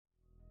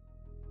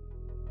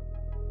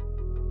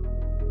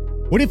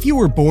What if you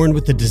were born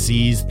with a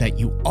disease that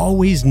you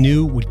always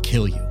knew would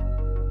kill you?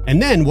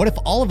 And then what if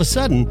all of a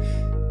sudden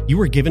you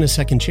were given a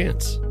second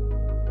chance?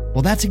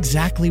 Well, that's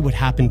exactly what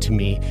happened to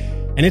me.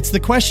 And it's the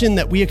question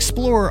that we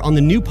explore on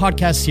the new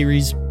podcast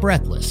series,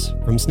 Breathless,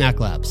 from Snack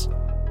Labs.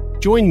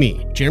 Join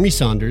me, Jeremy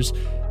Saunders,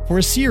 for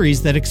a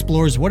series that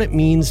explores what it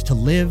means to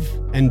live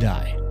and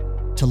die,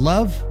 to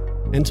love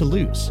and to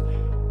lose,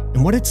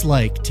 and what it's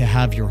like to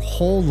have your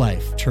whole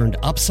life turned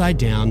upside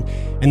down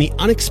and the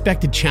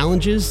unexpected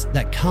challenges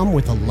that come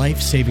with a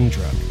life-saving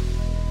drug.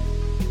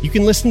 You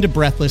can listen to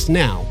Breathless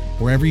now,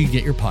 wherever you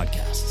get your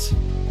podcasts.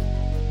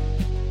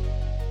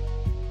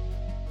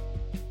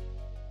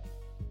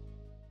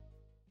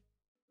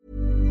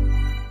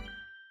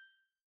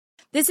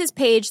 This is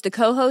Paige, the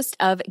co-host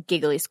of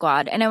Giggly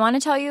Squad, and I want to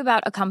tell you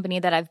about a company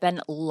that I've been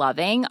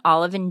loving,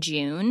 Olive &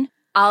 June.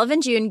 Olive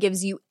 & June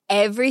gives you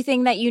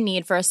everything that you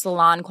need for a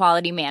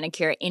salon-quality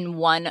manicure in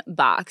one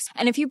box.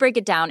 And if you break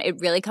it down, it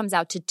really comes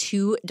out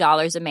to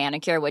 $2 a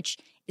manicure, which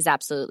is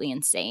absolutely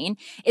insane.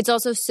 It's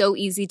also so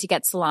easy to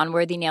get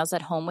salon-worthy nails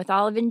at home with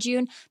Olive &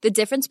 June. The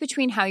difference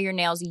between how your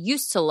nails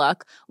used to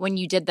look when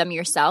you did them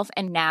yourself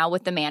and now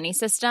with the Mani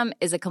system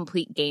is a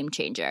complete game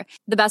changer.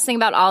 The best thing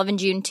about Olive &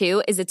 June,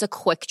 too, is it's a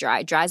quick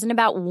dry. Dries in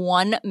about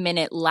 1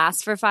 minute,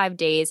 lasts for 5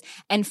 days,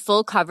 and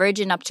full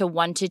coverage in up to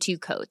 1 to 2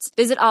 coats.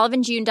 Visit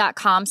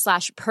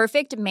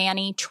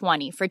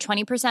oliveandjune.com/perfectmani20 for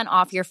 20%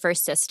 off your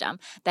first system.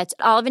 That's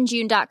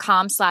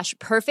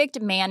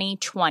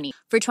oliveandjune.com/perfectmani20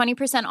 for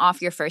 20%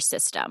 off your first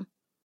system.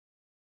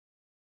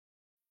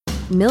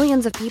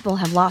 Millions of people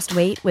have lost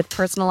weight with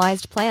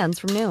personalized plans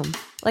from Noom.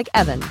 Like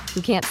Evan, who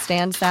can't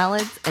stand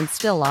salads and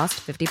still lost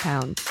 50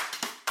 pounds.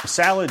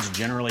 Salads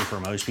generally for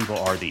most people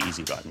are the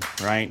easy button,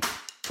 right?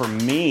 For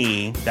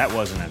me, that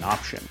wasn't an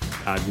option.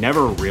 I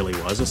never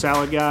really was a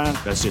salad guy.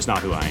 That's just not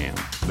who I am.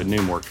 But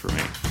Noom worked for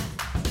me.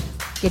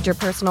 Get your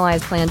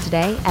personalized plan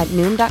today at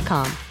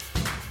Noom.com.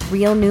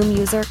 Real Noom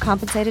user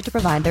compensated to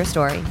provide their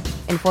story.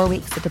 In 4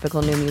 weeks, the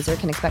typical Noom user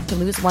can expect to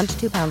lose 1 to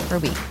 2 pounds per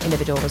week.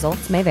 Individual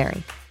results may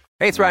vary.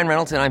 Hey, it's Ryan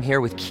Reynolds, and I'm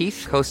here with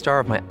Keith, co-star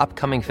of my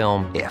upcoming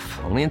film, If,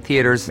 only in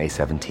theaters May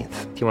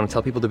 17th. Do you want to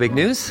tell people the big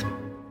news?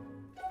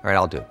 All right,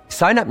 I'll do it.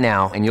 Sign up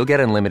now and you'll get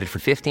unlimited for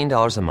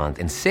 $15 a month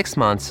and 6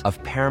 months of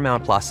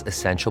Paramount Plus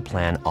Essential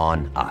Plan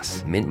on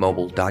us.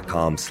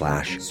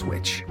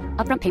 MintMobile.com/switch.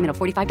 Upfront payment of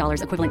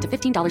 $45 equivalent to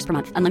 $15 per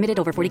month. Unlimited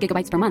over 40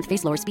 gigabytes per month.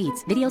 Face lower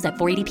speeds. Videos at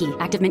 480p.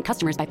 Active Mint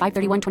customers by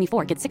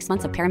 531.24 get 6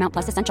 months of Paramount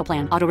Plus Essential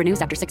Plan. Auto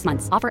renews after 6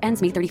 months. Offer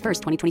ends May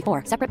 31st,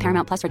 2024. Separate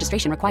Paramount Plus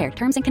registration required.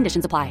 Terms and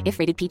conditions apply if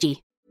rated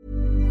PG.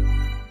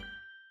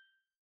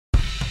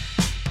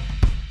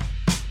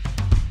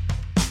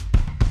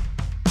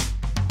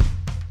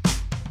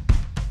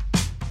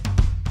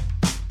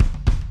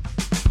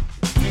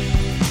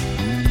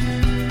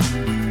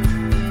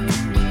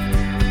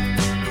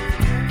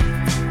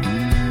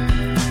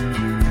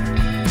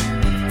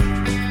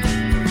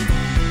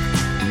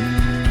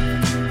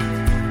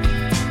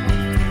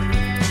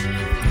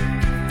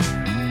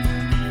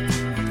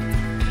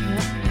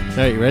 All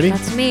right, you ready?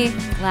 That's me,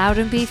 loud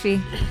and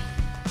beefy.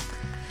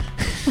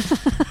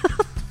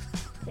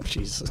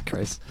 Jesus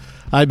Christ.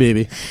 Hi,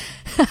 baby.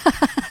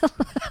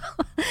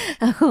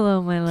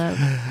 Hello, my love.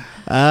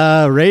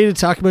 Ready to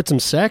talk about some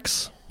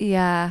sex?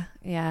 Yeah,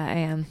 I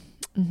am.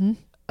 Mm-hmm.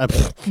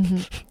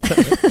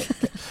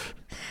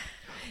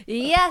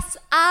 Yes,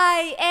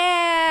 I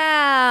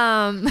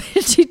am.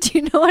 do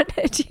you know what?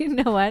 Do you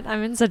know what?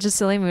 I'm in such a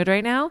silly mood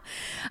right now.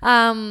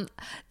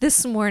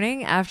 This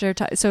morning after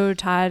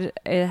Todd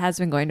has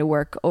been going to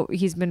work.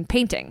 He's been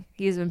painting.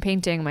 He's been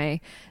painting my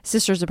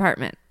sister's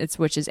apartment.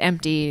 Which is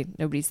empty.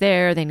 Nobody's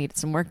there. They needed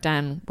some work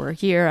done. We're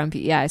here on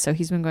PEI, so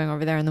he's been going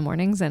over there in the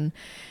mornings and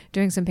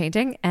doing some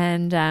painting.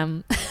 And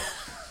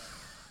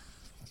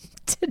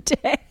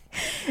today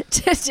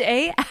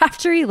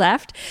after he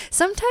left,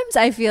 sometimes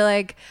I feel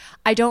like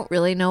I don't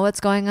really know what's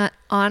going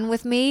on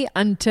with me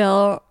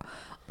until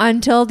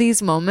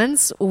these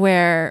moments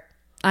where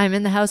I'm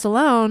in the house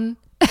alone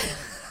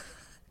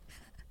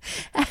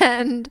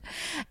and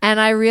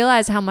I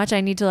realize how much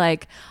I need to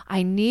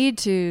I need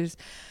to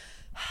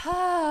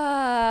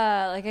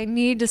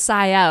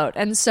sigh out.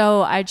 And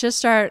so I just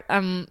start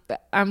I'm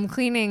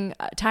cleaning,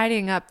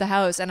 tidying up the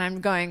house, and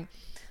I'm going,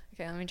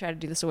 okay, let me try to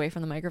do this away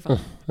from the microphone.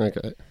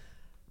 Okay.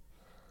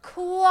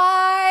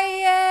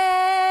 Quiet.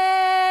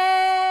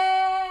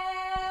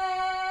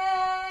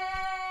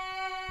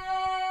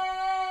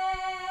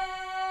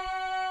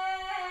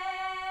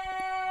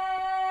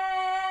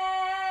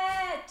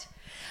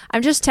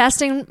 I'm just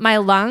testing my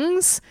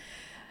lungs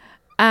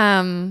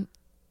on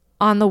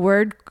the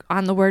word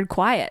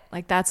quiet.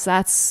 Like that's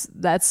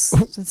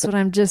what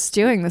I'm just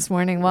doing this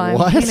morning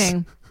while I'm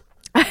painting.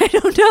 I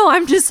don't know.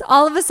 I'm just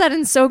all of a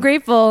sudden so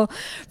grateful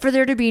for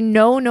there to be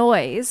no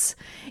noise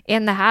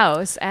in the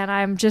house, and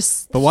I'm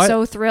just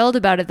so thrilled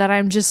about it that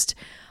I'm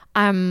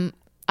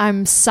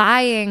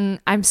sighing.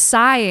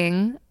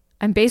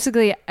 I'm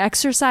basically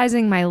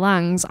exercising my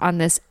lungs on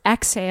this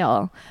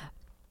exhale,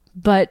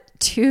 but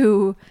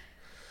to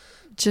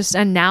just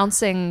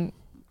announcing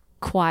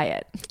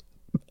quiet.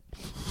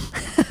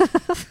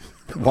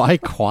 Why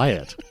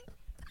quiet?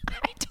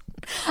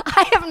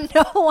 I have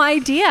no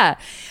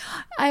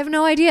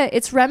idea.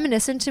 It's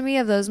reminiscent to me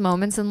of those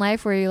moments in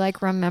life where you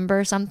like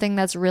remember something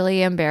that's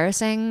really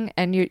embarrassing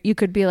and you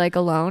could be like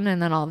alone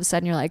and then all of a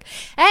sudden you're like,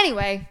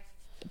 anyway,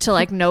 to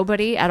like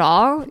nobody at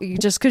all,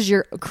 just because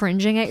you're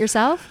cringing at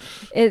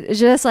yourself. It's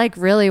just like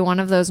really one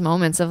of those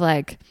moments of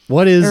like,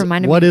 what is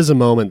a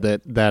moment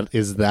that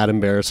is that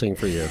embarrassing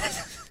for you?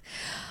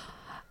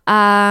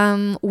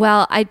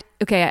 Well,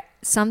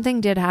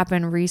 something did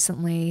happen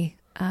recently.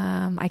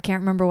 I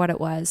can't remember what it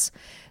was.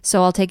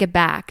 So I'll take it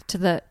back to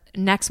the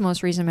next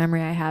most recent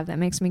memory I have that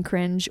makes me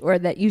cringe, or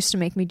that used to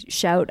make me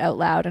shout out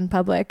loud in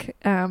public,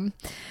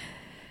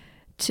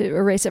 to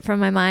erase it from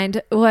my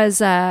mind,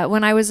 was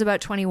when I was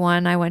about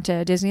 21, I went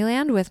to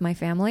Disneyland with my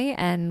family,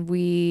 and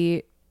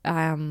we,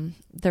 there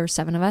were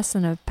 7 of us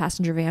in a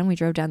passenger van. We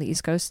drove down the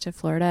East Coast to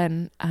Florida,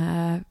 and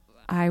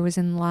I was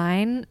in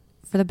line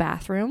for the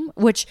bathroom,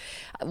 which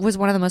was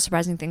one of the most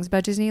surprising things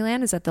about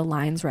Disneyland, is that the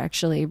lines were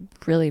actually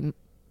really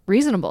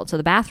reasonable to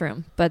the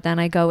bathroom. But then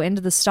I go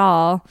into the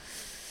stall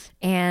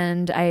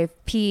and I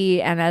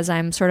pee, and as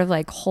I'm sort of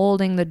like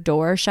holding the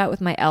door shut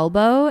with my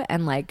elbow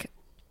and like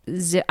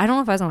I don't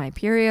know if I was on my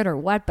period or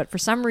what, but for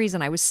some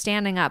reason I was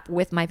standing up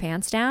with my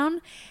pants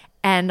down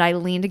and I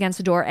leaned against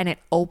the door and it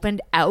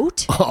opened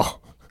out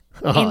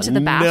into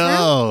the bathroom.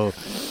 No.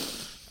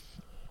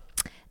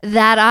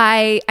 That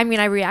I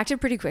reacted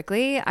pretty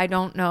quickly. I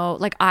don't know,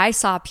 like I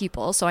saw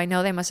people, so I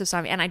know they must have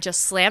saw me, and I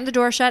just slammed the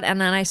door shut,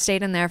 and then I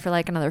stayed in there for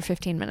like another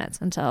 15 minutes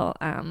until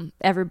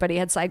everybody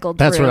had cycled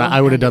through. That's what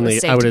I would have done.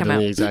 I would have done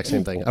the exact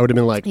same thing. I would have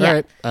been like, all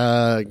right,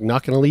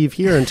 not going to leave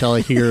here until I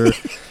hear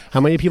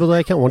how many people do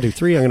I count? 1, 2,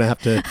 3. I'm going to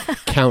have to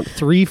count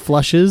 3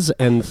 flushes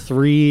and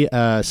 3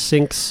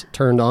 sinks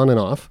turned on and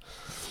off.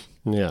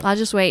 Yeah, I'll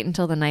just wait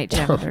until the night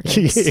janitor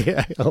comes.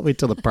 Yeah, I'll wait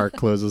till the park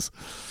closes.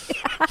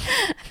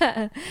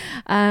 But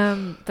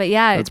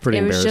yeah, that's pretty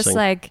it was embarrassing. just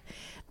like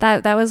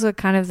that was a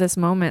kind of this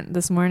moment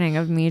this morning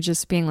of me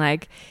just being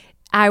like,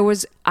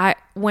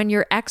 when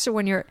you're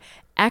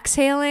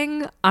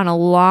exhaling on a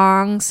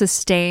long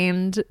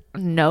sustained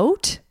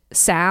note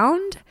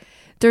sound,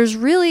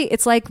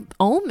 it's like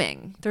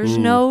oming. There's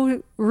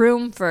no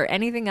room for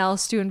anything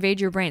else to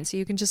invade your brain. So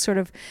you can just sort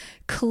of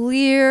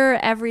clear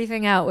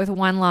everything out with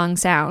one long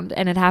sound.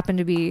 And it happened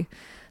to be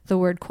the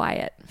word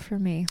quiet for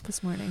me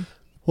this morning.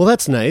 Well,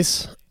 that's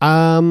nice.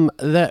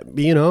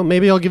 Maybe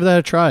I'll give that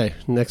a try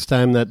next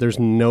time that there's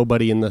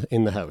nobody in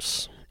the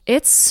house.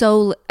 It's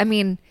so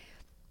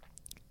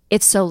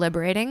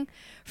liberating.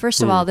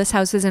 First of all, this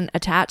house isn't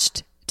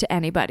attached to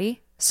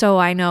anybody. So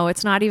I know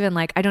it's not even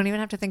like, I don't even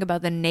have to think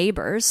about the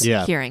neighbors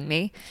hearing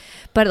me.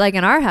 But like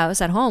in our house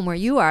at home where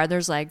you are,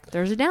 there's a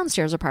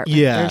downstairs apartment.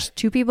 Yeah. There's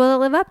 2 people that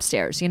live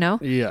upstairs, you know?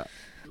 Yeah.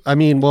 I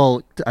mean,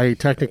 well,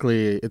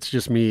 technically it's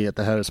just me at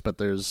the house, but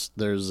there's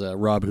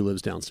Rob who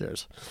lives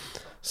downstairs.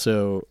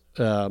 So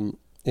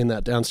in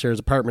that downstairs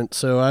apartment.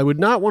 So I would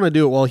not want to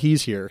do it while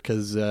he's here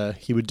because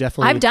he would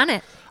definitely. I've done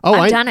it.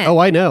 I've done it. Oh,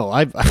 I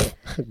know.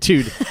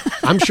 Dude,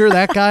 I'm sure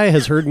that guy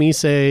has heard me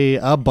say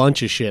a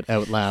bunch of shit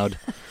out loud.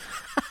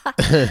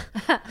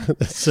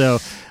 So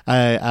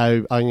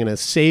I'm going to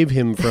save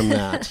him from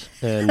that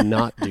and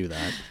not do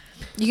that.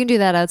 You can do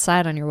that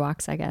outside on your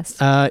walks, I guess.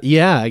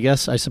 Yeah,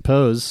 I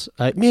suppose.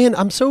 Man,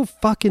 I'm so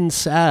fucking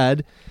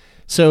sad.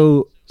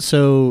 So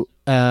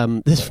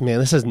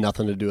this has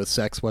nothing to do with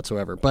sex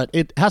whatsoever, but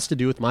it has to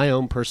do with my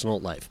own personal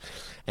life.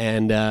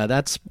 And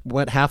that's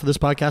what half of this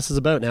podcast is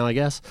about now, I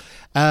guess.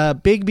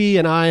 Big B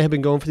and I have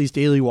been going for these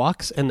daily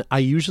walks, and I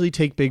usually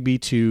take Big B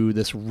to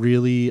this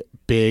really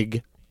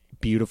big,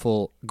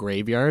 beautiful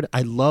graveyard.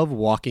 I love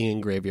walking in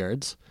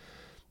graveyards.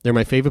 They're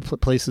my favorite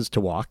places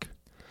to walk.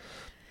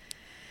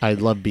 I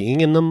love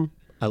being in them.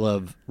 I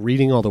love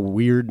reading all the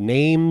weird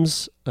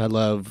names. I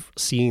love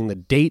seeing the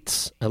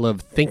dates. I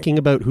love thinking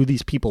about who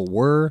these people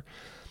were.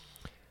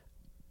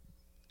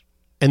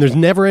 And there's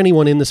never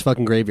anyone in this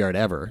fucking graveyard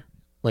ever.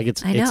 Like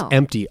it's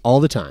empty all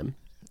the time.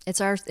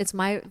 It's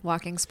my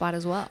walking spot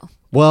as well.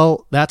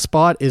 Well, that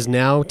spot is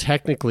now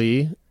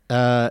technically,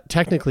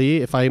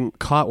 if I'm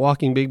caught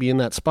walking Big B in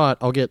that spot,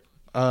 I'll get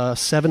a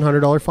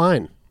 $700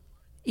 fine.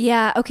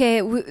 Yeah,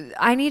 okay.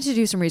 I need to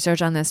do some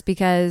research on this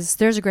because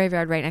there's a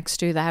graveyard right next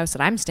to the house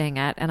that I'm staying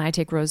at, and I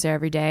take Rose there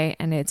every day,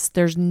 and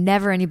there's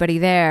never anybody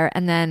there.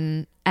 And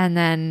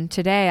then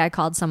today I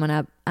called someone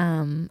up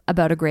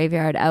about a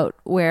graveyard out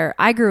where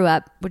I grew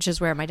up, which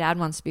is where my dad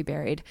wants to be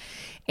buried,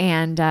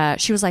 and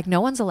she was like, "No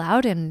one's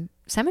allowed in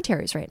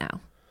cemeteries right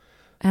now."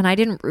 And I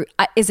didn't.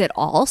 Is it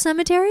all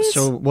cemeteries?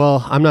 So,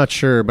 well, I'm not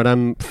sure,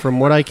 but from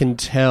what I can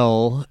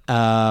tell.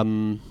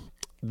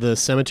 The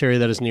cemetery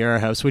that is near our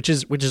house, which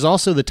is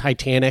also the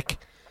Titanic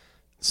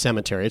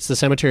cemetery. It's the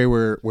cemetery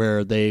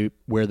where they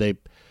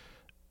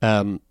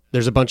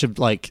there's a bunch of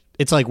like,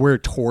 it's like where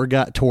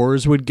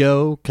tours would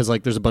go because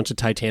like there's a bunch of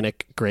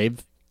Titanic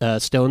grave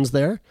stones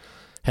there,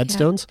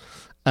 headstones.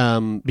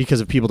 Yeah.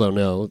 Because if people don't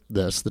know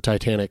this, the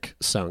Titanic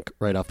sunk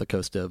right off the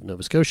coast of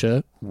Nova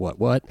Scotia.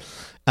 What?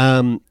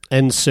 And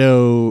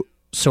so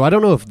I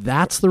don't know if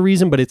that's the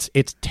reason, but it's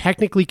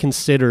technically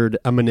considered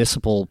a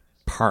municipal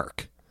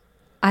park.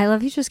 I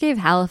love you just gave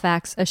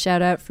Halifax a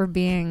shout out for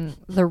being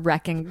the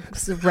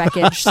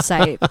wreckage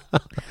site.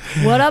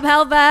 What up,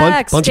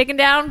 Halifax? Taking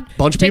down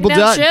bunch of people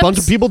died. Ships. Bunch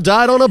of people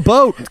died on a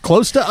boat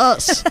close to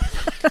us.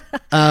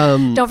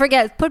 Don't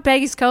forget, put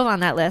Peggy's Cove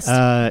on that list.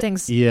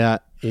 Things. Yeah.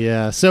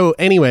 So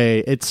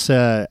anyway, it's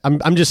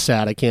I'm just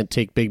sad I can't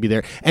take Bigby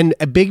there, and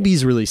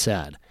Bigby's really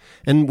sad.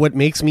 And what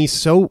makes me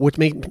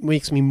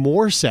makes me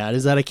more sad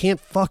is that I can't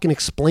fucking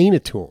explain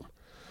it to him.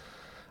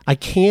 I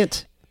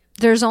can't.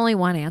 There's only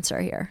one answer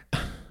here.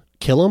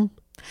 Kill him?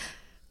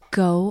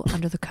 Go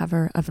under the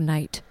cover of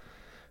night.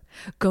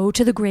 Go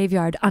to the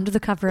graveyard under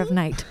the cover of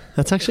night.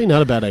 That's actually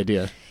not a bad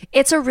idea.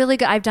 It's a really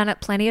good. I've done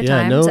it plenty of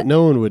times.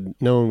 No one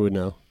would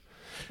know.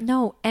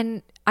 No,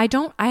 and I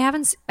don't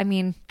know.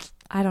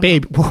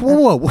 Babe,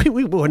 whoa, wait,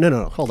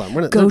 no, hold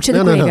on. Go to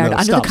the graveyard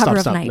under the cover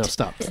of night.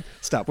 No,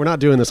 stop. We're not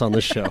doing this on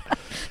this show.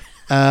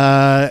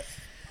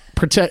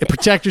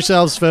 Protect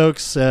yourselves,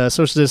 folks.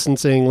 Social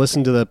distancing.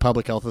 Listen to the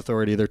public health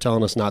authority. They're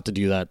telling us not to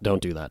do that.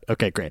 Don't do that.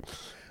 Okay, great.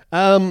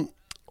 Well,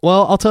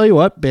 I'll tell you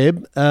what,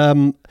 babe.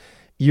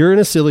 You're in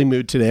a silly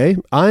mood today.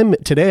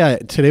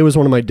 Today was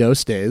one of my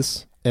dose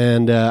days,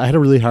 and I had a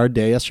really hard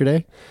day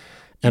yesterday,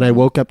 and I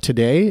woke up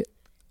today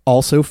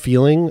also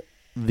feeling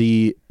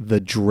the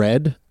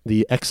dread,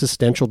 the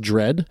existential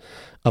dread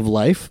of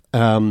life,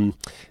 and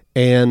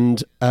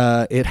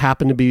it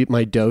happened to be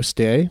my dose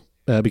day.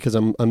 Because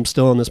I'm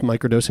still on this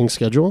microdosing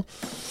schedule,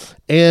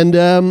 and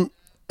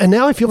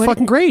now I feel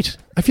fucking great.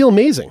 I feel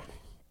amazing.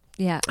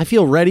 Yeah, I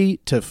feel ready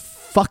to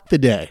fuck the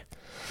day.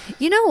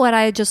 You know what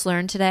I just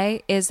learned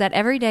today is that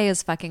every day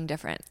is fucking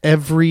different.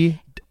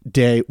 Every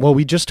day. Well,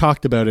 we just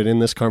talked about it in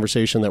this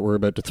conversation that we're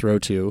about to throw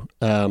to,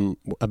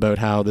 about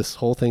how this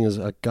whole thing is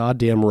a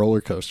goddamn roller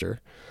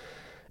coaster,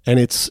 and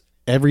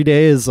every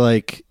day is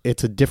like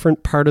it's a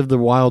different part of the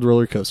wild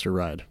roller coaster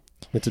ride.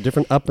 It's a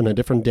different up and a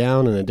different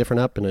down and a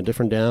different up and a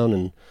different down.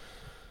 And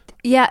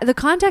yeah, the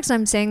context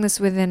I'm saying this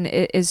within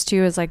is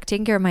like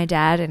taking care of my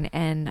dad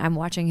and I'm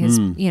watching his,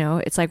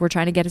 it's like we're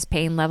trying to get his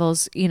pain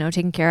levels,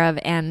 taken care of.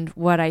 And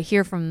what I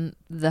hear from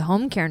the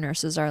home care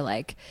nurses are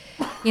like,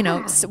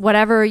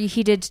 whatever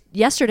he did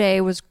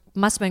yesterday must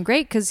have been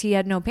great because he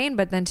had no pain,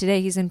 but then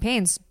today he's in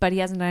pains, but he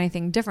hasn't done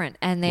anything different.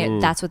 And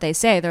that's what they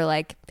say. They're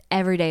like,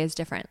 every day is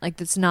different. Like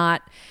it's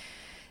not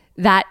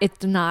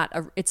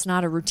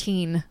a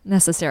routine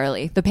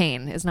necessarily. The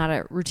pain is not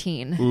a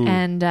routine.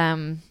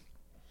 And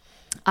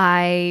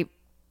I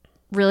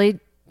really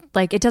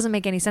it doesn't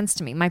make any sense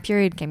to me. My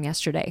period came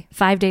yesterday,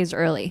 5 days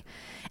early,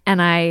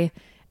 and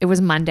it was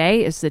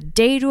Monday. It's the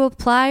day to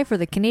apply for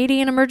the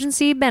Canadian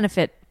Emergency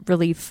Benefit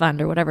Relief Fund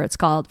or whatever it's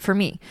called for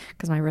me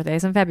because my birthday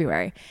is in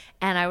February.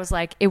 And I was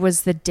like, it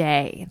was the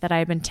day that I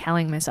had been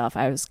telling myself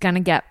I was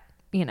gonna get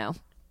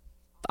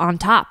on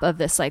top of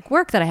this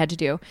work that I had to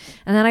do.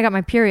 And then I got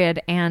my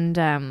period and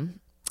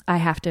I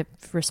have to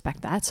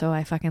respect that. So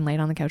I fucking laid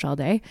on the couch all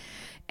day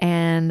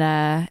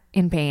and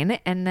in pain.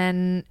 And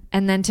then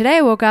today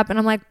I woke up and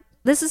I'm like,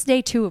 this is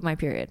day 2 of my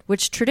period,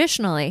 which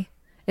traditionally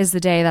is the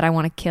day that I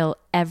want to kill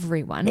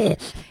everyone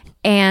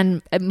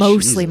and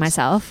mostly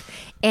myself.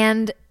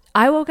 And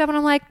I woke up and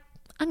I'm like,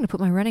 I'm going to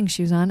put my running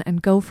shoes on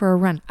and go for a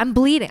run. I'm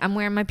bleeding. I'm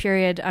wearing my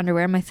period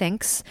underwear, my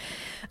Thinks.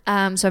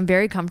 So I'm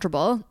very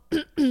comfortable.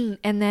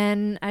 And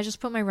then I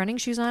just put my running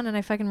shoes on and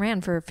I fucking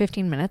ran for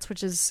 15 minutes,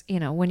 which is,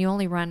 when you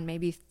only run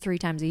maybe 3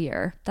 times a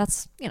year,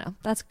 that's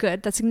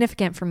good. That's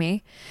significant for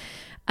me.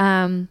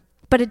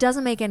 But it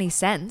doesn't make any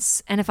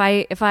sense. And if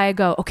I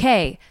go,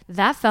 okay,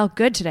 that felt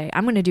good today,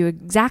 I'm going to do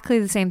exactly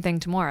the same thing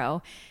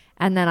tomorrow.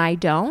 And then I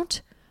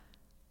don't,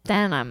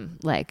 then I'm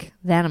a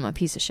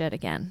piece of shit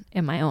again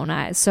in my own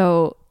eyes.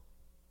 So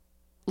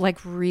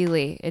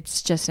really,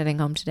 it's just sitting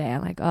home today.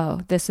 I'm like,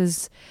 oh, this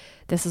is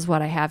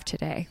what I have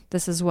today.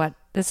 This is what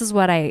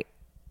I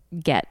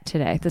get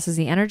today. This is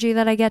the energy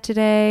that I get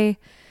today,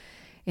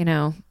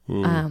 and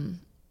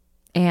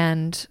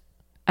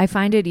I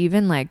find it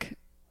even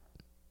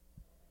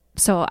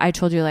so I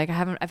told you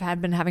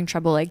I've been having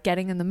trouble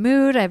getting in the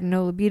mood. I have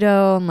no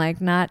libido. I'm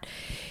not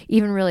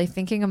even really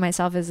thinking of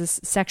myself as a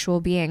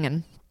sexual being.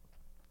 And,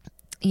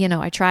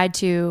 I've tried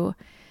to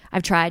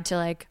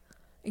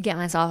get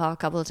myself out a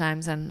couple of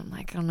times and I'm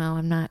like, oh no,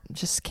 I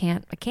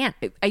can't.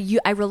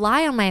 I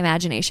rely on my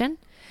imagination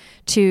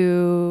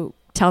to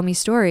tell me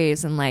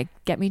stories and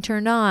get me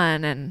turned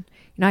on, and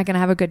I can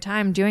have a good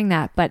time doing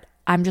that. But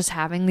I'm just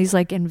having these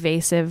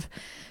invasive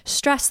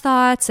stress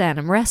thoughts and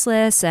I'm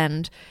restless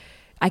and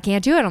I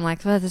can't do it. I'm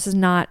like, oh, this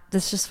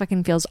just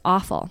fucking feels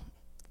awful.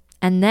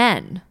 And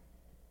then.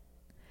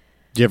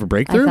 Did you have a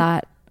breakthrough? I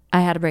thought I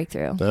had a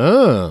breakthrough.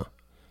 Oh.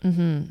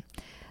 Mm-hmm.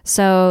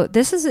 So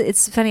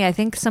it's funny. I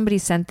think somebody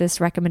sent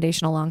this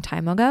recommendation a long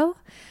time ago.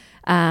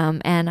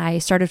 And I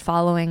started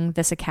following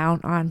this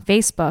account on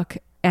Facebook,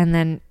 and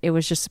then it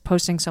was just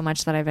posting so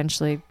much that I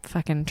eventually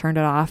fucking turned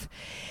it off.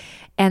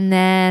 And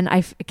then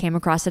I came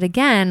across it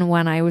again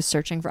when I was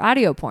searching for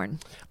audio porn.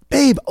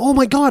 Babe, oh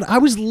my God. I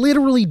was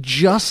literally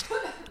just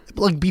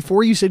like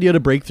before you said you had a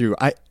breakthrough,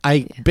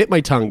 I bit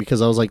my tongue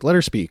because I was like, let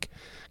her speak.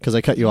 Because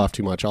I cut you off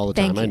too much all the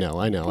time. Thank you.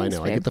 I know. Thanks,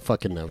 I babe. get the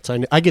fucking notes.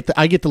 I get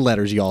the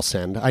letters y'all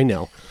send. I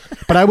know.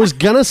 But I was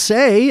gonna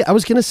say,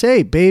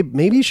 babe,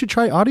 maybe you should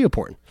try audio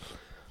porn.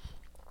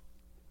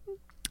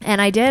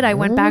 And I did. I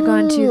went back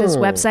onto this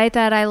website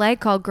that I like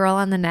called Girl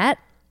on the Net.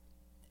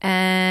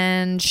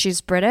 And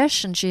she's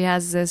British, and she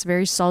has this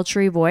very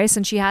sultry voice,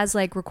 and she has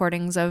like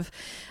recordings of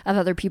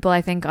other people,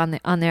 I think,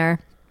 on there.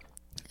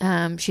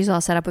 She's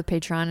all set up with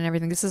Patreon and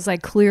everything. This is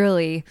like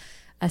clearly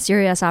a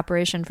serious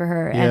operation for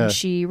her. Yeah. And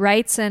she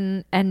writes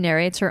and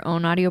narrates her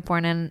own audio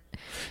porn. And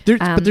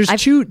there's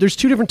two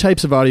different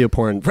types of audio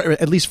porn,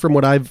 at least from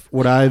what I've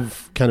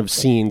kind of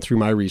seen through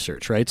my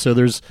research, right? So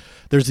there's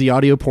the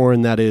audio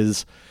porn that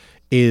is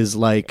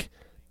like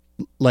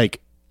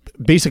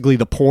basically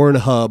the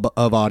Pornhub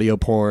of audio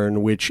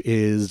porn, which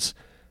is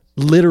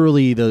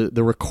literally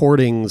the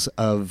recordings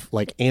of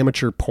like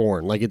amateur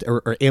porn, like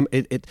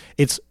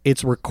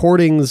it's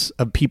recordings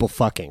of people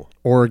fucking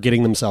or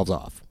getting themselves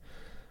off.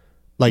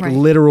 Like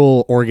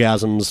literal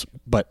orgasms,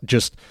 but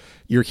just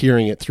you're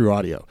hearing it through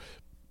audio.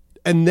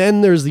 And then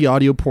there's the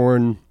audio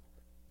porn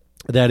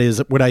that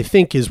is what I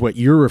think is what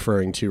you're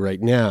referring to right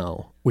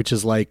now, which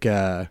is like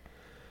someone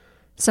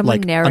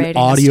like narrating an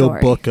audio a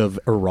story. book of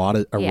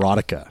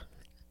erotica.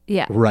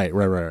 Yeah.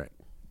 Right.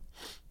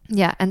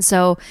 Yeah. And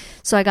so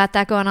I got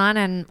that going on,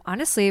 and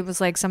honestly, it was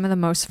like some of the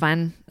most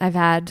fun I've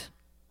had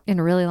in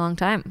a really long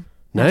time.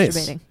 Nice.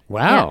 Masturbating.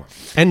 Wow.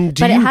 Yeah. And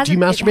do you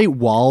masturbate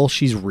while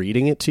she's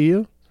reading it to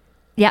you?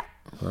 Yeah.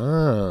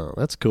 Oh,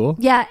 that's cool.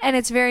 Yeah, and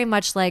it's very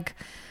much like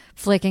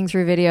flicking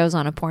through videos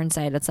on a porn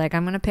site. It's like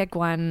I'm going to pick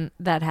one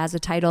that has a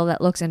title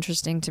that looks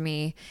interesting to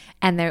me,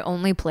 and they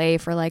only play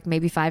for like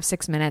maybe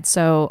 5-6 minutes.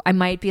 So I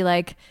might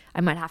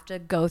have to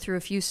go through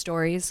a few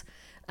stories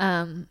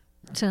to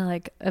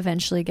like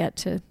eventually get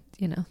to,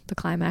 the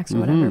climax or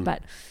whatever.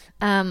 But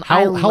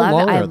how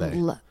long are they?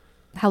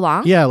 How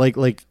long? Yeah, like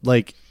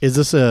is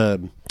this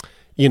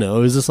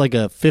like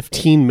a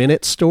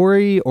 15-minute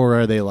story, or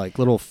are they like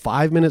little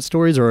 5-minute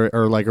stories,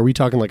 or like are we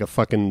talking like a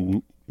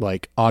fucking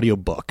like audio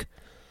book?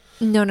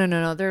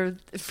 No.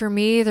 For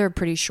me, they're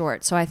pretty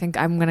short. So I think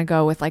I'm gonna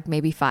go with like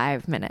maybe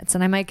 5 minutes,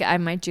 and I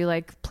might do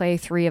like play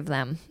 3 of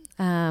them.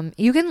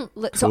 You can.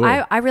 So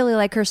Cool. I really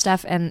like her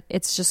stuff, and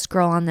it's just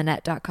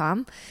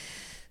girlonthenet.com.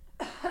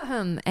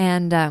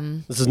 And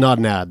This is not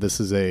an ad. This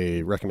is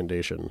a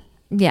recommendation.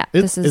 yeah,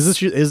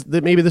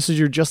 Maybe this is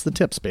your just the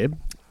tips, babe.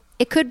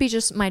 It could be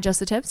just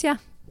the tips. Yeah.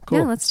 Cool.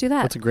 Yeah, let's do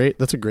that. That's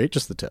a great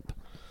just the tip.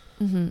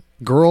 Mm-hmm.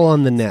 Girl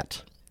on the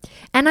Net.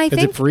 And I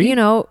think it free?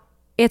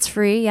 It's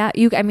free. Yeah.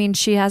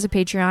 She has a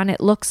Patreon.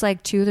 It looks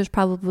like too, there's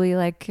probably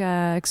like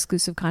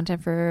exclusive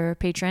content for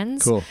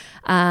patrons. Cool.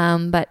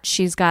 But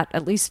she's got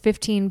at least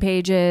 15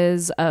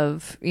 pages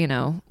of,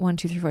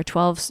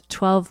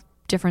 12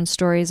 different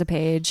stories a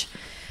page.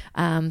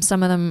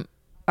 Some of them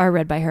are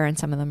read by her and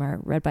some of them are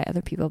read by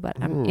other people, but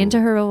I'm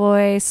into her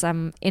voice.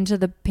 I'm into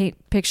the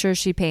pictures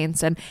she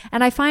paints. And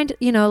I find,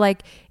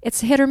 like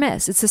it's hit or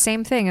miss. It's the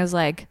same thing as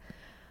like,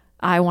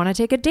 I want to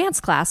take a dance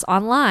class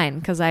online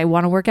because I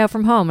want to work out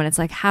from home. And it's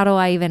like, how do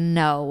I even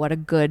know what a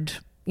good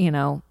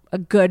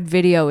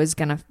video is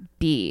going to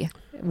be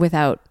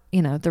without,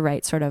 the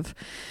right sort of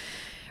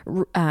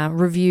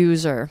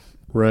reviews or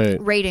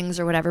ratings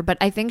or whatever. But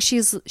I think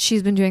she's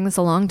been doing this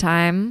a long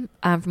time.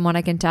 From what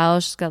I can tell,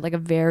 she's got like a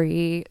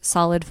very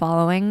solid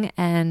following,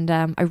 and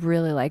I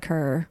really like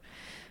her.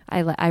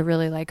 I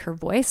really like her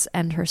voice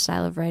and her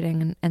style of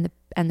writing and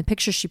the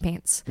pictures she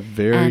paints.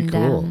 Very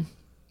cool.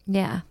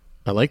 Yeah.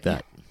 I like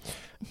that.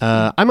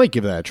 I might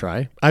give that a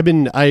try. I've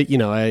just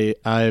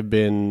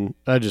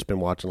been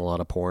watching a lot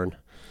of porn.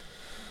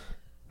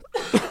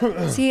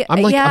 See,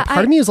 I'm like, yeah,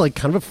 part of me is like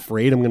kind of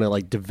afraid I'm gonna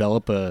like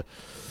develop a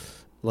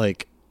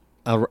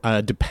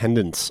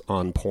dependence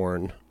on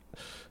porn.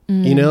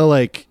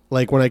 Like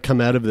when I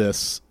come out of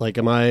this, like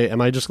am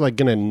I just like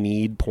gonna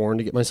need porn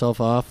to get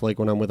myself off? Like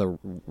when I'm with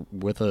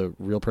a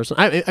real person.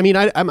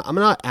 I'm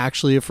not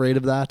actually afraid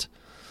of that.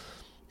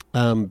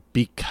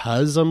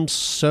 Because I'm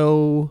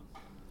so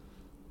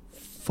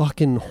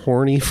fucking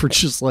horny for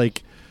just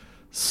like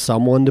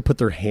someone to put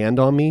their hand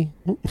on me,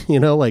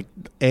 like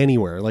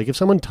anywhere. Like if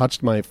someone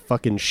touched my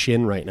fucking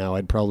shin right now,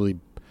 I'd probably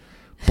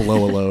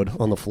blow a load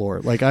on the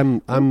floor. Like I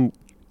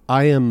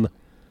am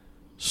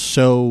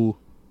so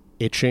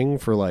itching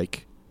for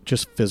like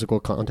just physical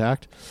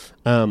contact.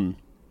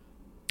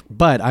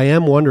 But I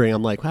am wondering,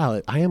 I'm like,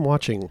 wow, I am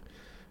watching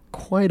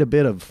quite a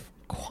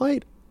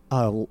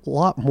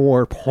lot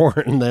more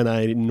porn than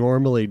I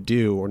normally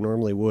do or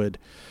normally would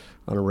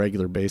on a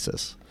regular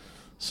basis.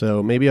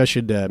 So maybe I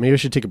should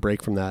take a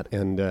break from that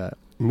and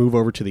move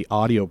over to the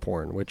audio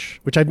porn,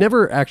 which I've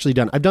never actually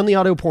done. I've done the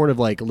audio porn of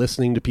like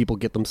listening to people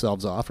get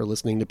themselves off or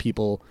listening to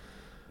people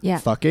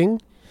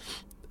fucking,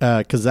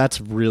 because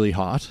that's really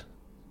hot,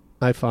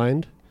 I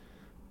find.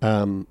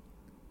 You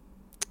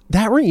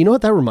know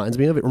what that reminds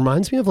me of? It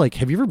reminds me of like,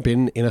 have you ever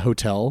been in a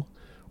hotel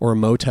or a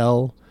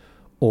motel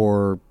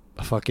or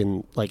a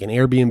fucking like an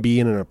Airbnb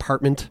in an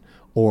apartment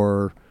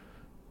or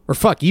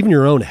fuck, even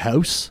your own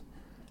house,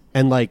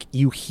 and like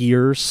you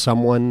hear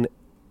someone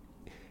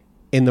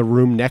in the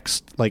room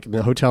next, like in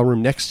the hotel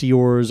room next to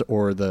yours,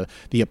 or the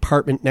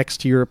apartment next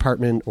to your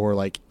apartment, or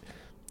like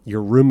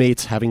your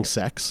roommates having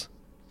sex.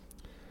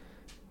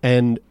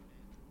 And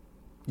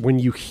when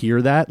you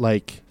hear that,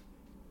 like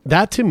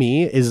that to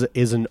me is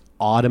an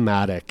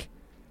automatic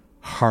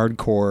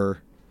hardcore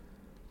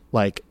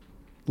like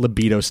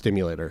libido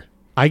stimulator.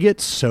 I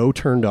get so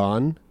turned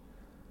on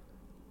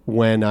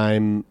when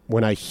I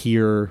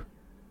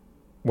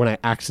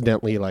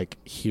accidentally like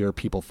hear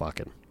people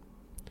fucking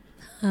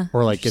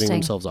or like getting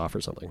themselves off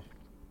or something.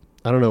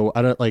 I don't know.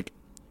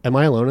 Am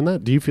I alone in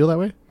that? Do you feel that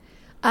way?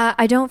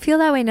 I don't feel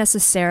that way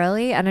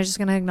necessarily, and I'm just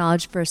going to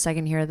acknowledge for a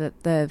second here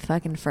that the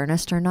fucking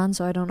furnace turned on,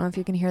 so I don't know if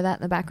you can hear that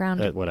in the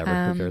background.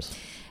 Whatever, who cares?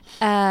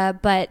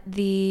 But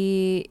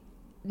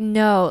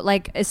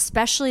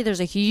especially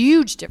there's a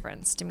huge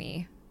difference to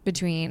me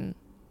between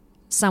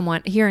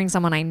hearing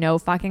someone I know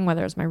fucking,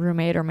 whether it's my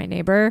roommate or my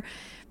neighbor,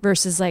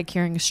 versus like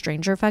hearing a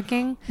stranger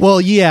fucking. Well,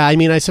 yeah, I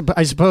mean, I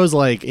suppose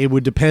like it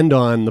would depend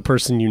on the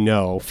person you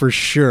know, for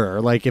sure.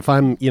 Like if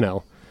I'm,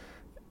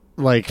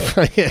 like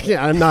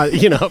I'm not,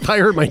 if I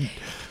heard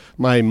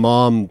my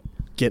mom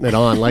getting it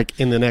on like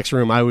in the next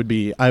room, I would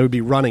be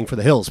running for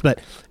the hills. But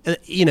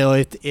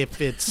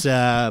if it's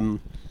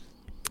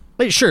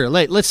sure,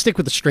 let's stick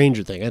with the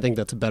stranger thing. I think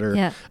that's a better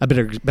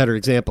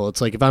example.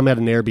 It's like if I'm at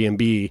an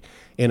Airbnb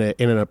in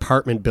an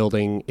apartment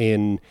building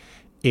in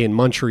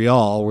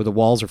Montreal where the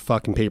walls are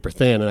fucking paper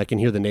thin and I can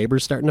hear the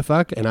neighbors starting to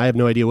fuck and I have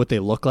no idea what they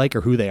look like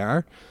or who they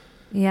are.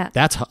 Yeah.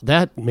 That's hot.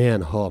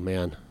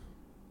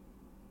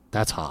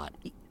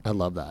 I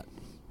love that.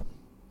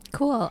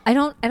 Cool. I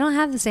don't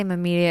have the same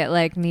immediate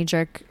like knee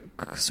jerk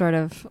sort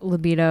of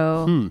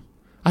libido.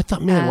 I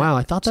thought,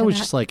 I thought that was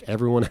just like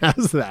everyone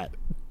has that.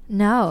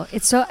 No,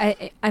 it's so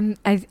I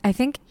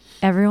think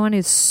everyone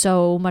is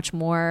so much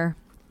more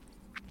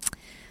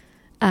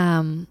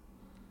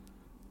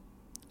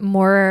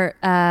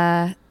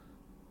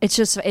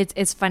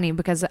it's funny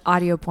because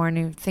audio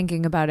porn,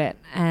 thinking about it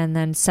and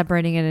then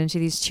separating it into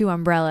these two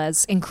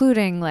umbrellas,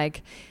 including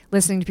like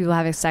listening to people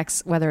having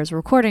sex, whether it's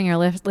recording or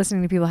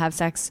listening to people have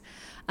sex,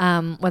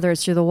 whether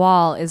it's through the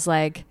wall, is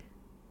like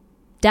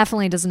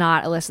definitely does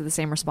not elicit the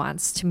same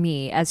response to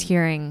me as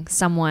hearing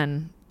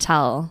someone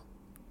tell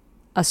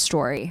a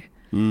story.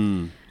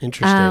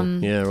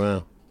 Interesting. Yeah,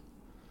 wow.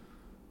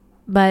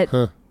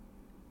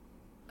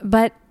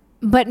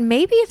 But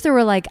maybe if there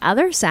were like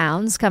other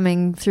sounds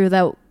coming through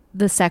the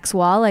sex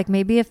wall, like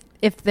maybe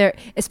if they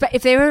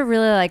were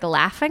really like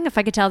laughing, if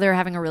I could tell they were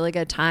having a really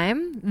good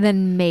time,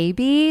 then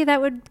maybe that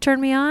would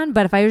turn me on.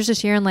 But if I was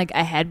just hearing like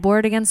a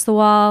headboard against the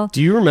wall.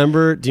 Do you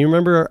remember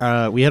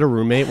we had a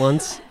roommate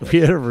once?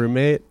 We had a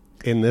roommate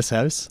in this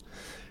house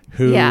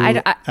who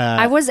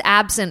I was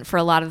absent for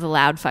a lot of the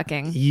loud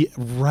fucking.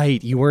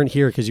 Right, you weren't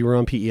here because you were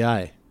on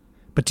PEI.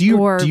 But do you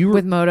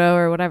with Moto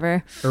or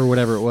whatever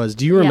it was?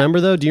 Do you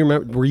remember though? Do you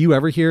remember? Were you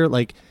ever here?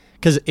 Like,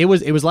 because it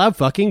was loud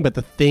fucking, but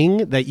the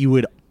thing that you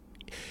would,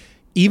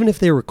 even if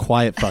they were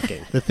quiet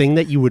fucking, the thing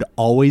that you would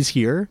always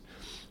hear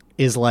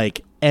is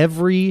like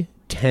every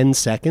 10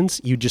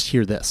 seconds you just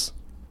hear this.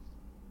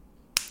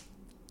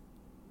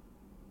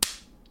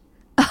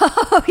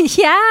 Oh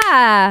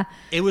yeah.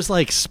 It was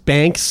like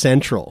Spank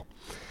Central,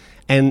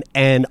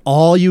 and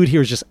all you would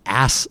hear is just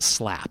ass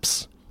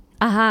slaps.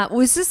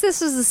 Was this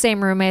was the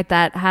same roommate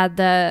that had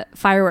the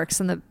fireworks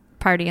in the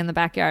party in the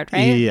backyard,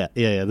 right? Yeah.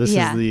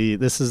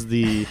 This is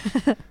the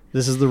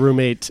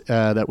roommate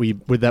that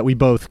we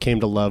both came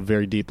to love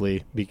very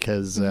deeply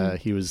because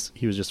he was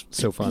just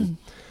so fun.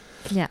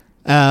 Yeah.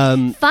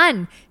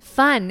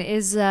 Fun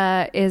is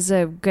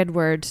a good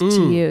word to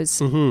use.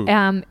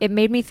 Mm-hmm. It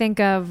made me think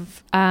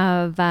of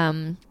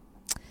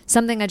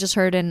something I just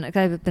heard, and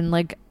I've been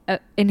like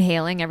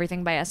inhaling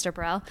everything by Esther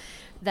Perel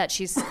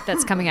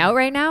that's coming out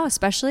right now,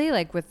 especially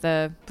like with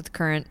the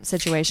current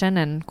situation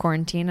and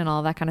quarantine and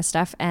all that kind of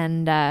stuff.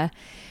 And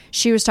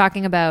she was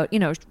talking about,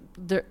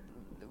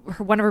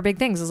 one of her big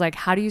things is like,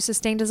 how do you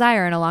sustain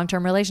desire in a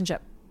long-term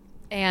relationship?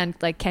 And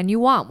like, can you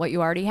want what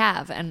you already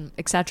have, and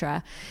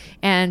etc.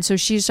 And so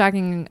she's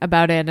talking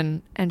about it,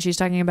 and she's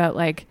talking about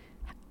like,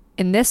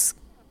 in this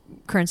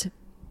current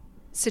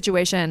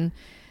situation,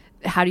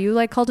 how do you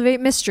like cultivate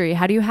mystery?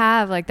 How do you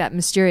have like that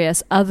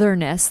mysterious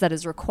otherness that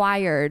is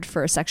required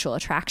for sexual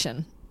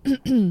attraction?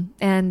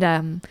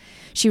 And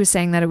she was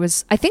saying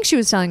that I think she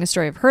was telling a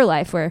story of her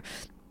life where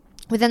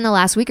within the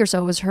last week or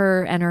so, it was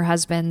her and her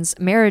husband's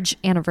marriage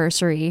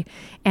anniversary.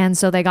 And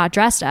so they got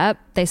dressed up.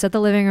 They set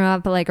the living room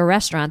up like a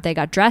restaurant. They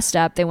got dressed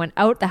up. They went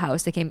out the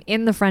house. They came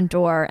in the front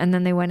door, and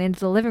then they went into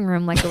the living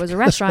room like it was a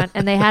restaurant,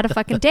 and they had a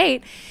fucking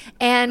date.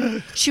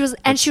 And she was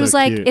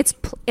like, cute.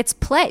 It's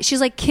play. She's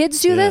like, kids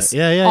do this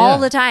all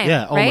the time.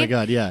 Yeah. Oh right? my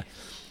God. Yeah.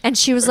 And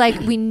she was like,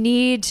 we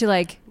need to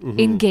like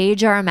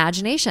engage our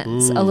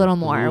imaginations a little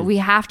more. We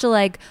have to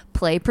like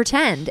play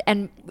pretend.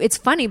 And it's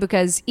funny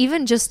because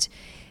even just,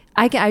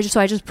 I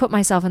just put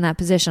myself in that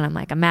position. I'm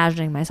like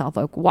imagining myself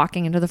like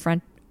walking into the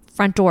front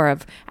front door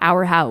of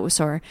our house,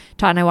 or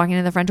Todd and I walking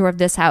in the front door of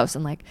this house,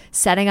 and like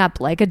setting up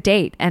like a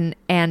date, and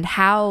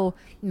how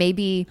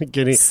maybe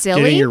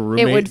silly getting your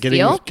roommate, it would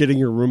feel. Getting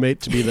your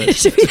roommate to be the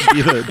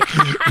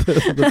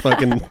the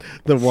fucking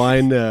the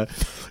wine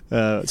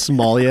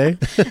sommelier.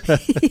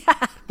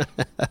 Yeah.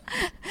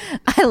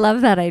 I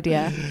love that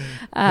idea.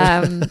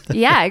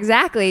 Yeah,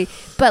 exactly.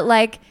 But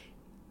like,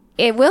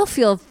 it will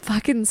feel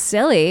fucking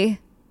silly.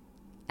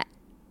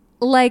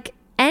 Like,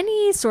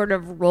 any sort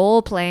of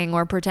role playing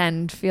or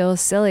pretend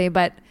feels silly,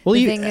 but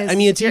the thing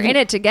is, you're in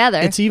it together.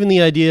 It's even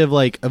the idea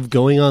of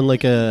going on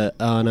like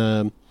on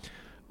a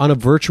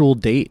virtual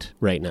date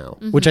right now,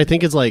 which I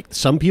think is like,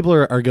 some people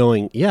are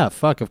going, yeah,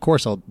 fuck, of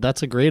course,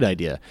 that's a great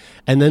idea.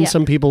 And then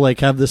some people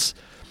like have this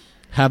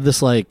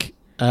like,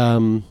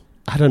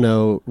 I don't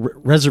know,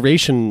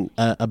 reservation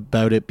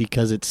about it,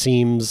 because it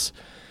seems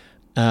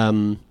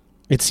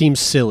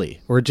silly,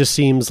 or it just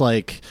seems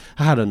like,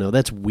 I don't know,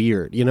 that's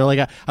weird. You know, like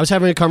I was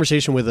having a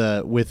conversation with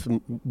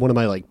one of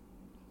my like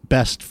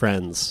best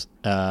friends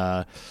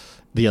the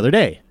other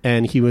day,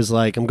 and he was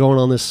like, I'm going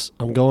on this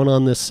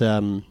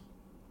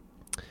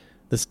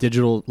this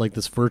digital, like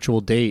this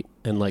virtual date,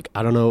 and like,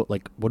 I don't know,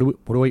 like what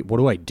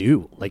do I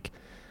do? Like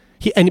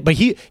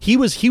he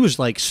was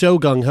like so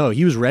gung ho,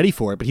 he was ready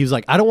for it, but he was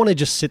like, I don't want to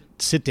just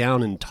sit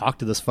down and talk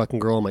to this fucking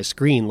girl on my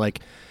screen. Like,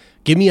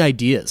 give me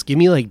ideas. Give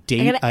me like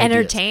date ideas.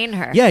 Entertain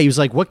her. Yeah, he was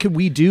like, what could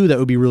we do that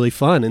would be really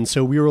fun? And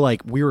so we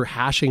were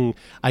hashing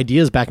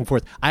ideas back and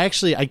forth. I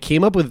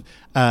came up with,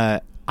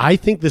 I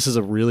think this is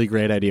a really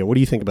great idea. What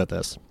do you think about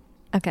this?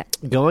 Okay.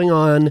 Going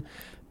on,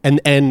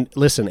 and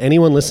listen,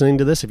 anyone listening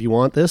to this, if you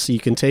want this, you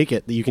can take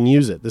it. You can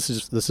use it. This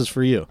is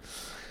for you.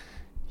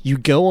 You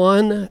go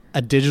on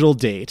a digital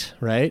date,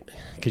 right?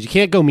 Because you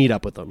can't go meet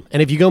up with them. And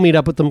if you go meet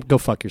up with them, go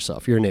fuck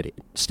yourself. You're an idiot.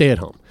 Stay at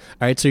home.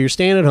 All right, so you're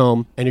staying at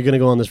home, and you're going to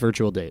go on this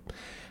virtual date.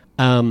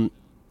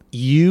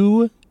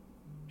 You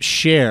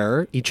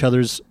share each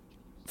other's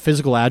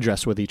physical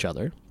address with each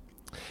other,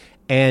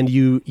 and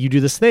you do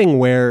this thing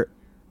where,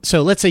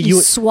 so let's say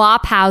you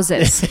swap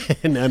houses.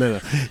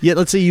 No. Yeah,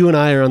 let's say you and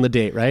I are on the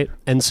date, right?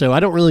 And so I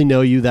don't really know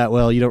you that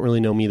well. You don't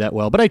really know me that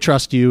well, but I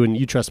trust you and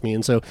you trust me.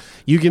 And so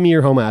you give me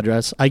your home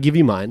address, I give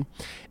you mine,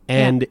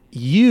 and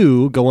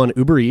you go on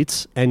Uber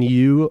Eats and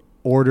you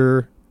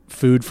order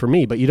food for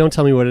me, but you don't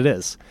tell me what it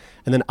is.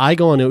 And then I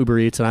go on Uber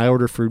Eats and I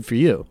order food for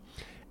you.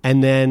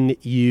 And then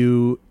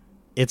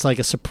it's like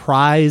a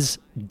surprise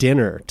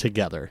dinner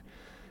together.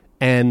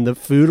 And the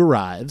food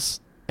arrives,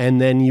 and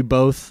then you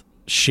both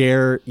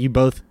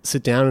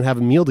sit down and have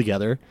a meal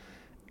together,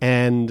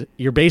 and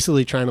you're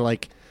basically trying to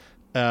like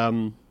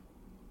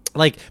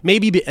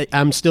maybe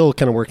I'm still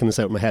kind of working this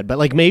out in my head, but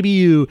like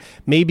maybe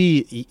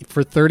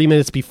for 30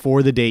 minutes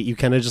before the date, you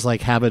kind of just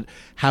like have a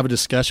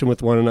discussion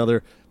with one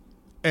another,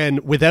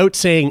 and without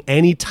saying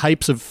any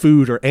types of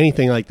food or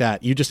anything like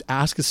that, you just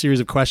ask a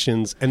series of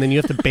questions, and then you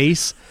have to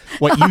base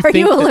what you think. Are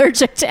you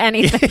allergic to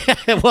anything?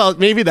 Well,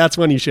 maybe that's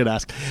when you should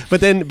ask.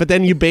 But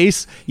then you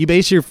base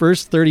your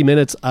first 30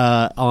 minutes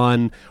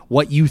on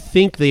what you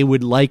think they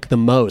would like the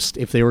most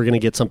if they were going to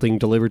get something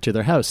delivered to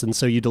their house, and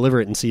so you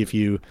deliver it and see if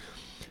you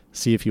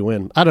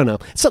win. I don't know.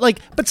 So like,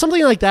 but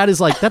something like that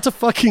is like, that's a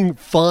fucking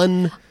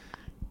fun.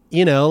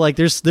 You know, like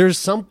there's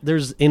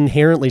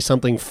inherently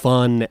something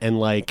fun and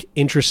like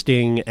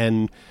interesting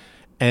and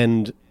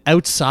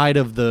outside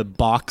of the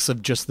box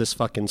of just this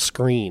fucking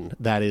screen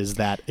that is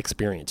that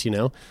experience, you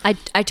know? I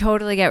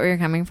totally get where you're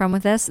coming from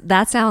with this.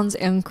 That sounds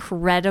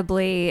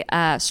incredibly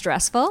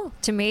stressful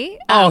to me.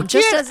 No,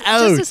 Just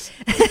the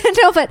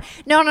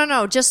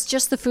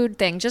food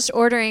thing. Just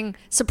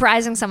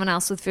surprising someone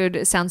else with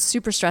food sounds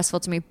super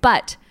stressful to me.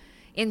 But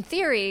in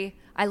theory,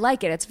 I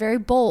like it. It's very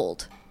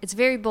bold.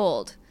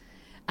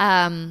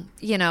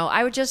 You know,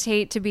 I would just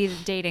hate to be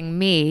dating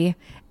me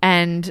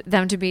and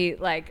them to be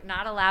like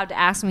not allowed to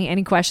ask me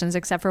any questions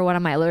except for what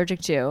am I allergic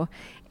to.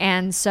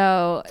 And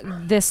so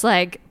this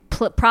like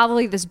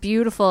probably this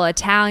beautiful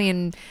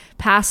Italian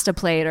pasta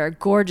plate or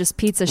gorgeous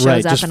pizza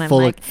shows up, and I'm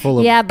like, full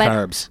of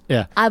carbs.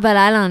 Yeah. But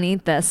I don't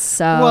eat this.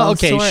 So well,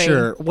 okay, sorry.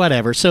 Sure,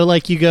 whatever. So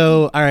like you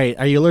go, all right,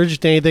 are you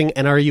allergic to anything,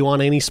 and are you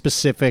on any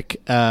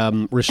specific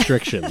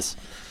restrictions?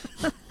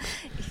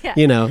 Yeah.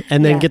 You know,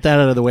 and then get that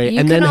out of the way,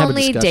 and then have a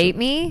discussion. You can only date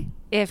me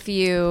if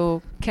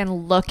you can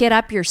look it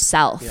up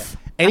yourself. Yeah.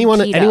 Anyone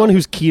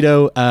who's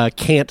keto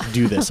can't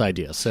do this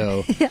idea.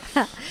 So,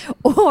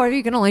 or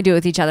you can only do it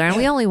with each other, and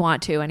we only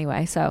want to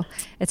anyway, so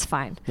it's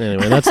fine.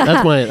 Anyway,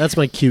 that's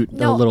my cute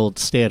little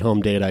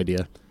stay-at-home date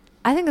idea.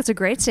 I think that's a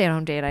great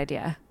stay-at-home date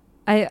idea.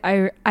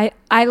 I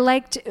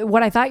liked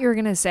what I thought you were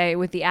going to say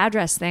with the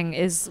address thing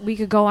is we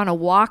could go on a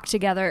walk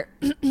together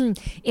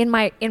in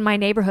my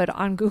neighborhood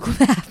on Google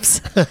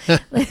Maps.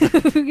 We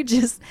could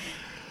just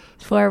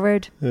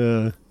forward.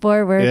 Yeah,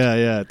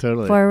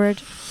 totally.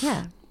 Forward.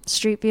 Yeah.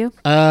 Street view.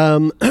 All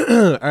right,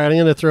 I'm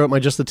going to throw out my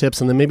just the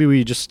tips, and then maybe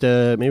we just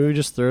throw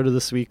to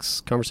this week's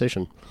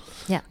conversation.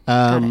 Yeah.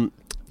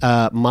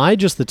 My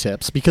just the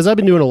tips, because I've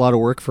been doing a lot of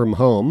work from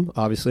home,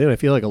 obviously, and I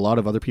feel like a lot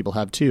of other people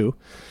have too.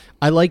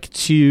 I like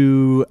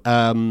to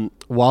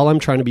while I'm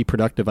trying to be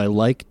productive, I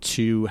like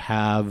to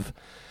have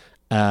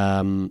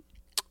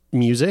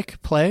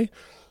music play,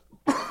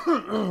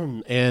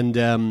 and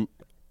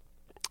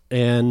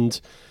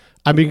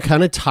I've been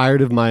kind of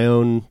tired of my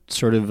own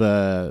sort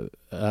of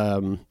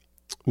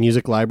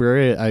music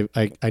library.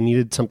 I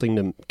needed something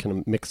to kind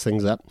of mix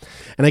things up,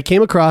 and I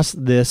came across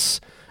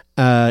this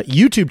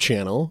YouTube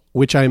channel,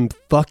 which I'm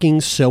fucking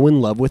so in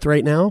love with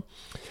right now.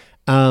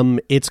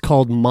 It's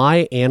called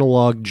My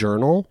Analog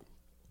Journal,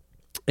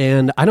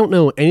 and I don't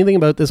know anything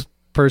about this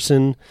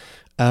person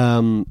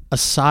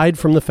aside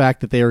from the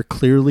fact that they are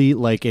clearly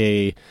like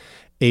a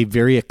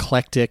very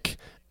eclectic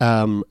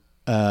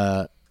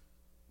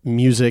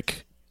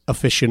music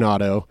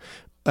aficionado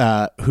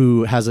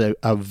who has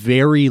a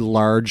very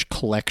large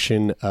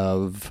collection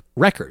of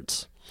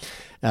records.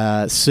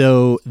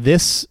 So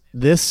this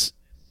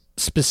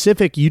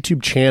specific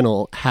YouTube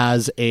channel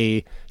has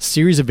a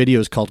series of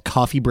videos called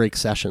Coffee Break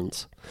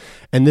Sessions.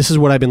 And this is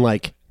what I've been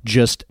like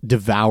just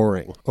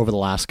devouring over the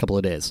last couple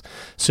of days.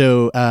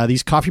 So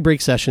these Coffee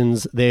Break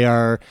Sessions, they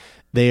are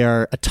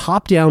a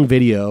top-down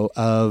video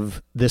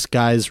of this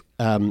guy's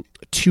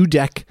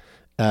 2-deck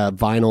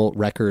vinyl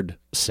record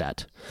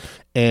set.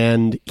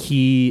 And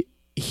he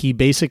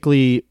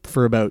basically,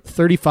 for about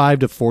 35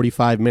 to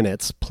 45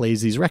 minutes,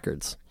 plays these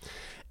records.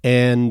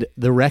 And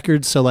the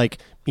records, so like,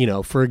 you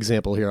know, for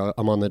example, here,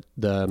 I'm on the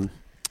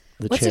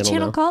What's channel the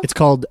channel now. called? It's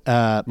called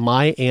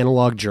My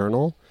Analog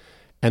Journal,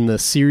 and the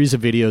series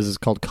of videos is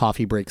called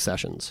Coffee Break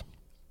Sessions.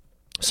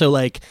 So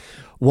like,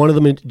 one of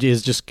them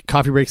is just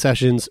Coffee Break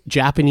Sessions,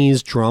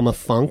 Japanese drama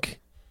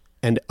funk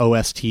and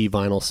OST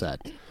vinyl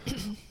set,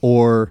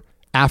 or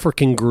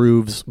African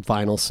grooves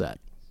vinyl set,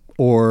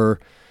 or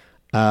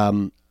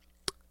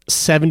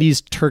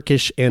 70s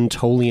Turkish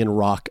Anatolian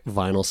rock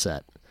vinyl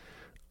set,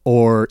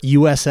 or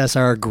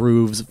USSR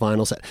grooves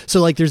vinyl set.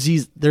 So like there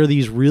are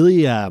these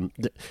really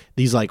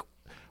these like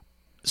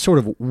sort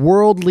of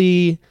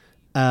worldly,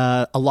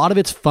 a lot of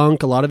it's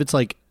funk, a lot of it's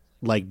like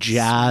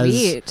jazz.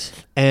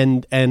 Sweet.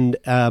 And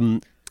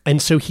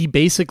so he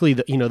basically,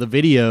 the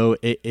video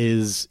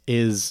is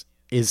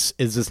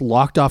this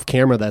locked off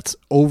camera that's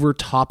over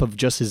top of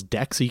just his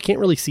deck, so you can't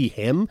really see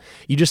him.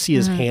 You just see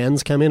his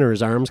hands come in or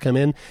his arms come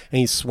in, and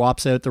he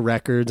swaps out the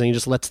records and he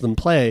just lets them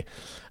play.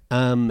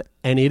 And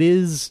it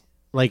is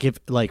like, if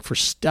like for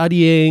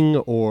studying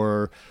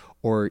or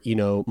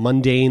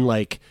mundane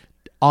like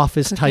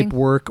office type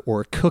work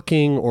or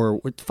cooking or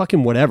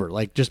fucking whatever,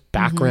 like just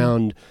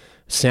background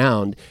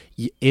sound,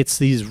 it's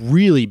these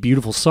really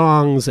beautiful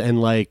songs.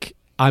 And like,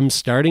 I'm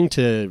starting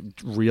to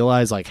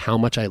realize like how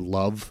much I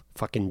love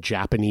fucking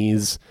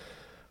Japanese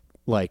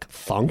like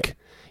funk,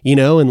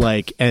 and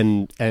like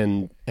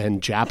and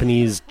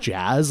Japanese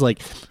jazz.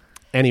 Like,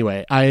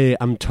 anyway,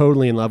 I'm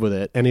totally in love with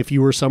it. And if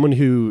you were someone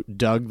who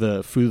dug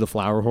the Foo the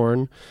Flower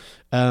Horn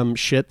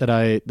shit that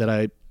I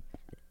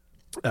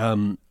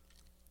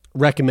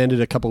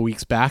recommended a couple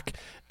weeks back,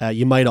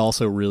 you might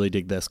also really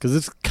dig this, because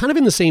it's kind of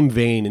in the same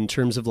vein in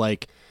terms of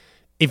like,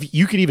 if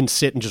you could even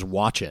sit and just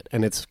watch it,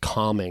 and it's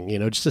calming,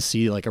 just to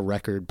see like a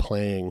record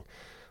playing.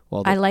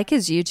 Well, I like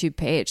his YouTube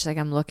page. Like,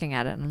 I'm looking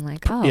at it and I'm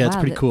like, oh, yeah, wow, it's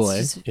pretty cool.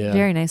 Yeah.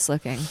 Very nice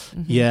looking.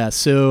 Mm-hmm. Yeah.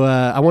 So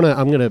I'm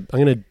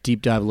gonna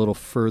deep dive a little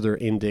further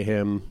into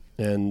him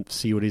and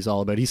see what he's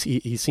all about. He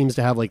seems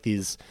to have like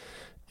these.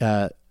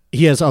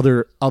 He has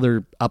other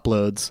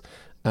uploads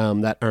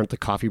that aren't the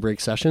Coffee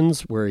Break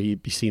Sessions, where he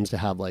seems to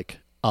have like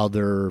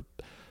other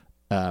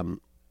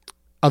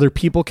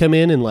people come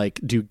in and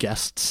like do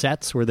guest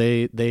sets where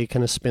they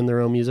kind of spin their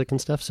own music and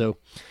stuff. So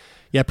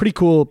yeah, pretty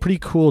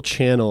cool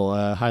channel.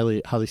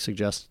 Highly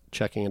suggest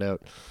checking it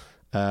out.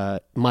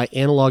 My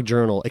Analog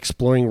Journal,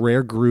 exploring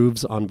rare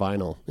grooves on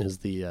vinyl, is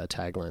the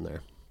tagline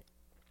there.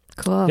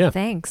 Cool. Yeah.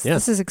 Thanks. Yeah.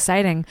 This is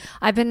exciting.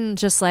 I've been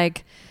just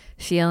like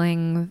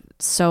feeling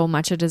so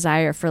much a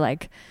desire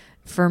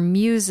for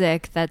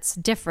music that's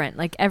different.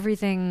 Like,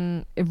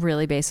 everything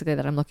really basically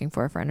that I'm looking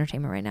for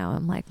entertainment right now.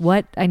 I'm like,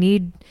 what? I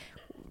need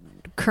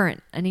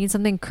current. I need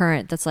something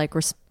current that's like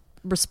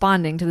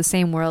responding to the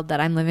same world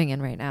that I'm living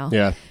in right now.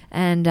 Yeah.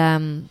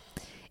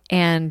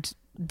 And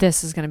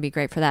this is going to be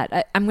great for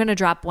that. I'm going to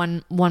drop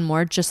one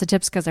more Just the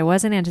Tips, because I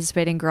wasn't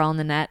anticipating Girl in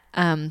the Net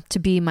to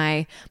be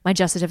my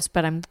Just the Tips,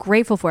 but I'm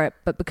grateful for it.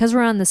 But because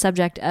we're on the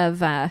subject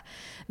of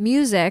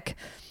music,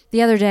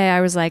 the other day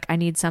I was like, I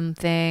need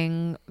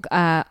something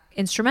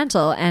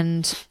instrumental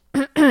and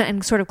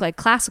and sort of like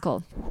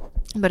classical,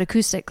 but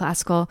acoustic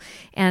classical.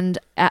 And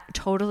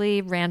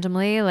totally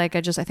randomly, like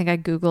I think I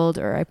Googled,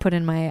 or I put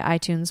in my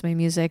iTunes, my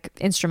music,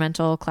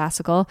 instrumental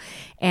classical,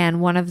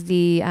 and one of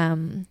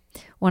the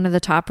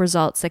top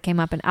results that came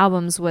up in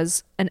albums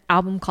was an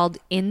album called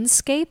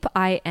Inscape,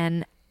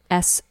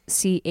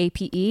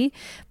 INSCAPE,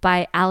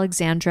 by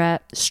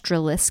Alexandra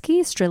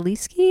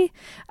Streliski.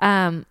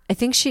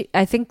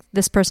 I think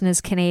this person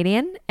is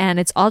Canadian, and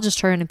it's all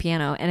just her and a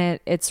piano, and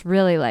it's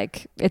really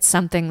like, it's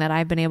something that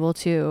I've been able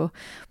to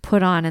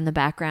put on in the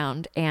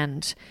background,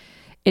 and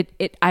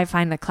I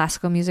find that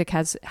classical music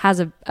has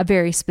a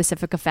very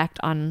specific effect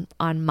on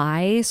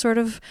my sort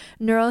of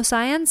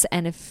neuroscience.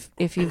 And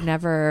if you've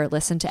never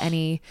listened to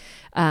any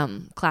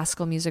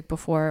classical music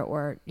before,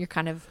 or you're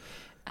kind of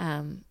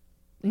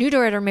new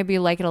to it, or maybe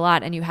you like it a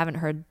lot and you haven't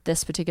heard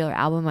this particular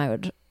album, I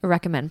would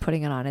recommend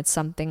putting it on.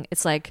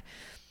 It's like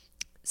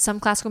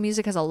some classical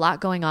music has a lot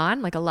going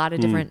on, like a lot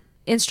of different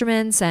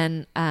instruments,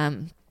 and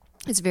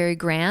it's very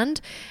grand,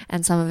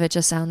 and some of it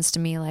just sounds to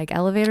me like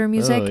elevator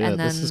music. And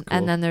then cool.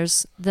 And then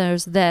there's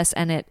this,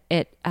 and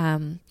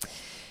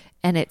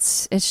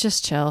it's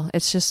just chill.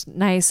 It's just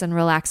nice and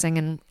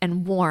relaxing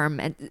and warm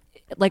and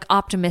like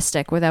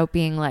optimistic without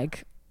being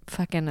like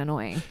fucking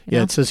annoying. You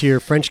know? It says here,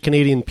 French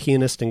Canadian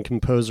pianist and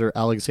composer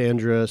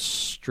Alexandra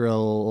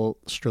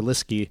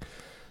Strelitzky.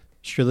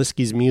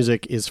 Strelitzky's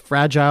music is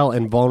fragile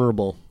and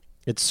vulnerable.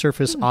 Its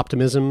surface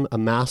optimism, a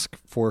mask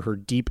for her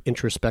deep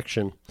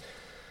introspection.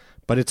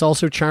 But it's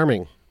also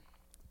charming.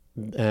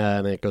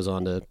 And it goes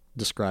on to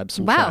describe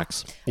some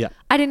tracks. Yeah.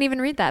 I didn't even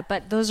read that,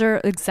 but those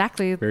are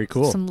exactly very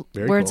cool. Some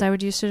words I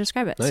would use to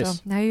describe it. Nice.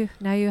 So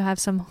now you have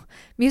some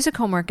music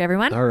homework,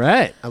 everyone. All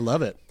right. I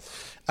love it.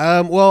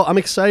 Well, I'm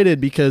excited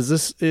because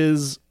this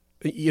is,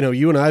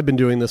 you and I have been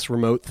doing this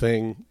remote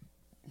thing.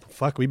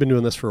 We've been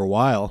doing this for a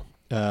while.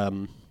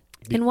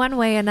 In one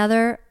way or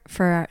another,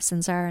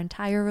 since our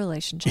entire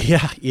relationship.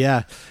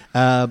 Yeah.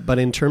 But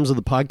in terms of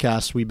the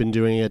podcast, we've been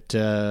doing it,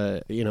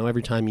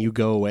 every time you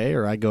go away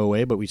or I go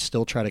away, but we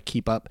still try to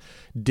keep up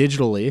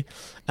digitally.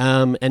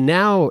 And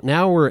now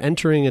we're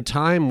entering a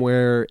time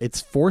where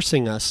it's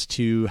forcing us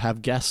to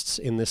have guests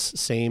in this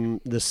same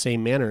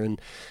manner.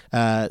 And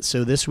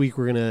so this week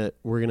we're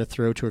gonna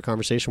throw to a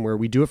conversation where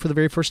we do it for the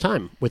very first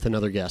time with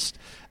another guest,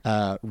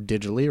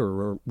 digitally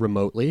or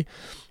remotely.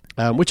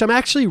 Which I'm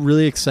actually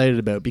really excited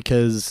about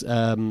because,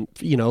 a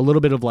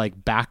little bit of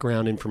like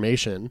background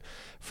information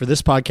for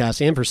this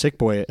podcast and for Sick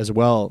Boy as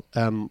well.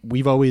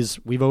 We've always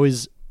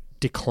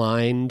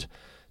declined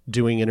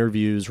doing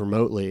interviews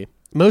remotely,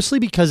 mostly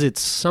because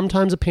it's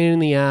sometimes a pain in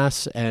the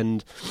ass,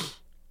 and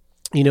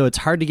it's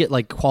hard to get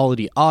like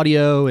quality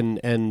audio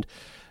and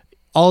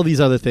all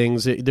these other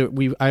things.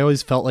 I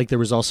always felt like there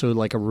was also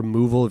like a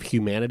removal of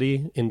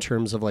humanity in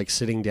terms of like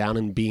sitting down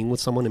and being with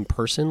someone in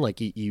person.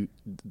 Like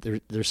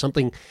there's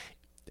something,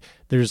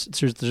 there's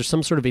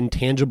some sort of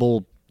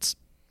intangible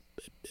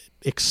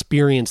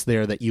experience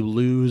there that you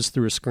lose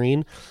through a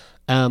screen.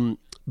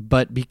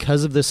 But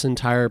because of this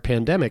entire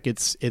pandemic,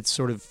 it's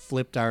sort of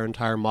flipped our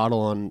entire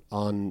model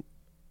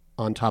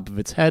on top of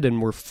its head,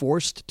 and we're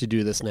forced to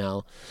do this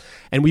now.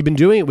 And we've been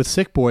doing it with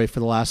Sick Boy for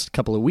the last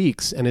couple of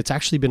weeks, and it's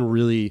actually been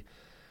really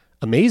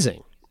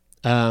amazing.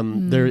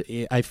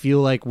 I feel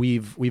like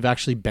we've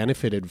actually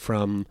benefited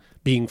from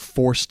being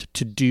forced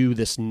to do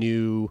this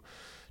new,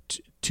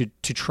 to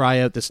try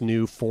out this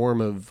new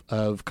form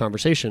of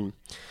conversation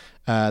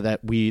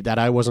that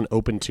I wasn't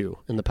open to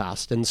in the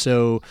past. And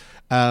so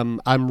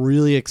I'm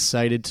really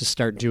excited to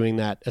start doing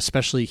that,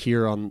 especially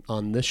here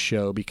on this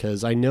show,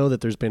 because I know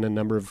that there's been a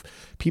number of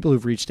people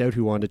who've reached out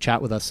who wanted to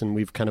chat with us, and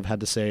we've kind of had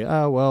to say,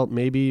 oh, well,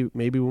 maybe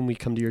when we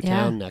come to your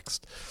town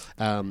next.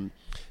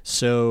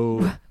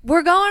 So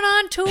we're going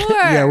on tour.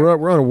 Yeah,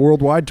 we're on a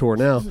worldwide tour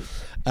now.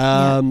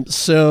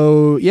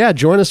 So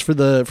join us for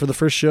the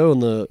first show in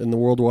the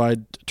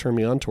worldwide Turn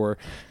Me On tour,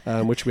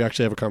 which we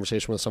actually have a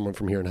conversation with someone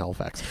from here in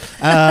Halifax.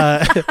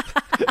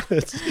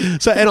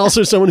 So, and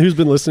also someone who's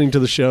been listening to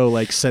the show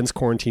like since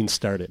quarantine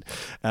started.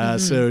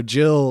 So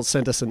Jill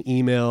sent us an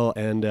email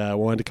and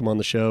wanted to come on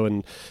the show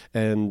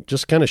and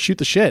just kind of shoot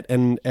the shit,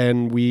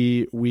 and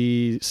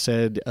we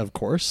said of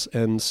course.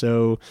 And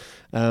so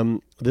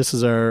this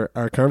is our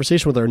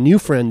conversation with our new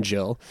friend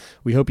Jill.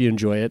 We hope you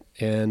enjoy it,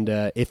 and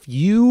if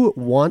you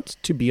want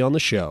to be on the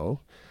show,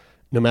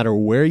 no matter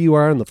where you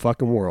are in the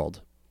fucking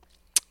world,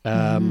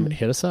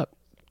 hit us up.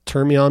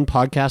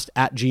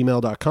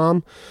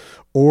 turnmeonpodcast@gmail.com,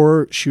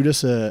 or shoot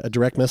us a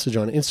direct message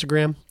on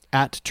Instagram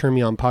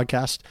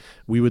 @turnmeonpodcast.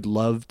 We would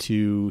love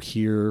to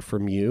hear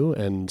from you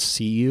and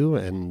see you,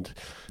 and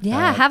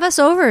have us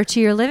over to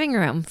your living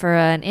room for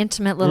an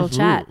intimate little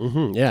chat.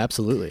 Yeah,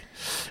 absolutely.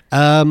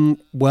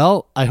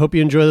 Well, I hope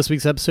you enjoy this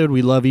week's episode.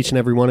 We love each and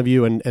every one of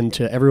you, and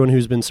to everyone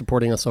who's been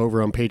supporting us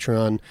over on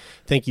Patreon,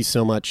 thank you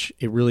so much.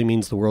 It really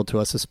means the world to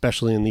us,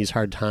 especially in these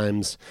hard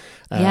times.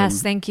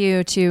 Yes, thank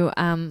you to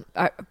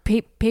our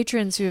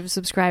patrons who have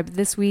subscribed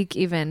this week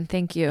even.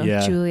 Thank you,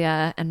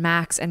 Julia and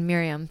Max and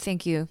Miriam.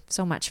 Thank you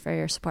so much for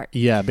your support.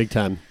 Yeah, big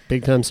time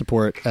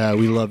support.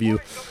 We love you.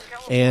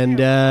 And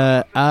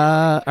all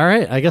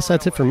right, I guess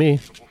that's it for me.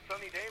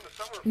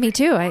 Me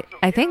too,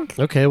 I think.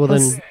 Okay, well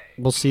then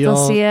we'll see you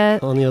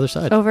all on the other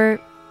side. Over.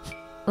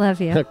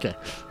 Love you. Okay,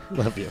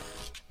 love you.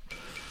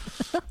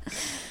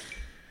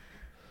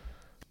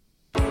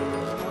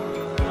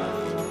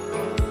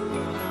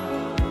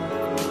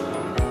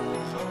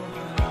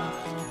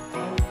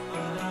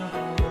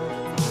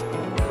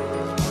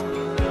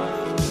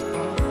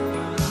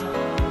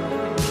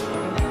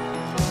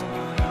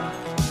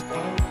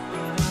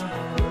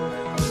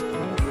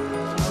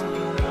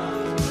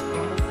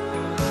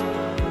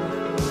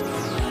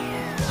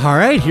 All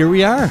right, here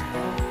we are.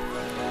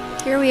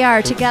 Here we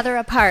are, together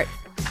apart.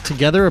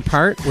 Together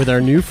apart with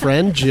our new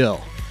friend, Jill.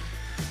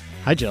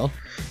 Hi, Jill.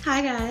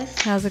 Hi, guys.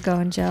 How's it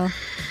going, Jill?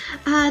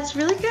 It's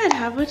really good.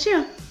 How about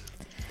you?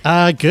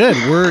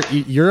 Good.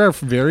 You're our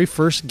very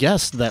first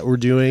guest that we're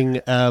doing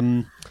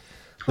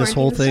this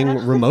whole thing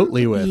style.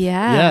 remotely with.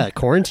 Yeah. Yeah,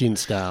 quarantine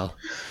style.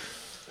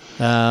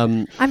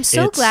 I'm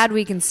so It's- glad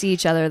we can see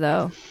each other,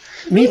 though.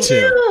 Me too.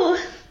 Ew.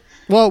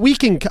 Well,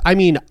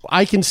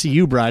 I can see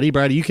you, Brady.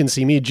 Brady, you can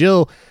see me.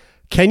 Jill,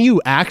 can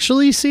you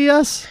actually see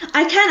us?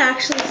 I can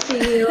actually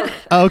see you.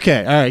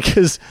 Okay, all right,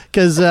 because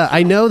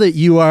I know that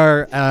you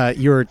are are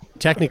you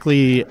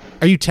technically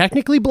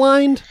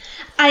blind?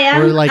 I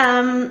am. Or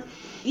like-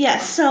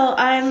 Yes, so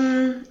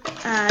I'm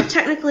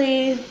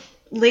technically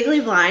legally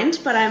blind,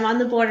 but I'm on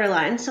the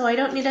borderline, so I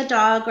don't need a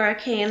dog or a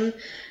cane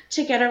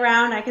to get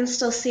around. I can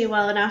still see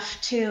well enough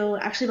to,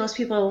 actually most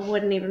people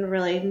wouldn't even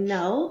really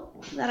know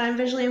that I'm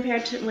visually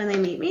impaired when they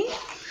meet me,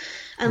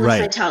 unless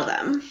I Right. tell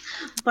them.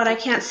 But I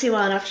can't see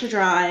well enough to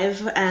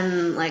drive,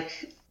 and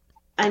like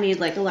I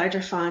need like a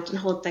larger font and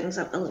hold things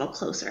up a little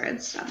closer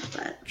and stuff.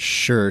 But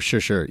Sure.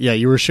 Yeah,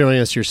 you were showing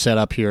us your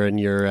setup here, and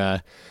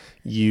you're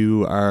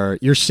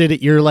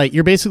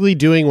basically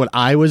doing what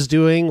I was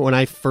doing when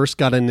I first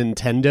got a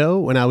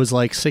Nintendo when I was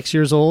like 6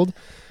 years old,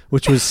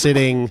 which was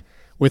sitting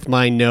with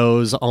my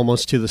nose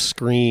almost to the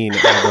screen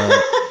of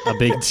a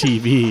big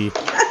TV.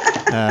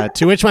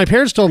 To which my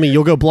parents told me,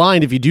 "You'll go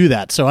blind if you do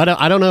that." So I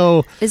don't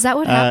know. Is that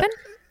what happened?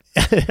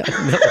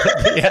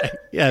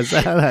 Yeah, is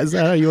that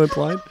how you went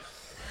blind?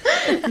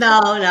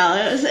 no,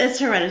 it's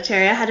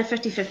hereditary. I had a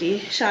 50-50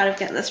 shot of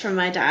getting this from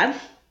my dad.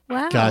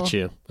 Wow. Got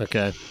you.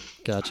 Okay,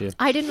 got you.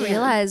 I didn't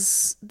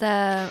realize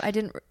I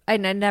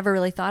never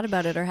really thought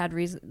about it or had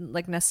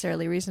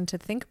necessarily reason to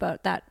think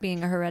about that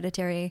being a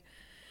hereditary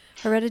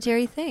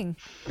thing.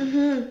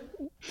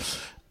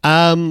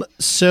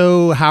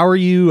 So how are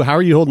you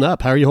holding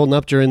up? How are you holding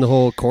up during the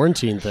whole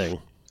quarantine thing?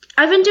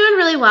 I've been doing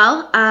really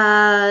well.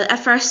 At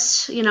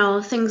first,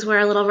 things were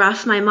a little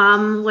rough. My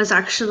mom was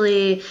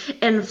actually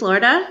in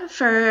Florida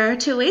for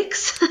 2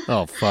 weeks.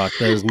 Oh, fuck.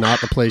 That is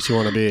not the place you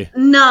want to be.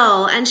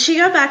 No, and she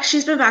got back.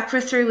 She's been back for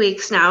 3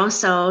 weeks now,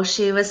 so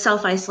she was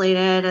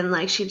self-isolated, and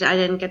I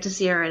didn't get to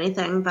see her or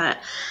anything. But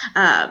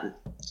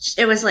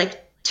it was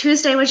like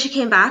Tuesday when she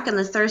came back, and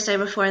the Thursday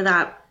before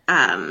that,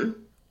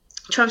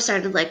 Trump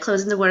started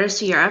closing the borders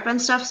to Europe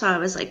and stuff. So I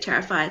was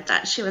terrified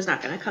that she was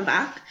not going to come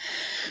back.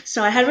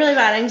 So I had really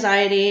bad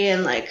anxiety,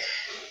 and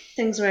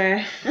things were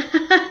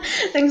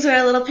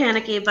a little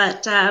panicky.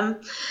 But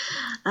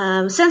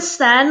since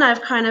then,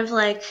 I've kind of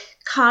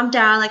calmed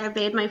down. I've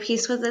made my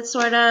peace with it,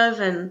 sort of,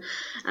 and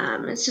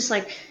it's just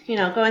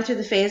going through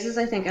the phases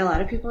I think a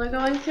lot of people are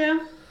going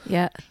through.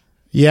 Yeah.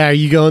 Yeah, are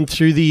you going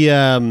through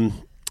the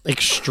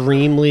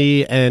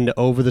extremely and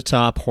over the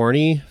top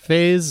horny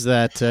phase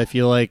that I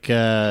feel like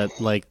the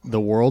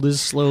world is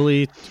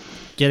slowly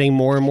getting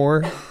more and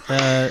more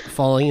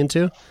falling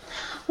into?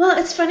 Well,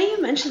 it's funny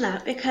you mention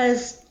that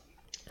because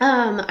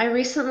I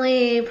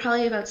recently,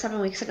 probably about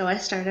 7 weeks ago, I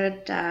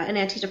started an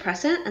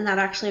antidepressant, and that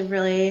actually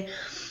really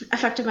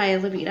affected my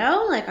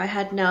libido. I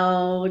had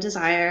no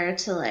desire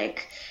to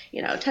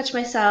touch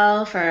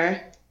myself or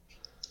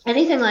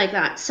anything like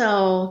that.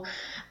 So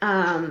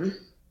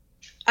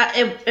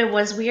it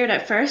was weird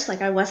at first.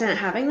 I wasn't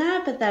having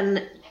that, but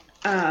then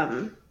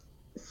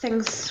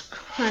things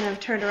kind of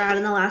turned around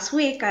in the last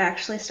week. I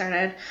actually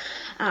started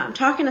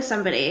talking to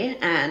somebody,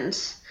 and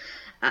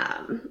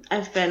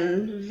I've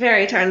been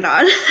very turned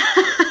on.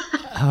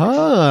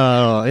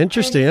 Oh,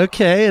 interesting.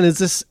 Okay, and is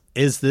this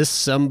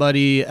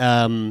somebody?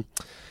 Is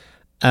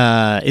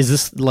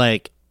this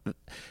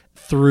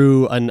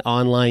through an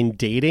online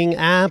dating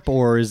app,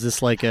 or is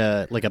this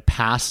a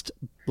past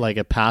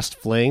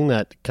fling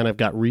that kind of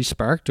got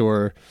resparked,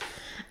 or?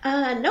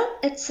 No,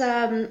 it's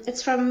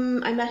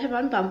from, I met him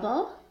on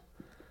Bumble.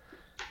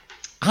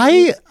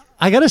 I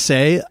gotta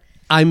say,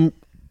 I'm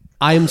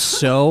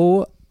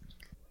so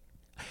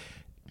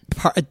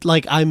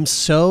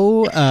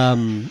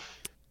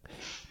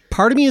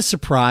part of me is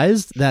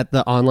surprised that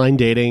the online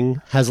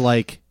dating has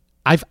I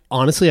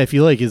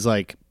feel is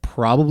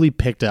probably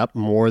picked up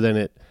more than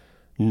it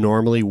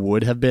normally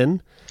would have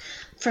been.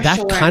 For That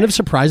sure. kind of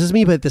surprises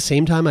me, but at the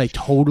same time I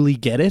totally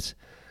get it.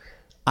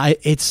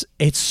 It's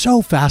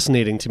so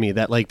fascinating to me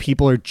that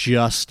people are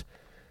just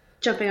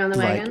Jumping on the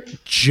wagon.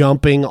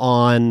 jumping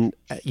on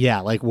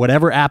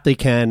whatever app they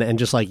can and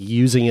just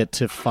using it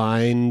to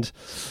find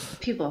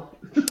People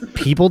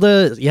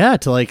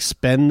to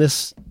spend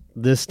this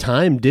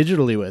time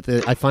digitally with.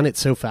 I find it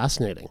so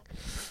fascinating.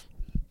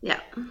 Yeah.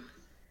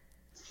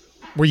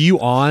 Were you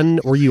on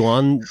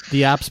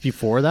the apps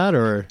before that,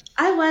 or?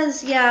 I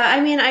was, yeah. I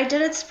mean, I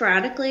did it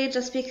sporadically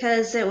just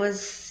because it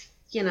was,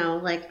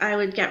 I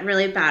would get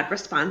really bad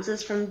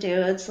responses from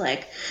dudes.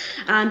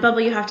 On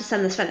Bumble, you have to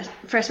send this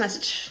first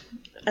message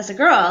as a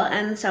girl,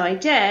 and so I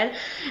did.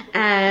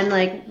 And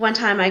one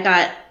time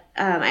I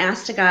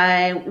asked a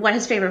guy what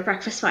his favorite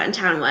breakfast spot in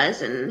town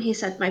was, and he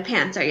said, "My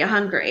pants, are you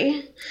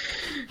hungry?"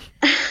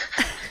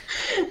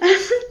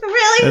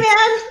 Really,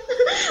 man?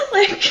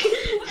 Like,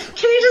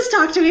 can you just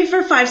talk to me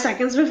for 5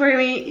 seconds before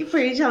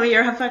you tell me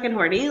you're fucking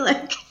horny?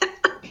 Like,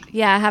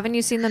 Yeah, haven't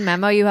you seen the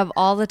memo? You have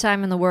all the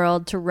time in the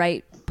world to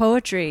write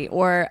poetry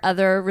or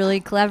other really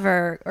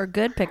clever or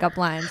good pickup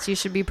lines. You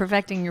should be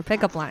perfecting your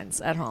pickup lines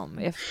at home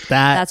if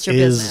that's your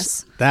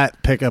business.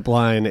 That pickup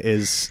line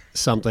is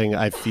something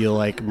I feel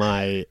like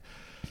my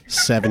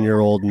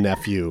 7-year-old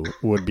nephew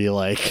would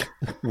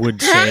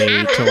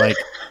say to like,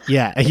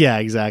 yeah,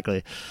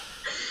 exactly.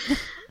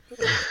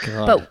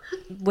 God. But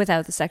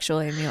without the sexual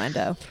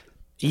innuendo.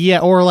 Yeah,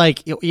 or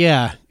like,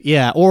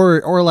 yeah,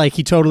 or like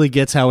he totally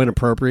gets how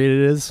inappropriate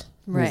it is.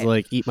 Right. He's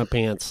like, eat my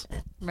pants.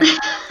 Right.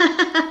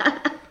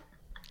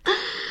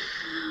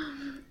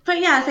 but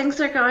yeah,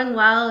 things are going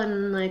well,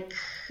 and like,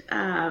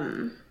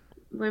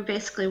 we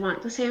basically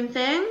want the same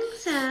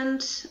things,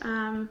 and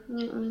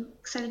I'm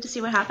excited to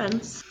see what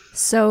happens.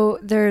 So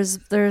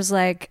there's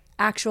like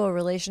actual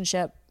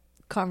relationship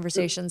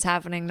conversations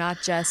happening, not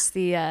just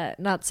the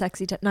not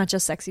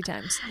just sexy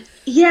times.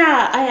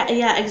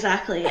 Yeah,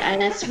 exactly.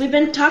 And we've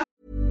been talking.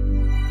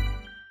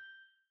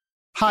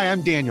 Hi,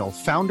 I'm Daniel,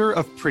 founder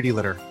of Pretty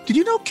Litter. Did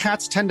you know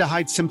cats tend to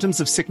hide symptoms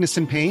of sickness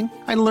and pain?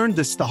 I learned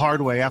this the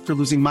hard way after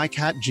losing my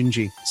cat,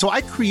 Gingy. So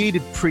I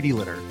created Pretty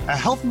Litter, a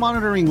health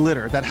monitoring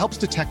litter that helps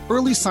detect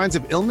early signs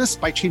of illness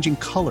by changing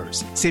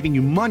colors, saving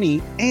you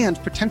money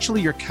and potentially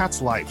your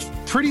cat's life.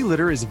 Pretty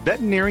Litter is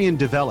veterinarian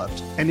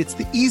developed, and it's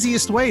the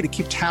easiest way to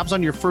keep tabs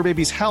on your fur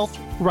baby's health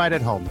right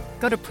at home.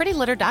 Go to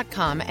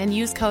prettylitter.com and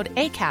use code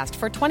ACAST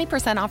for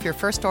 20% off your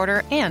first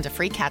order and a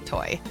free cat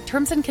toy.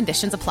 Terms and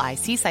conditions apply.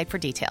 See site for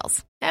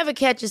details. Ever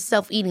catch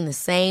yourself eating the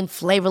same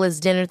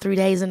flavorless dinner 3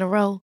 days in a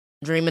row?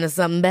 Dreaming of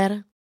something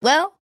better?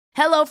 Well,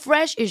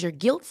 HelloFresh is your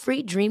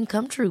guilt-free dream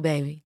come true,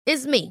 baby.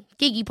 It's me,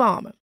 Keke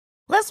Palmer.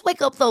 Let's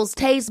wake up those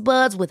taste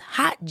buds with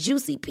hot,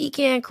 juicy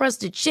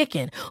pecan-crusted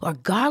chicken or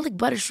garlic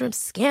butter shrimp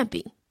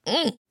scampi.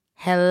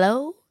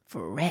 Hello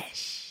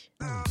Fresh.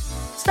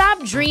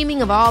 Stop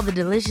dreaming of all the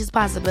delicious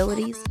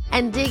possibilities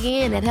and dig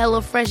in at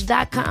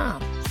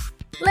HelloFresh.com.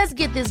 Let's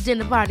get this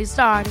dinner party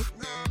started.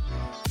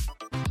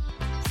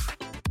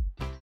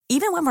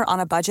 Even when we're on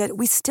a budget,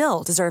 we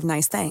still deserve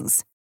nice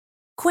things.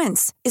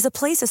 Quince is a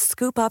place to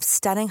scoop up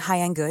stunning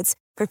high-end goods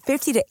for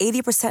 50 to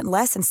 80%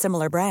 less than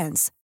similar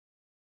brands.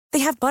 They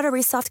have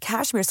buttery soft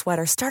cashmere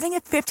sweaters starting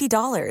at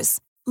 $50,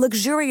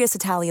 luxurious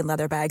Italian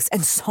leather bags,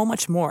 and so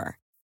much more.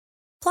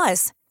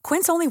 Plus,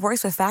 Quince only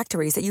works with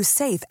factories that use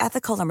safe,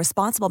 ethical, and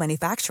responsible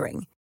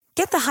manufacturing.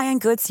 Get the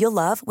high-end goods you'll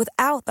love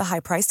without the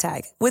high price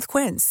tag with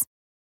Quince.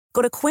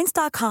 Go to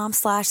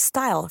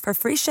quince.com/style for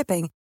free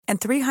shipping and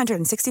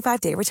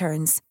 365-day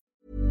returns.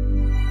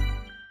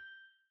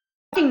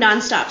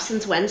 Nonstop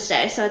since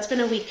Wednesday, so it's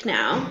been a week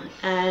now,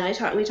 and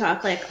we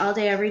talk like all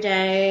day every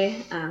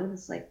day.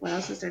 It's like, what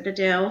else is there to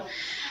do?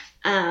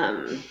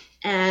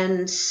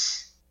 And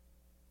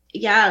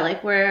yeah,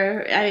 like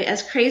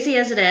as crazy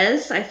as it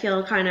is, I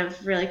feel kind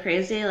of really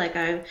crazy. Like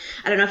I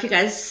don't know if you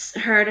guys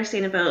heard or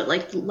seen about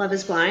like Love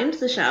is Blind,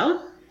 the show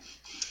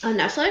on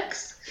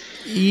Netflix.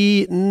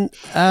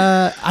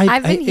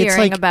 I've been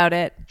hearing about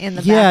it in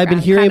the background. Yeah, I've been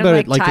hearing kind about of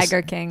it like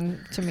Tiger King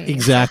to me.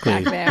 Exactly.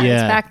 It's back there. Yeah.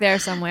 It's back there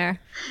somewhere.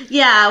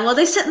 Yeah, well,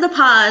 they sit in the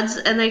pods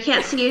and they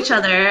can't see each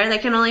other. They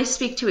can only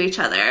speak to each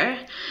other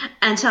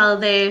until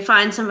they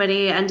find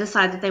somebody and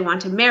decide that they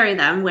want to marry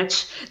them,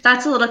 which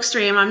that's a little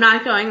extreme. I'm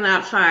not going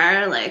that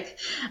far. Like,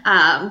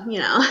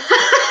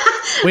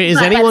 Wait,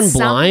 is anyone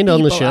blind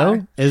on the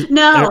show?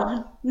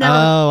 No.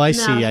 Oh, I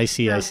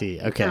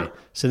see. Okay. No.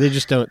 So they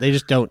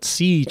just don't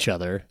see each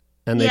other,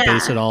 and they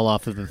base it all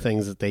off of the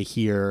things that they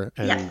hear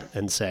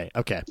and say.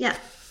 Okay. Yeah.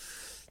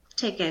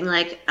 Taking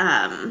like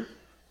the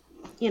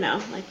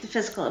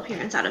physical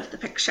appearance out of the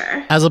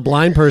picture. As a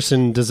blind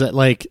person, does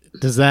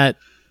that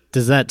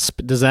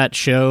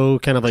show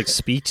kind of like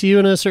speak to you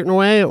in a certain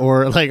way,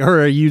 or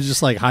are you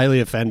just like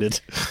highly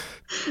offended?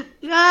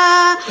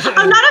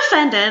 I'm not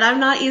offended. I'm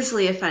not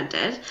easily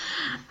offended.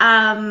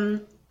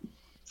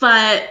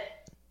 But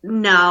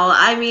no,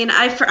 I mean,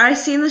 I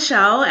seen the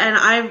show,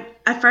 and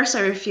at first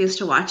I refused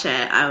to watch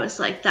it. I was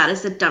like, that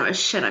is the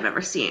dumbest shit I've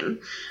ever seen.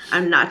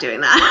 I'm not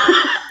doing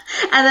that.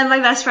 And then my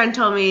best friend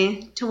told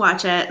me to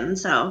watch it, and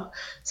so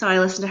I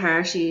listened to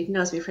her. She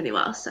knows me pretty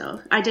well,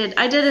 so I did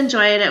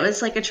enjoy it. It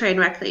was like a train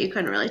wreck that you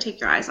couldn't really take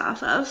your eyes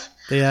off of.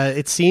 Yeah,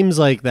 it seems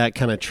like that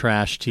kind of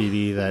trash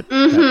TV that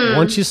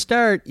once you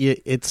start,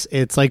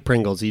 it's like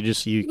Pringles. You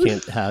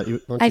can't have.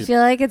 I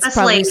feel like it's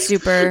probably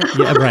super.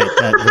 Yeah, right.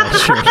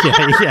 Sure.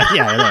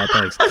 Yeah. No,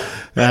 thanks.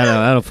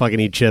 I don't fucking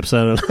eat chips.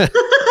 I don't know.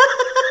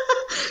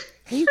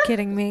 Are you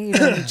kidding me? You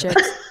don't eat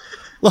chips.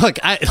 Look,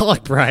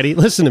 Bridie,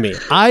 listen to me.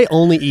 I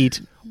only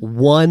eat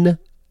one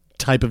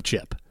type of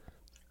chip.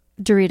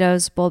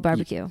 Doritos Bold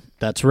Barbecue.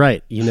 That's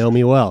right. You know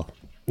me well.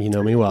 I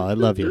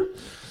love you.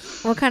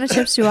 What kind of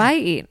chips do I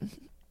eat?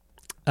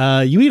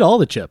 You eat all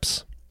the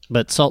chips,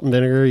 but salt and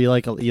vinegar, you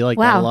like that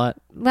a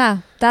lot.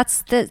 Wow,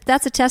 that's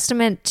a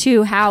testament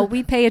to how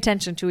we pay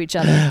attention to each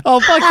other. Oh,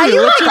 fuck you!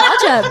 You like all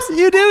chips.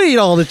 You do eat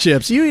all the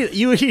chips.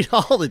 You eat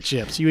all the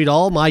chips. You eat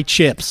all my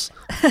chips.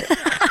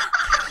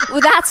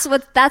 Well,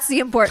 that's the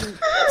important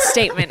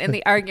statement in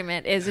the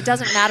argument is it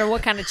doesn't matter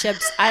what kind of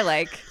chips I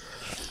like.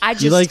 I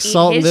just you like eat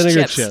salt and his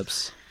vinegar chips.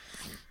 chips.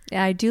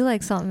 Yeah, I do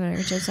like salt and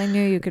vinegar chips. I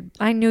knew you could.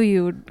 I knew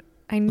you would.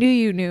 I knew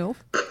you knew.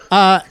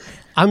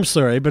 I'm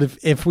sorry, but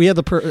if we had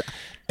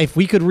if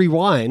we could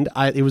rewind,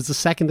 it was the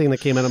second thing that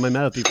came out of my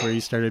mouth before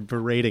you started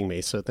berating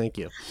me. So thank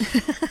you.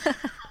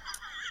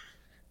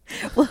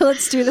 Well,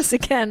 let's do this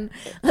again.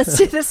 Let's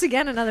do this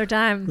again another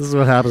time. This is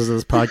what happens to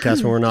this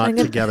podcast when we're not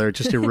together. It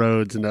just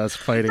erodes into us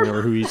fighting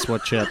over who eats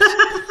what chips.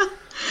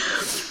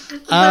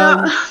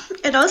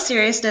 In all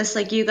seriousness,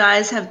 like you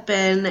guys have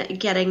been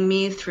getting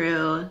me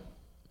through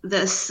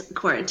this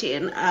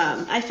quarantine.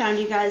 I found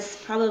you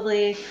guys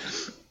probably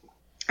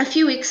a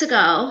few weeks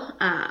ago,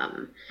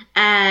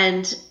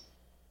 and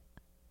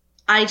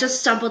I just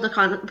stumbled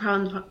upon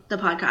the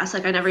podcast.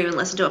 Like I never even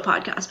listened to a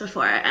podcast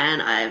before,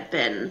 and I've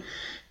been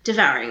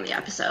devouring the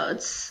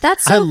episodes.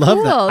 That's so I love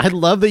cool. that. I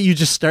love that you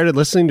just started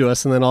listening to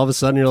us, and then all of a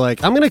sudden you're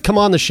like, "I'm going to come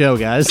on the show,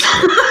 guys."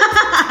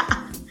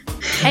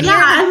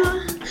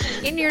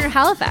 And you're in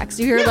Halifax.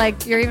 You're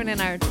even in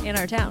our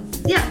town.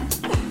 Yeah.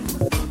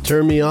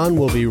 Turn me on.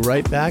 We'll be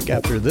right back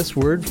after this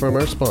word from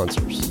our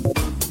sponsors.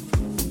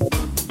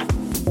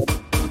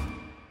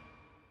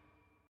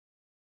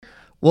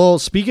 Well,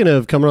 speaking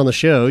of coming on the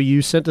show,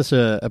 you sent us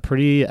a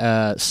pretty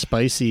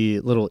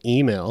spicy little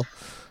email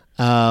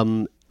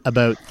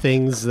about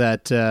things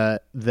that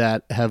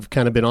have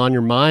kind of been on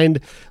your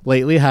mind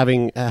lately,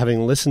 having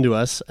listened to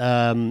us,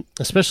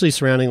 especially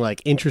surrounding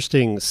like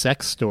interesting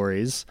sex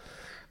stories.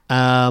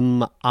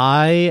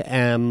 I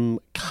am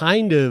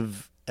kind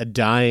of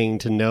dying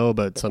to know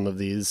about some of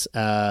these.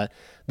 The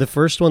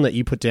first one that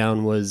you put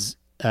down was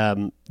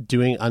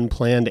doing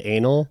unplanned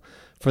anal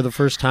for the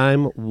first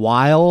time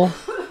while.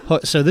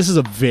 So this is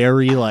a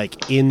very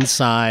like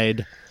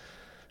inside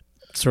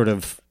sort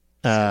of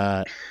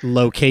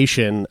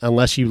location.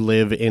 Unless you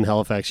live in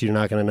Halifax, you're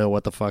not going to know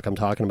what the fuck I'm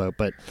talking about.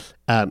 But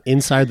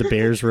inside the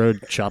Bears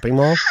Road shopping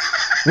mall,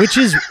 which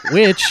is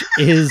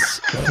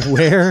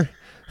where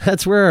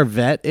that's where our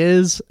vet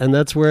is, and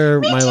that's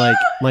where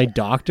my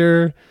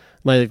doctor,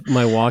 my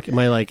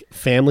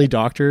family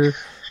doctor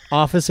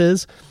office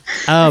is.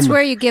 That's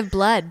where you give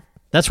blood.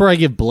 That's where I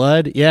give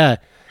blood. Yeah,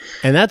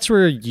 and that's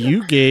where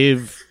you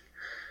gave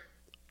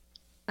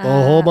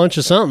a whole bunch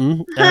of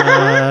something.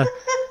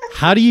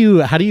 How do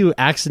you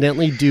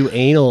accidentally do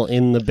anal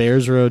in the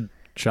Bears Road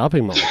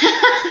shopping mall?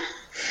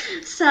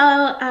 So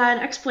an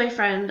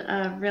ex-boyfriend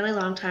a really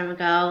long time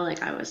ago,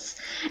 like I was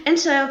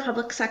into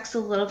public sex a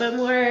little bit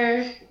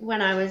more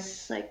when I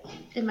was like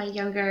in my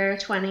younger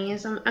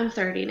 20s. I'm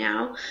 30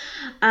 now.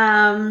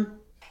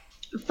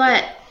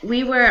 But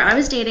I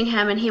was dating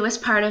him and he was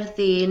part of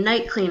the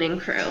night cleaning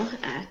crew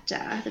at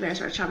the Bears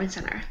Road Shopping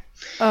Center.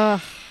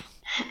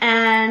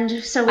 And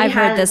so I've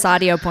heard this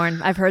audio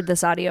porn.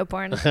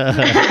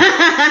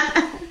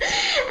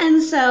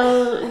 And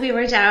so we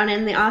were down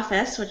in the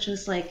office, which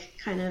was like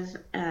kind of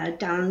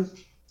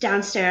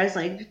downstairs,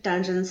 like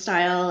dungeon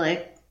style,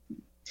 like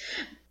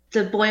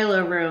the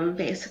boiler room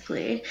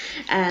basically.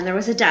 And there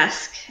was a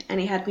desk, and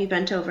he had me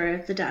bent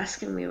over the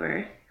desk, and we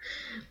were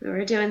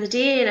doing the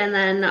deed, and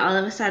then all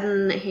of a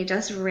sudden he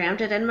just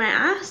rammed it in my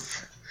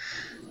ass.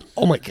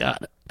 Oh my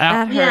god!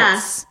 Ow. That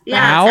hurts.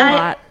 Yeah.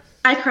 Ow.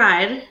 I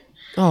cried.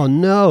 Oh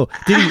no!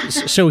 Did he?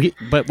 So he?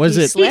 But was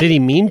it? Slipped? Did he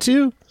mean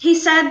to? He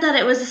said that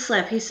it was a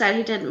slip. He said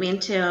he didn't mean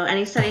to, and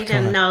he said he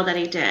didn't know that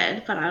he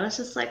did. But I was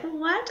just like,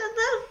 what the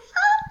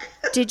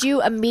fuck? Did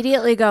you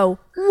immediately go,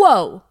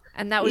 whoa?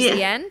 And that was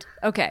the end?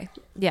 Okay.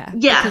 Yeah.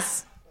 Yeah.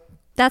 Because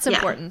that's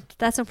important.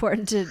 That's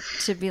important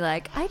to be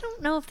like, I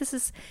don't know if this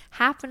is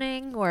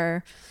happening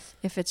or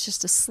if it's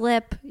just a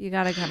slip. You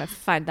got to kind of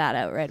find that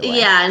out right away.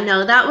 Yeah,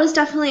 no, that was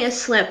definitely a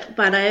slip.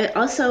 But I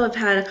also have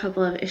had a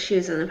couple of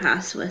issues in the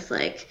past with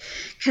like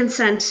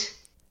consent,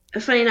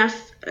 funny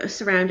enough,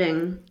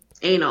 surrounding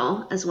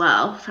anal as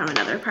well from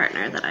another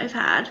partner that I've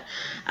had.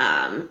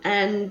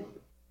 And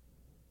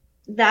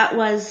that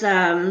was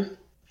a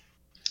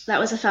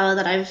fellow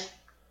that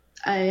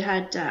I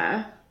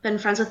had been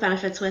friends with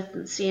benefits with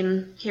and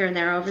seen here and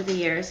there over the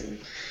years.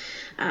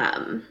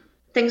 And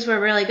things were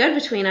really good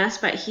between us,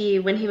 but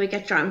when he would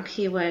get drunk,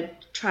 he would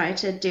try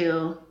to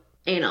do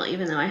anal,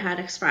 even though I had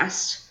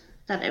expressed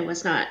that it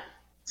was not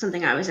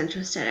something I was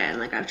interested in.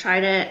 Like, I've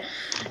tried it,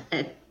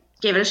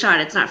 gave it a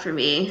shot. It's not for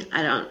me.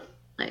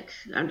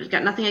 I've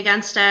got nothing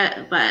against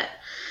it, but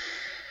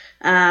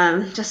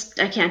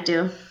I can't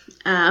do.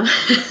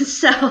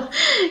 So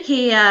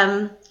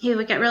he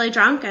would get really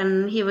drunk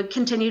and he would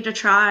continue to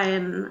try.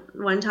 And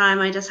one time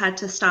I just had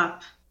to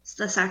stop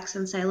the sex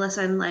and say,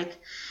 listen, like,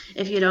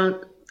 if you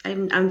don't,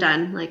 I'm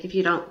done. Like, if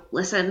you don't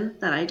listen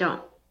that I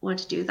don't want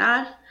to do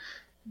that,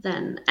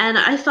 then, and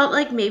I felt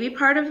like maybe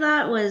part of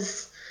that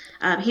was,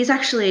 he's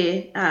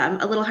actually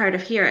a little hard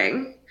of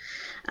hearing.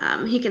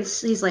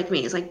 He's like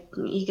me. He's like,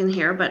 he can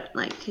hear, but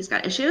like he's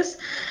got issues.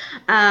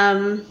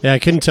 Yeah, I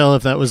couldn't tell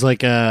if that was like,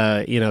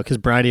 because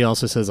Bridie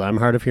also says I'm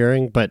hard of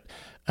hearing, but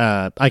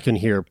I can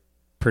hear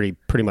pretty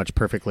much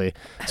perfectly.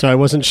 So I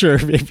wasn't sure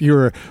if you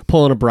were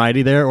pulling a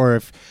Bridie there, or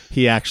if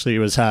he actually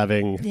was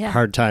having a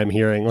hard time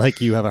hearing,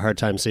 like you have a hard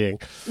time seeing.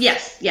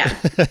 Yes, yeah,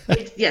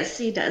 yes,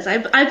 he does.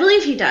 I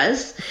believe he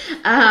does.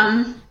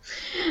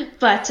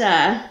 But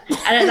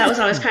that was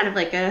always kind of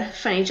like a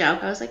funny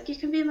joke. I was like, you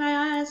can be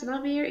my eyes and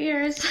I'll be your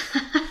ears.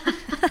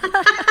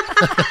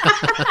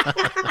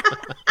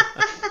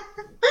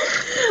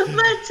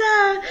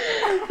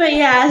 But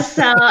yeah,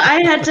 so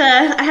I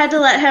had to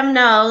let him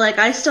know, like,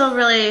 I still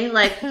really,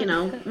 like, you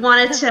know,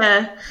 wanted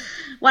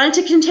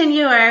to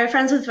continue our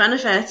Friends with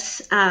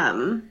Benefits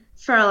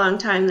for a long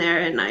time there,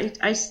 and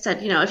I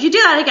said, you know, if you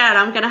do that again,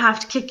 I'm gonna have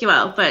to kick you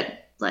out, but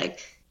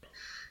like,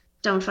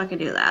 don't fucking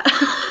do that.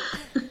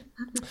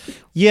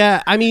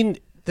 Yeah, I mean,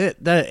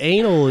 the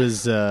anal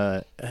is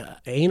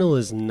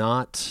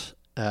not.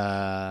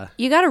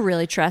 You got to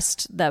really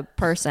trust the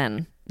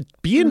person.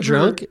 Being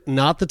drunk,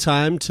 not the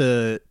time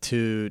to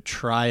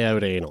try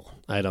out anal.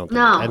 I don't think.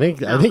 No, I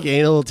think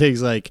anal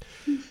takes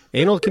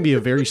anal can be a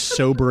very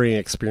sobering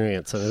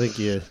experience, and I think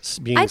being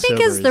sober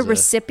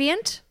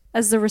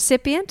as the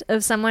recipient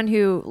of someone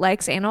who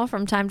likes anal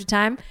from time to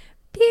time,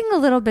 being a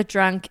little bit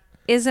drunk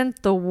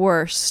isn't the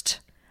worst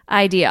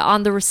idea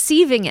on the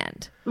receiving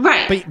end.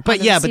 Right. But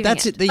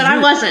that's it. But I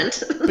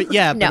wasn't. But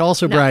yeah, No, but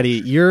also, no.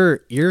 Bridie,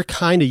 you're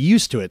kind of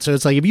used to it. So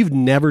it's like, if you've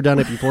never done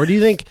it before, do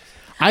you think?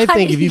 I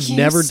think if you've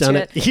never done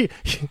it,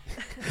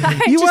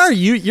 you're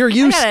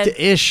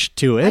used-ish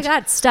to it. I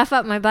got stuff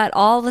up my butt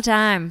all the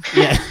time.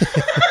 Yeah.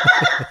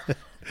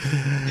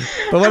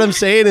 But what I'm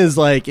saying is,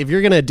 like, if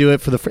you're gonna do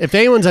it if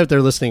anyone's out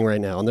there listening right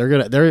now and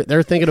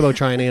they're thinking about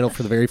trying anal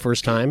for the very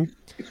first time,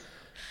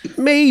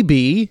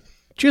 maybe,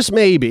 just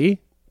maybe,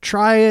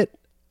 try it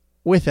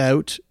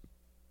without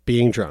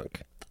being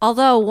drunk.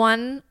 Although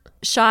one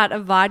shot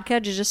of vodka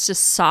to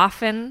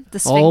soften the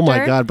sphincter. Oh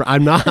my God, I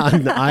am not.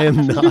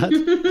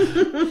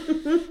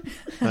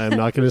 I am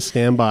not going to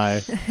stand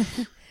by.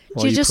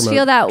 Do you just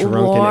feel that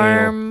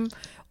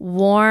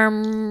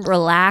warm,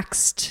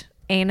 relaxed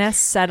anus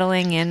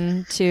settling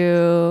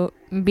into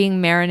being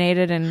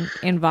marinated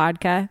in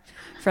vodka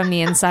from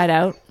the inside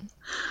out?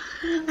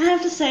 I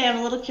have to say, I'm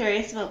a little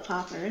curious about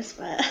poppers,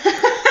 but.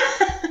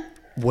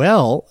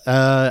 Well,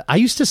 I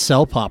used to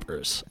sell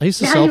poppers. I used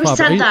to sell poppers.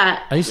 Said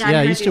that. I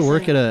used to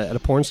work at a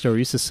porn store. We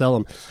used to sell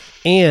them.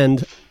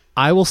 And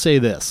I will say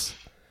this.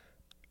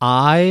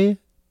 I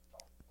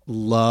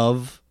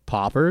love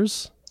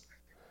poppers,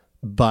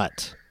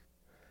 but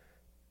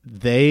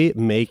they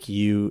make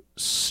you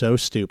so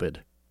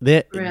stupid.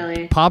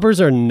 Really? Poppers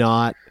are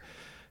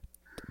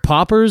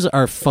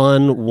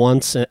fun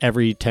once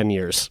every 10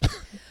 years.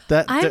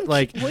 What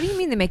do you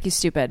mean they make you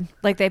stupid?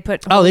 Like they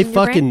put they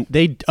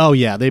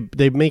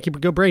make you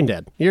go brain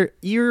dead.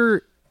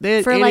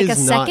 For like a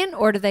second,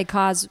 or do they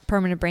cause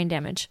permanent brain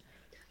damage?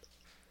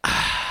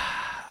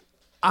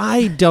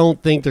 I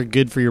don't think they're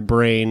good for your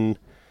brain.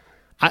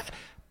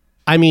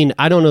 I mean,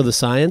 I don't know the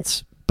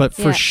science, but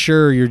for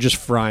sure you're just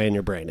frying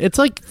your brain. It's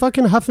like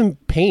fucking huffing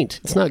paint.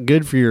 It's not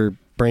good for your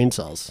brain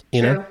cells,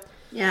 you know?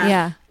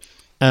 Yeah.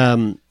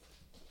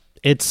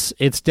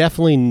 It's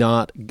definitely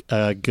not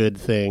a good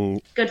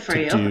thing. Good for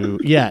you. Do.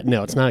 Yeah,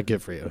 no, it's not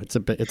good for you. It's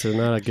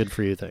not a good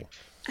for you thing.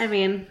 I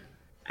mean,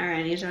 are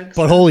any drugs?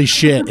 But holy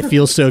shit, it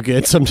feels so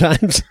good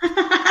sometimes.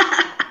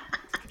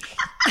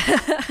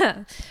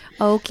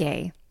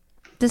 Okay,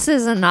 this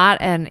is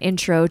not an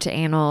intro to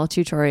anal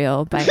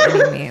tutorial by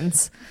any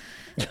means.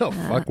 Oh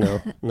fuck no,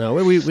 no.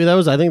 I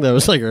think that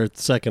was like our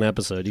second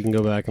episode. You can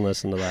go back and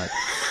listen to that.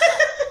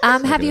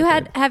 Have you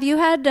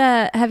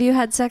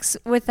had sex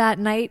with that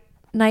night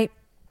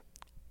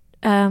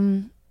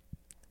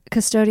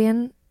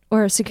custodian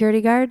or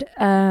security guard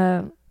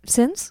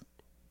since?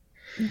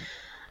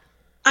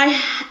 I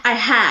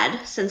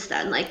had since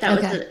then. Like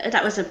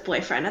that was a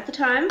boyfriend at the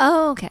time.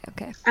 Oh, okay.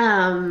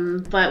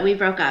 But we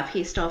broke up.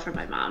 He stole from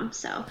my mom.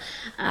 So.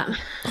 Oh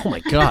my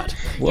God.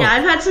 Whoa. Yeah,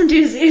 I've had some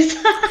doozies.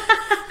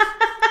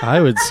 I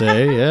would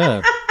say,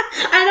 yeah.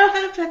 I know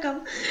how to pick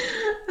them.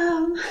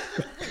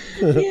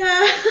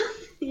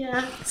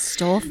 Yeah.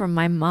 Stole from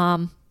my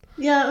mom.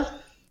 Yeah.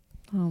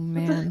 Oh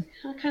man.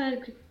 What kind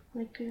of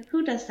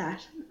who does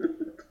that?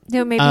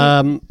 No, maybe.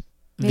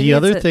 The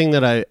other thing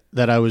that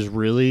I was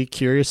really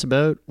curious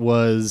about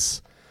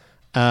was,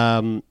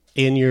 in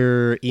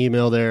your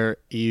email there,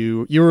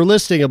 you were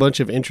listing a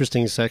bunch of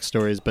interesting sex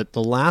stories, but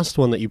the last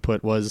one that you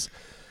put was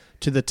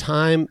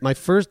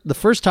the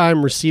first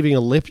time receiving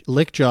a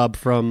lick job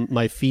from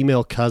my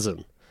female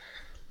cousin.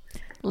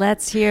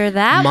 Let's hear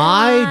that.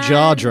 My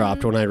jaw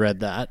dropped when I read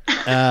that,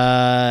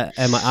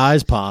 and my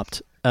eyes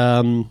popped.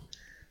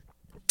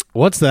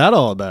 What's that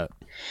all about?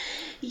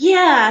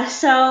 Yeah,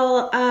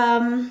 so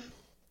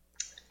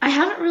I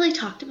haven't really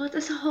talked about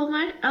this a whole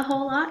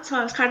lot, so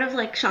I was kind of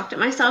like shocked at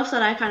myself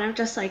that I kind of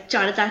just like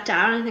jotted that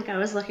down. I think I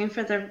was looking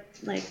for the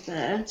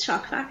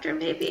shock factor,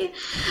 maybe.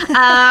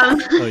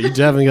 Oh, you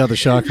definitely got the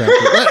shock factor.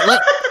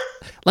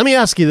 Let me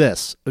ask you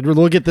this.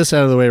 We'll get this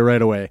out of the way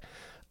right away.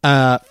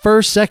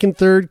 First, second,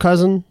 third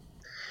cousin?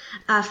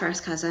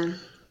 First cousin.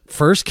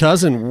 First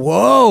cousin.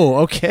 Whoa.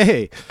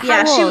 Okay.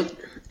 Yeah,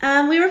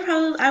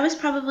 I was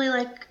probably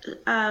like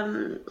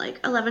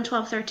 11,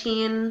 12,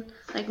 13,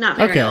 like not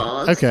very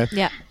old. Okay.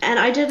 Yeah. And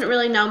I didn't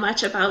really know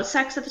much about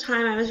sex at the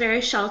time. I was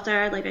very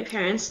sheltered. Like my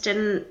parents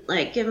didn't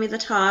like give me the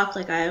talk.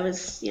 Like I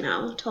was,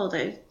 told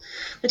the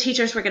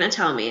teachers were going to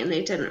tell me, and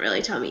they didn't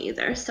really tell me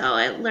either. So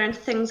I learned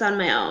things on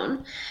my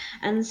own.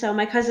 And so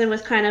my cousin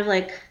was kind of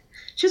like,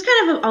 she was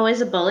kind of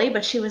always a bully,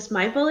 but she was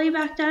my bully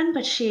back then,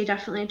 but she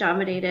definitely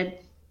dominated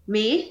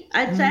me,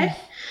 I'd say.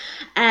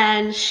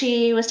 And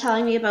she was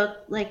telling me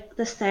about like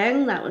this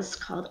thing that was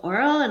called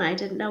oral, and I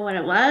didn't know what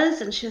it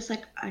was. And she was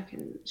like, I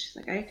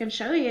can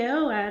show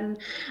you. And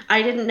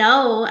I didn't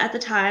know at the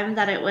time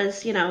that it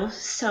was,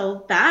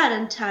 so bad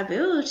and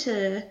taboo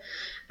to,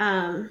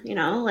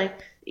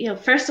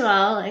 first of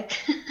all, like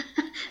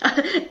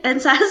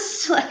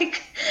incest,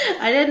 like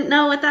I didn't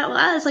know what that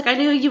was. Like I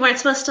knew you weren't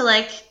supposed to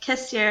like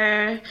kiss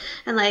and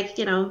like,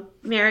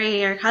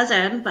 marry your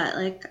cousin, but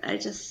like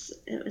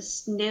it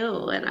was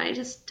new and I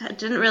just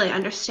didn't really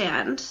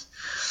understand.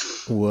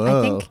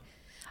 Whoa.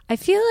 I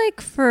feel like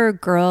for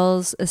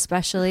girls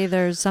especially,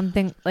 there's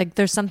something that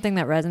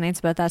resonates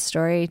about that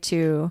story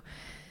to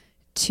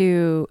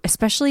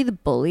especially the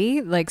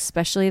bully, like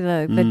especially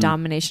the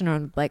domination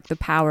or like the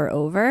power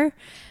over.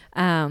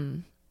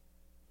 I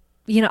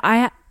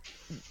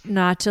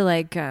not to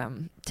like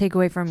take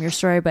away from your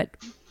story, but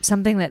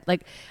something that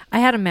like I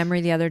had a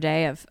memory the other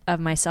day of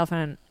myself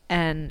and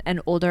an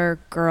older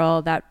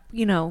girl that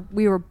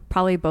we were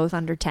probably both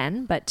under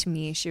 10, but to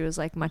me she was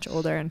like much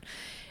older,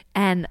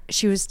 and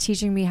she was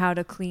teaching me how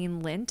to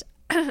clean lint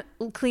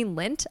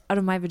out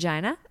of my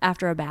vagina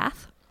after a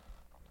bath.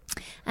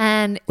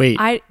 And wait,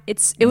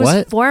 it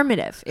was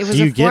formative. It was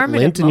Do you a formative get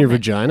lint in your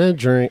vagina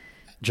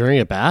during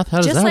a bath?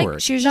 How does that work?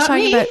 She was just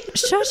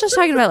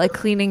talking about like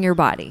cleaning your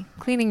body,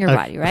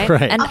 right?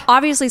 Right. And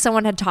obviously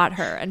someone had taught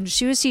her, and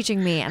she was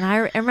teaching me. And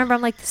I remember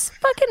I'm like, this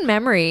fucking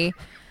memory,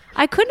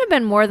 I couldn't have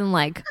been more than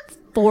like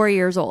 4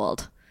 years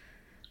old.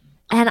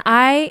 And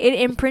it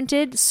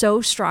imprinted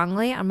so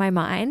strongly on my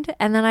mind.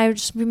 And then I would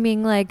just be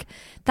being like,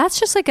 that's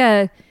just like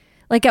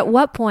at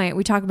what point,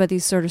 we talk about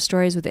these sort of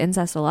stories with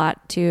incest a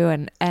lot too.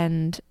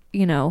 And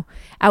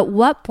at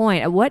what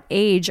point, at what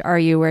age are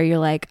you where you're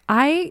like,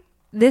 I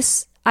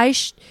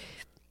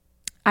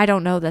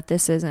don't know that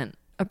this isn't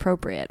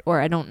appropriate,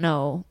 or I don't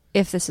know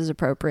if this is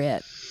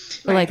appropriate.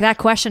 Or like that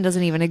question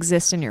doesn't even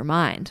exist in your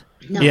mind.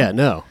 No. Yeah,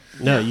 no.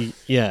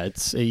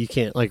 It's you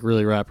can't like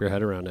really wrap your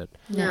head around it.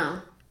 No.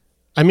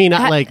 I mean,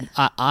 I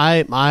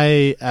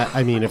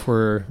mean, if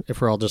we're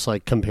all just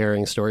like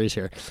comparing stories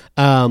here,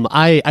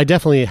 I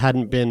definitely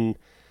hadn't been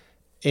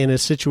in a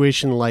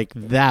situation like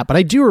that, but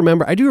I do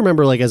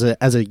remember like as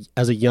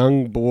a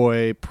young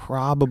boy,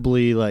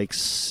 probably like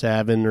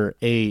 7 or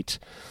 8,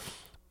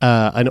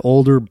 an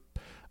older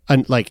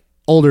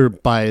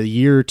by a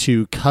year or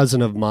two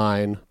cousin of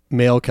mine,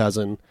 male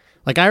cousin.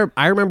 Like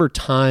I remember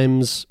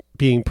times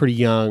being pretty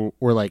young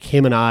where like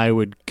him and I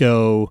would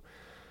go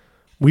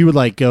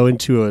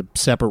into a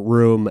separate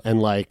room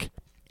and like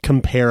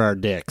compare our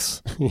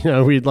dicks.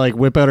 We'd like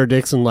whip out our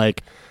dicks and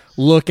like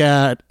look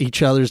at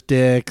each other's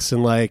dicks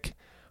and like,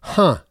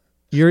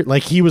 you're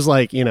like, he was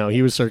like,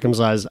 he was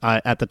circumcised.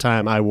 At the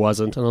time I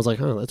wasn't. And I was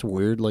like, oh, that's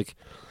weird. Like,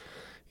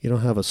 you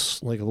don't have a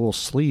little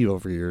sleeve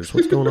over yours.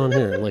 What's going on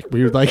here? Like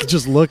we would like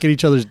just look at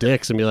each other's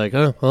dicks and be like,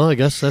 oh, well, I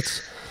guess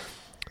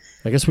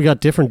we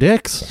got different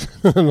dicks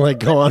and like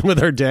go on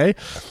with our day.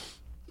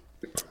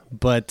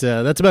 But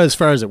that's about as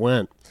far as it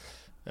went.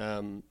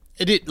 How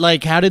did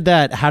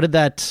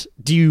that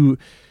do you,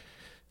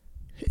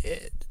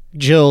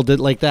 Jill, did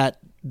like that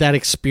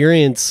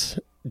experience,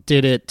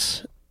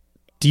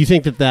 do you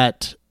think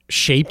that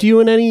shaped you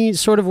in any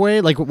sort of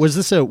way? Like,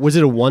 was it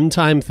a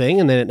one-time thing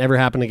and then it never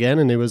happened again?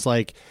 And it was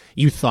like,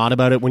 you thought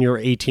about it when you were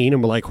 18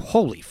 and were like,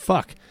 holy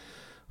fuck,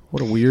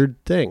 what a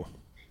weird thing.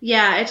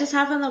 Yeah, it just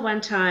happened the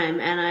one time,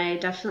 and I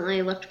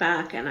definitely looked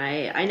back, and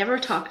I never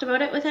talked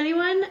about it with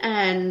anyone,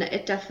 and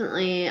it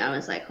definitely, I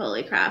was like,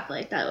 holy crap,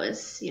 like that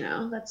was,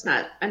 that's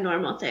not a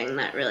normal thing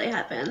that really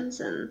happens,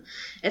 and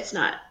it's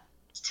not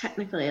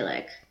technically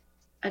like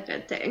a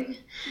good thing.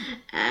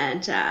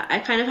 And I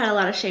kind of had a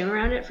lot of shame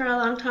around it for a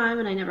long time,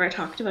 and I never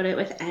talked about it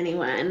with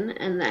anyone.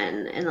 And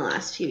then in the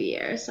last few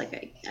years,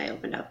 like I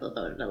opened up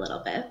about it a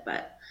little bit,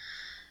 but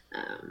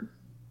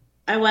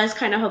I was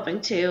kind of hoping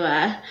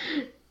to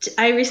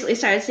I recently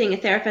started seeing a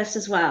therapist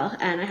as well,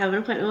 and I have an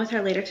appointment with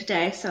her later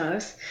today, so I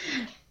was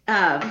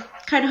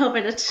kind of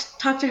hoping to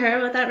talk to her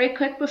about that right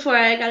quick before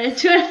I got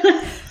into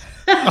it.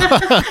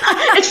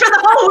 It's for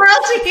the whole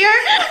world to hear,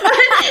 but,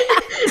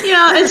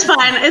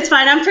 it's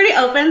fine. I'm pretty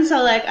open,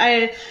 so like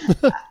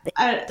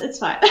it's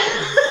fine.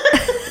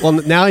 Well,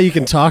 now you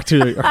can talk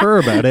to her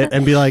about it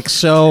and be like,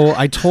 so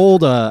I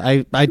told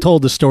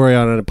the story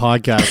on a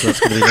podcast that's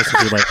going to be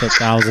listened to by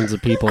thousands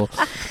of people.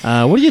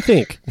 What do you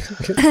think?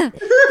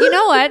 You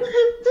know what?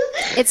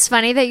 It's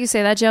funny that you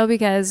say that, Jill,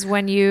 because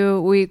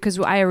because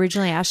I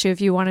originally asked you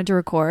if you wanted to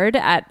record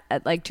at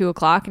like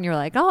 2:00, and you were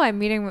like, "Oh, I'm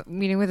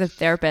meeting with a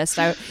therapist.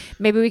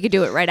 Maybe we could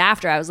do it right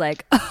after." I was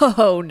like,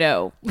 "Oh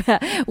no,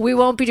 we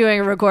won't be doing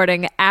a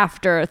recording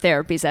after a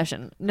therapy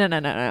session. No,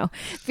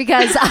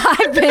 because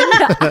I've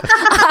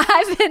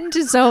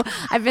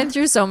been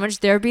through so much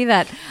therapy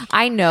that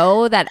I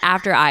know that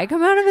after I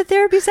come out of a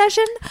therapy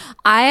session,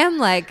 I am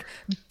like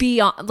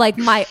beyond, like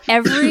my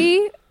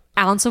every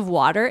ounce of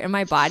water in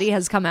my body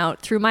has come out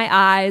through my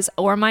eyes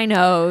or my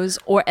nose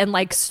and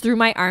like through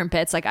my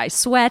armpits. Like I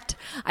sweat,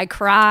 I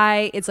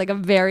cry. It's like a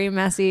very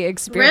messy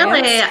experience.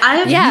 Really?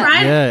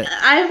 I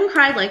haven't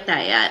cried like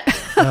that yet.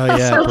 Oh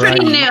yeah, still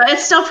pretty new.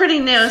 It's still pretty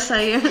new, so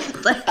you're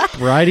like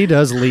Bridie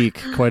does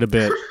leak quite a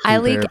bit. I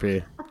leak.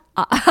 Therapy.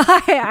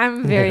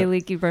 I'm a very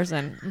leaky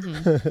person.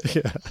 Mm-hmm.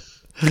 Yeah.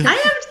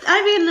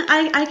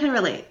 I can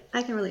relate.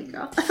 I can relate,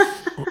 girl.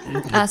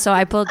 So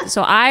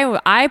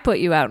I put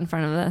you out in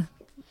front of the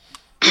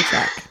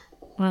truck.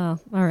 Well,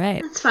 all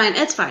right. It's fine.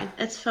 It's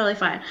totally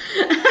fine.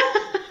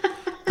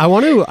 I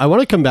want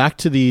to come back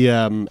to the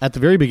at the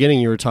very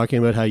beginning. You were talking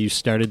about how you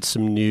started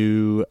some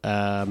new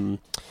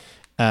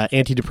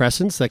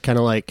antidepressants that kind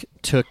of like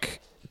took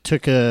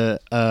a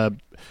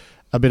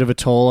bit of a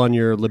toll on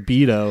your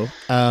libido,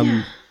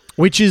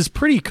 which is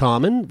pretty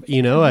common.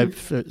 You know,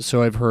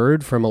 I've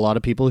heard from a lot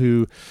of people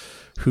who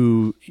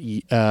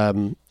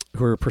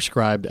are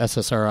prescribed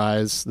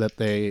SSRIs that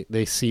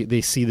they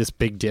see this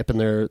big dip in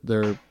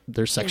their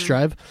sex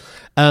drive.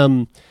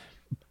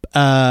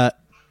 But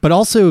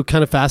also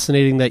kind of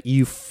fascinating that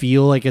you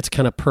feel like it's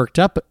kind of perked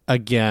up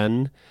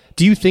again.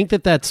 Do you think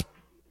that that's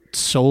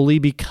solely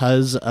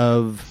because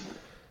of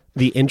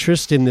the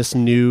interest in this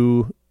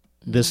new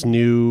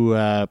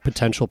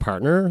potential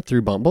partner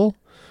through Bumble?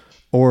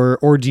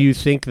 Or do you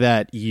think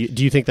that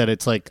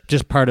it's like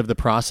just part of the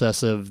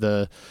process of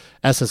the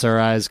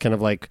SSRIs kind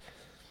of like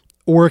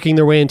working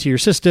their way into your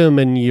system,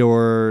 and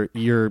you're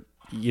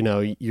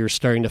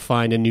starting to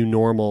find a new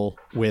normal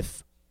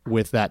with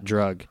that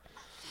drug?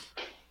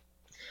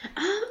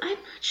 I'm not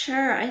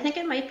sure. I think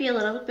it might be a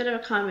little bit of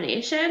a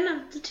combination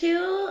of the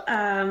two.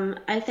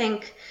 I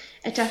think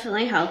it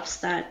definitely helps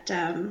that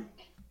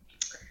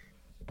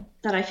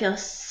I feel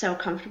so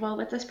comfortable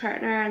with this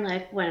partner, and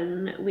like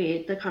when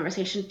the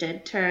conversation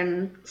did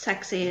turn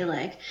sexy,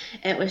 like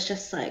it was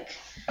just like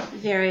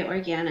very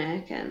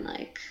organic and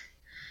like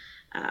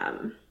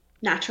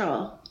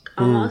natural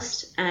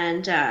almost,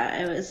 and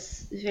it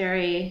was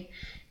very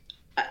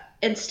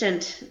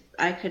instant.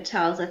 I could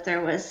tell that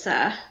there was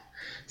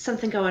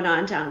something going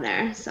on down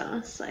there, so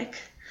it's like,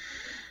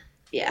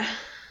 yeah.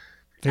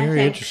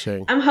 Very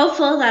interesting. I'm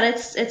hopeful that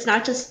it's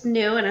not just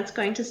new and it's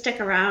going to stick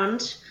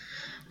around.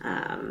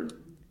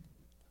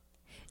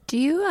 Do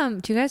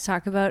you guys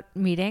talk about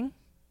meeting?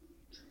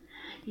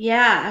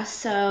 Yeah,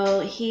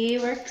 so he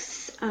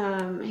works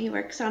on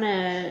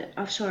a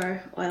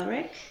offshore oil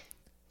rig.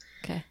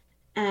 Okay.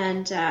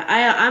 And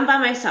I'm by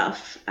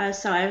myself,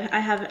 so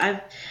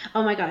I've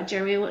oh my God,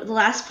 Jeremy, the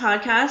last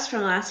podcast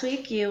from last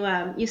week,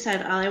 you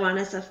said all I want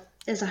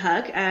is a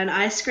hug, and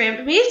I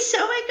screamed, me too,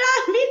 oh my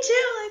God, me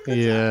too, like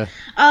yeah,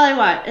 all I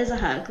want is a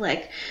hug.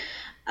 Like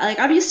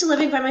I'm used to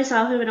living by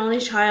myself. I'm an only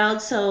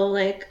child, so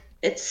like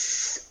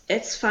it's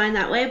fine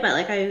that way, but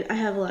like I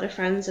have a lot of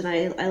friends and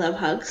I love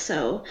hugs,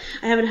 so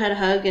I haven't had a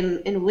hug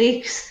in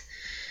weeks,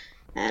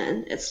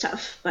 and it's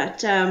tough.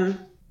 But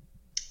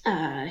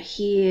I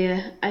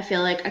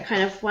feel like I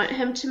kind of want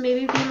him to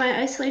maybe be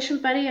my isolation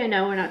buddy. I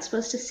know we're not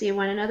supposed to see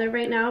one another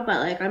right now, but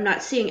like I'm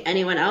not seeing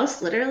anyone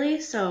else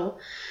literally, so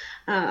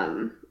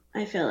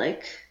I feel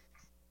like,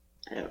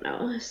 I don't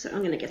know, so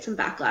I'm gonna get some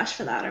backlash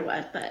for that or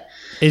what. But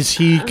is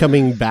he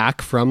coming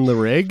back from the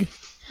rig?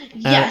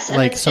 Yes,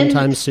 like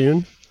sometime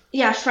soon.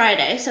 Yeah,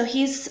 Friday. So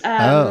he's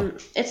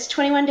it's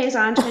 21 days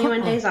on,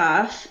 21 days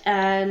off,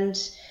 and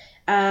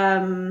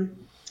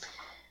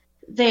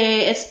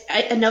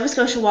it's in Nova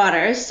Scotia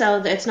waters,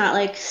 so it's not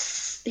like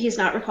he's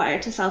not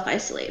required to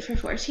self-isolate for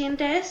 14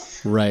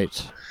 days.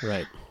 Right.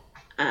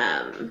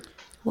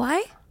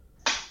 Why?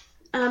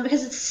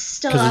 Because it's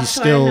still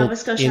offshore in Nova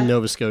Scotia. In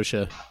Nova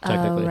Scotia,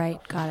 technically. Oh,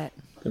 right. Got it.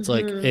 It's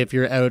like if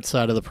you're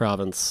outside of the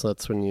province,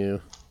 that's when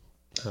you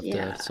have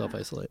to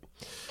self-isolate.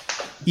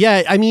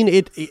 Yeah, I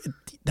mean,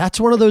 that's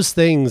one of those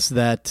things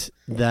that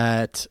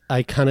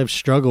I kind of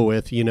struggle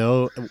with, you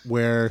know,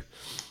 where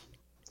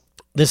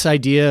this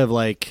idea of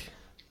like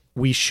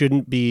we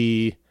shouldn't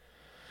be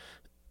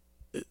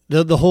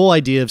the whole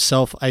idea of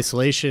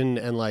self-isolation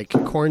and like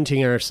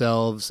quarantining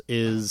ourselves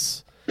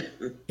is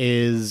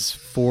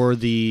for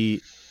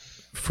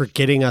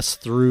getting us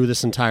through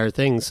this entire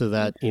thing, so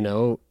that, you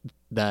know,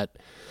 that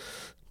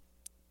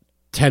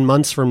 10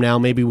 months from now,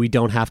 maybe we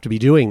don't have to be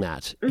doing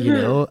that, you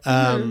know?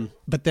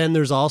 But then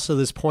there's also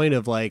this point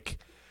of like,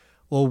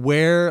 well,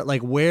 where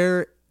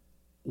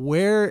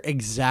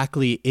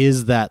exactly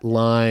is that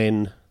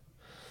line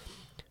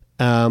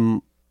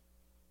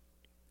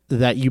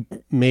that you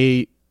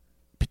may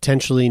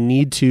potentially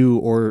need to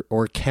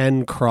or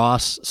can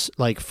cross,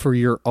 like for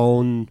your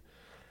own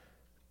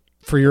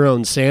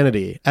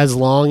sanity, as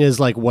long as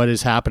like what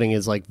is happening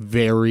is like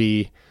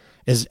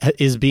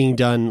is being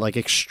done like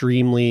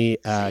extremely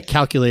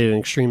calculated and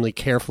extremely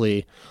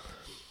carefully,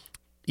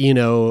 you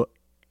know.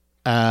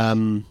 I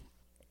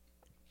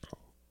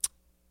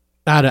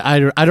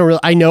don't really.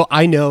 I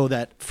know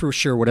that for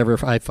sure. Whatever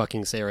I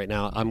fucking say right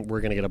now,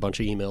 we're gonna get a bunch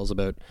of emails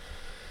about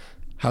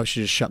how I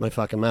should just shut my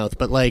fucking mouth.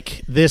 But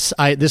like this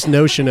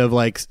notion of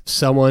like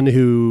someone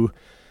who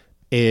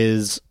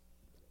is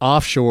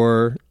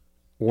offshore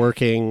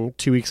working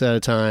 2 weeks at a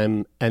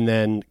time and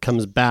then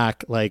comes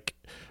back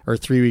or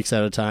 3 weeks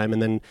at a time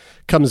and then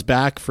comes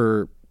back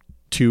for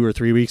 2 or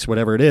 3 weeks,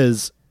 whatever it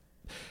is,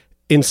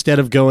 instead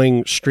of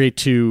going straight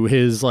to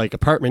his like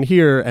apartment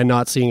here and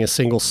not seeing a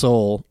single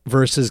soul,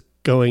 versus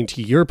going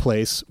to your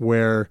place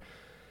where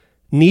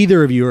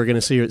neither of you are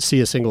going to see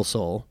a single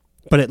soul,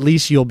 but at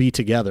least you'll be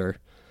together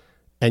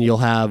and you'll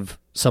have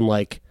some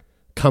like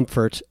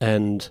comfort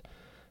and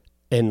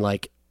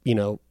like, you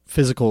know,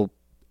 physical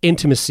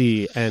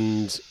intimacy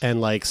and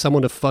like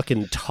someone to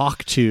fucking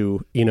talk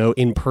to, you know,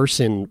 in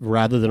person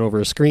rather than over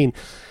a screen.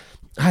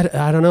 I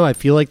don't know. I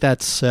feel like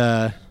that's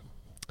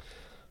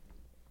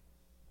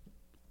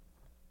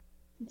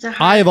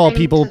I, of all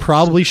people,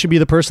 probably should be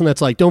the person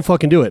that's like, don't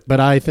fucking do it. But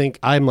I think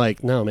I'm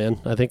like, no,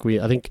 man. I think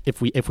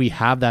if we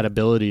have that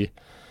ability,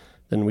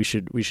 then we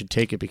should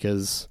take it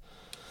because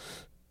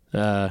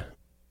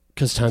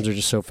times are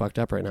just so fucked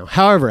up right now.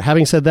 However,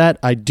 having said that,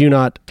 I do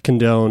not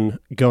condone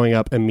going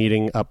up and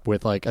meeting up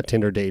with like a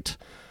Tinder date.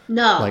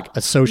 No. Like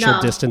a social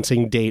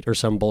distancing date or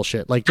some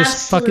bullshit. Like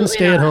just Absolutely fucking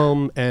stay not. at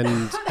home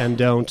and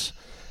don't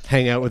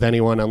hang out with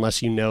anyone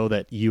unless you know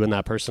that you and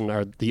that person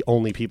are the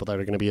only people that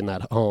are going to be in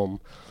that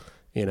home.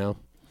 You know,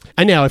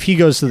 and now if he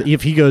goes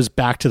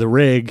back to the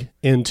rig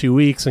in 2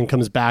 weeks and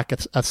comes back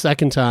a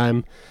second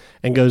time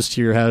and goes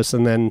to your house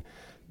and then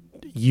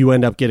you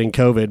end up getting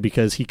COVID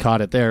because he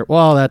caught it there,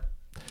 well,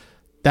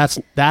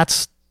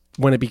 that's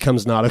when it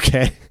becomes not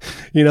okay.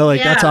 You know,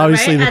 like that's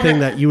obviously the thing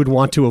that you would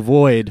want to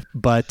avoid,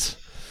 but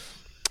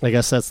I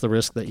guess that's the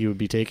risk that you would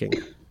be taking.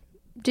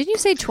 Did you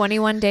say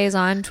 21 days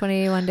on,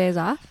 21 days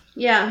off?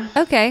 Yeah.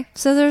 Okay,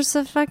 so there's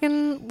a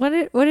fucking what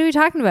are we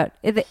talking about?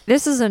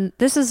 This is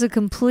a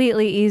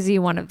completely easy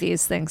one of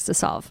these things to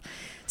solve.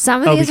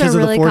 Some of these are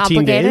really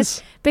complicated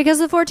days? because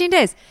of the 14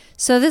 days.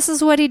 So this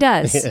is what he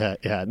does.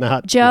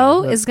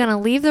 Joe is going to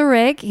leave the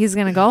rig. He's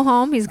going to go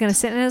home. He's going to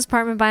sit in his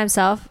apartment by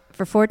himself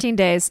for 14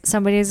 days.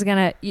 Somebody's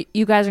going to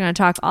you guys are going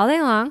to talk all day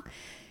long. You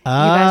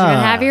guys are going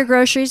to have your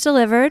groceries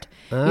delivered.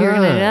 You're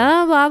going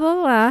to blah blah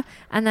blah,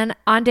 and then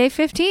on day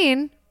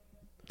 15.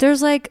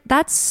 There's like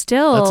that's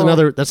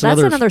another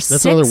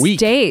 6 week.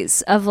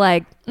 days of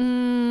like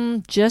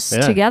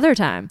together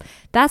time.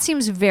 That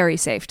seems very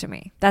safe to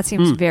me. That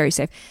seems very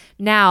safe.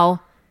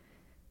 Now,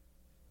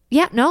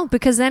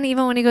 because then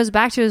even when he goes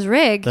back to his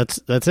rig, that's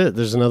it.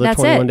 There's another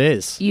 21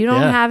 days. You don't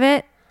have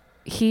it.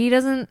 He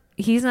doesn't.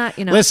 He's not.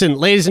 You know. Listen,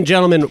 ladies and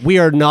gentlemen, we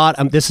are not.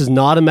 This is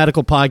not a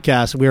medical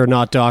podcast. We are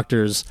not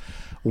doctors.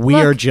 We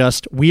are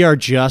just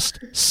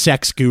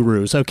sex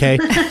gurus, okay?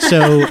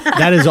 So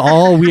that is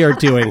all we are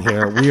doing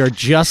here. We are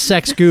just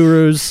sex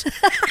gurus.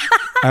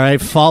 All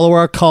right, follow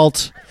our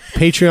cult,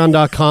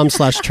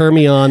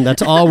 patreon.com/turmeon.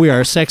 That's all we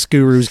are, sex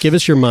gurus. Give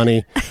us your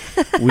money.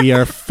 We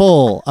are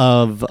full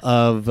of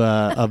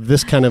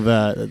this kind of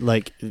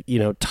like, you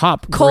know,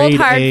 top cold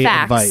grade hard A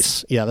facts.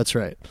 Advice. Yeah, that's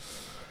right.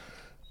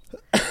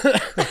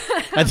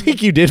 I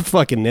think you did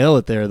fucking nail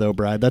it there though,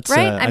 Bride. That's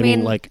right. I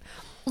mean like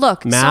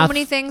look, math. So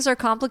many things are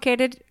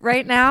complicated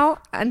right now,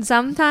 and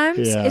sometimes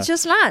it's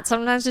just not.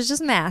 Sometimes it's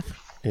just math.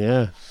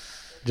 Yeah.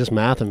 Just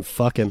math and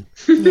fucking.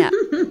 Yeah.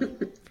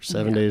 For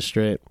 7 days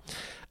straight.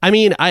 I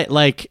mean, I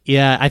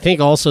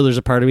think also there's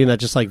a part of me that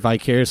just like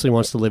vicariously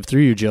wants to live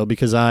through you, Jill,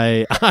 because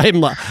I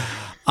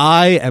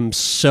am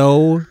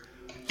so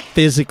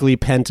physically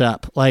pent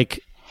up. Like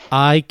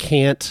I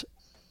can't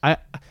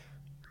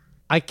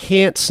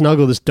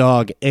snuggle this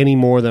dog any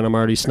more than I'm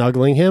already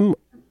snuggling him.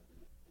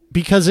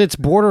 Because it's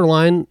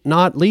borderline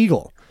not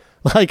legal.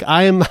 Like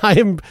I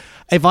am.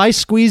 If I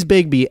squeeze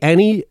Bigby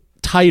any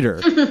tighter,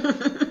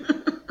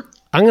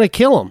 I'm gonna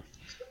kill him.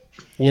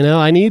 You know,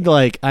 I need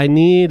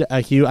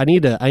a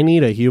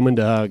human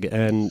to hug,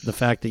 and the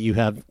fact that you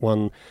have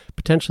one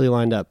potentially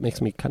lined up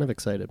makes me kind of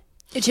excited.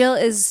 Jill,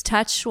 is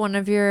touch one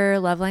of your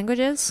love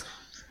languages?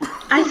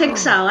 I think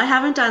so. I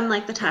haven't done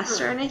like the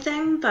test or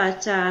anything,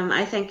 but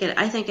I think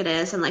it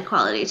is, and like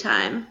quality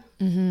time.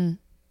 Mm-hmm.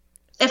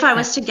 If I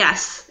was to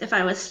guess, if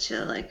I was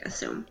to like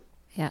assume.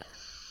 Yeah.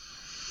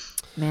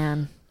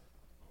 Man.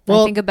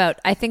 Well,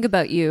 I think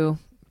about you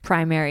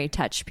primary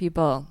touch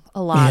people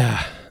a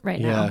lot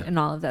right now in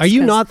all of this. Are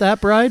you not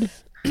that, Bride?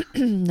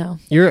 No.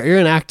 You're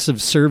an acts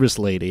of service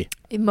lady.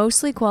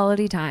 Mostly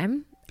quality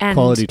time. And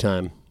quality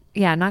time.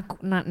 Yeah,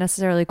 not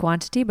necessarily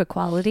quantity, but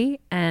quality.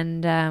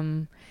 And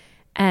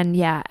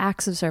yeah,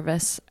 acts of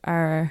service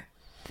are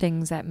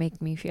things that make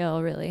me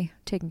feel really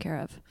taken care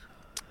of.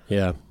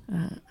 Yeah.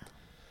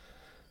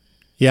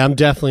 Yeah, I'm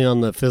definitely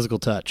on the physical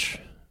touch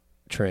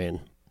train.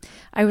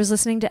 I was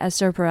listening to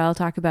Esther Perel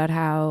talk about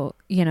how,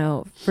 you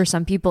know, for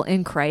some people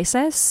in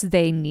crisis,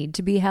 they need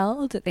to be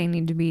held, they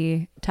need to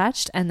be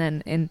touched. And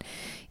then in,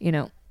 you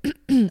know,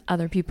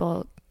 other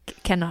people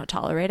cannot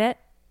tolerate it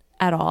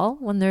at all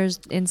when there's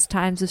in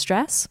times of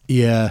stress.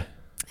 Yeah.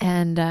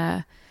 And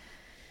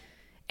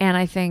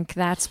I think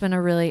that's been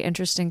a really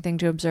interesting thing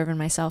to observe in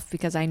myself,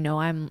 because I know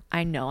I'm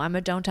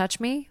a don't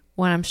touch me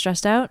when I'm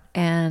stressed out,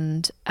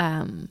 and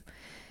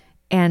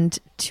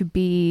to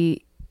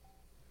be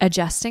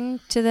adjusting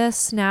to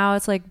this now.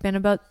 It's like been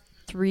about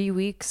 3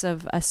 weeks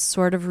of a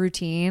sort of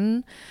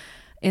routine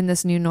in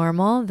this new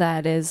normal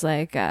that is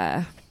like,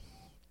 I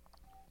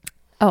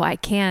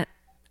can't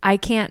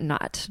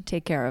not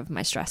take care of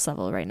my stress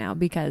level right now,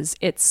 because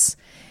it's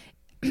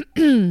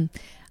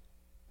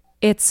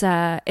it's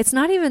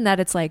not even that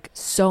it's like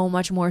so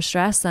much more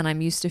stress than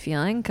I'm used to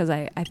feeling, because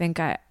I think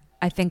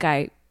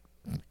I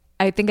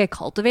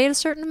cultivate a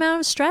certain amount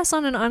of stress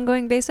on an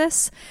ongoing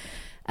basis,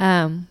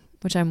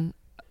 which I'm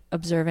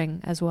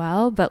observing as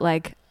well. But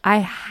like, I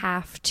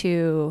have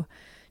to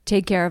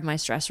take care of my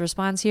stress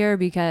response here,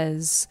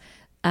 because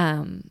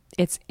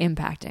it's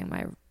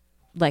impacting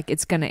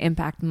it's going to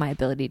impact my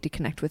ability to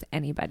connect with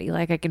anybody.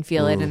 Like, I can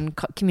feel it in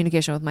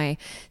communication with my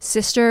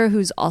sister,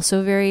 who's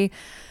also very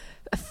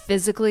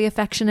physically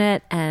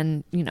affectionate,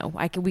 and you know,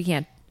 we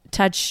can't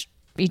touch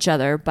each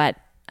other, but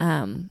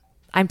I'm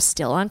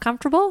still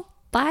uncomfortable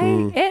by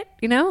it,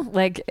 you know,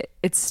 like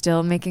it's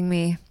still making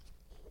my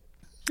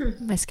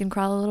skin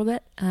crawl a little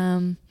bit.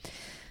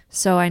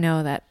 So I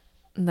know that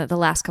the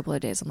last couple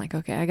of days I'm like,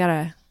 okay, I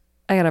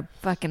gotta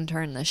fucking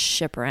turn this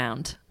ship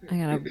around. I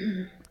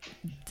gotta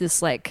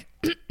just like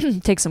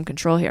take some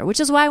control here,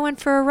 which is why I went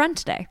for a run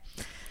today.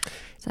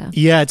 So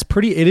yeah,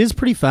 it is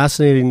pretty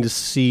fascinating to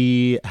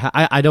see.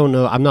 I don't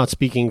know. I'm not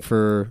speaking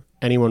for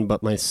anyone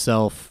but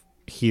myself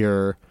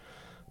here,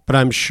 but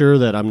I'm sure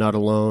that I'm not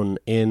alone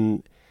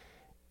in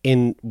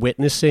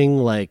witnessing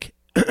like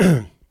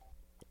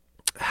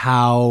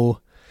how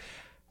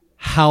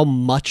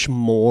much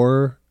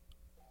more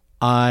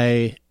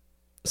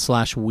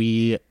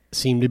we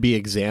seem to be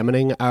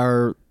examining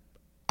our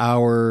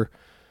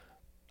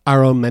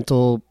own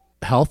mental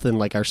health and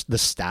like the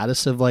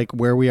status of like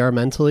where we are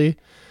mentally,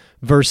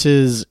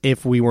 versus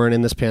if we weren't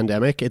in this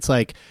pandemic. It's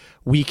like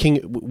we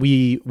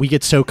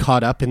get so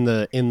caught up in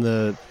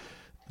the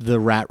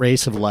rat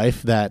race of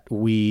life that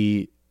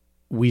we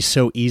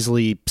so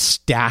easily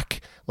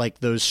stack like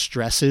those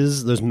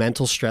stresses, those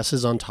mental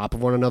stresses on top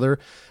of one another,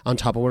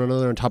 and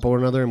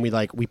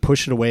we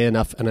push it away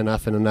enough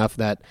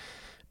that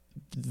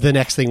the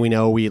next thing we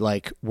know,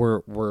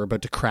 we're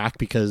about to crack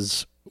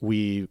because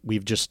we've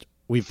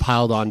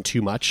piled on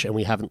too much, and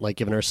we haven't like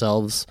given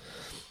ourselves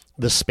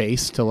the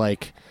space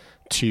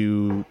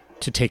to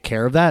take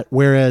care of that.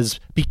 Whereas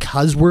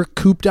because we're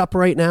cooped up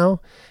right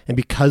now, and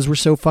because we're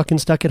so fucking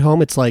stuck at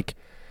home, it's like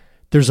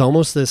there's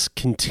almost this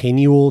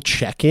continual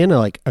check-in,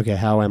 like, okay,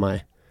 how am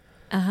I?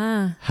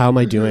 How am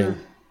I doing?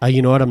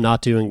 You know what? I'm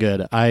not doing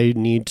good. I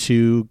need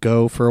to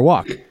go for a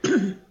walk.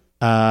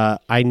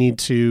 I need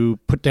to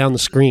put down the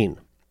screen.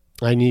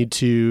 I need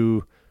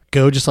to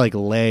go just like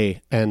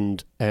lay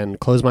and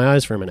close my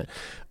eyes for a minute.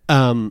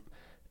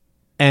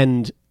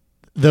 And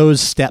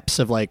those steps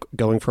of like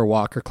going for a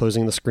walk or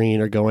closing the screen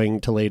or going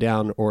to lay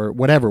down or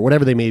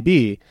whatever they may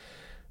be,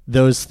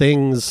 those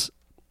things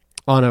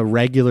on a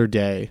regular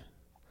day,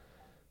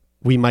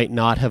 we might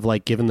not have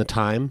like given the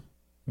time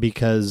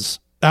because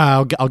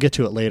I'll get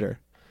to it later.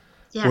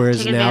 Yeah, whereas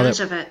take advantage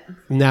of it.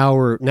 Now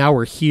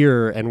we're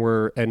here and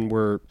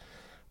we're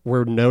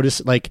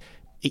noticing, like,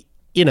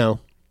 you know,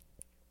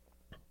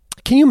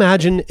 can you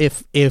imagine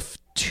if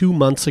 2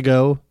 months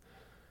ago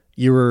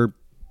you were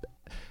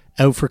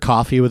out for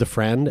coffee with a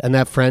friend and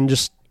that friend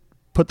just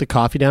put the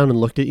coffee down and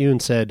looked at you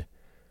and said,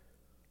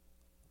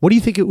 what do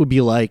you think it would be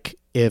like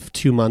if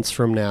 2 months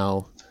from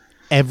now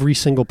every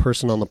single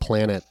person on the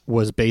planet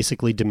was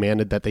basically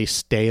demanded that they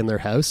stay in their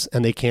house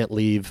and they can't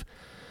leave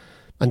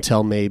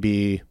until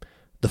maybe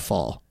the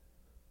fall?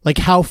 Like,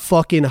 how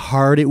fucking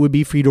hard it would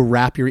be for you to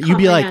wrap your... You'd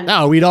be like,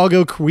 oh, we'd all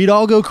go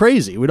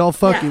crazy. We'd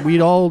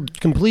all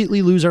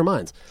completely lose our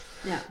minds.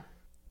 Yeah.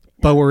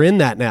 But we're in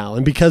that now.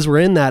 And because we're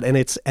in that,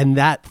 and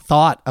that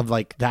thought of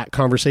like that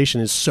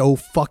conversation is so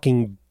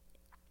fucking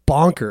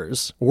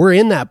bonkers. We're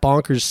in that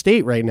bonkers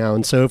state right now.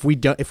 And so if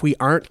we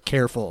aren't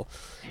careful,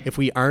 if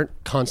we aren't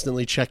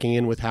constantly checking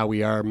in with how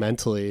we are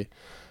mentally,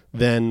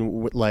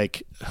 then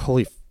like,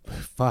 holy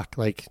fuck,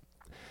 like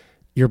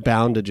you're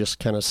bound to just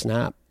kind of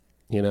snap,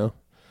 you know?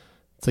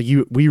 It's like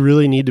we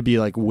really need to be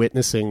like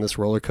witnessing this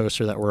roller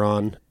coaster that we're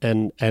on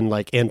and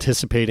like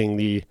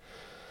anticipating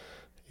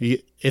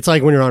it's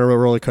like when you're on a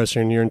roller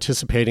coaster and you're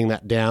anticipating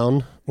that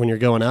down when you're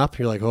going up,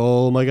 you're like,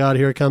 oh my God,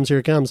 here it comes.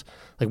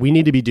 Like we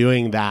need to be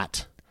doing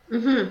that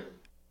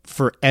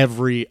for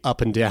every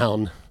up and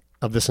down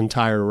of this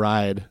entire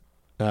ride.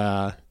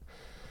 Cause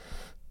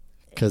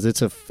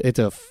it's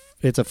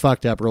a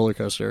fucked up roller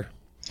coaster.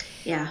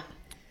 Yeah.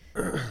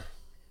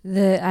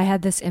 I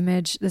had this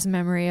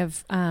memory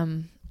of,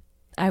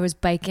 I was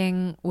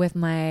biking with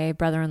my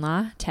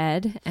brother-in-law,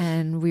 Ted,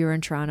 and we were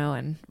in Toronto,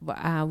 and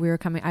I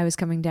was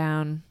coming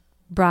down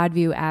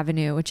Broadview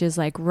Avenue, which is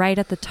like right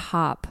at the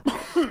top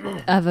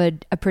of a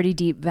pretty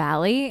deep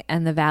valley,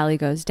 and the valley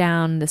goes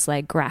down this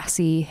like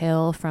grassy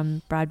hill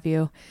from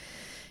Broadview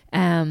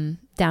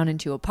down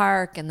into a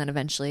park, and then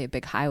eventually a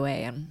big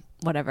highway and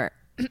whatever.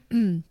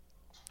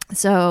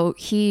 So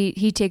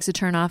he takes a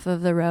turn off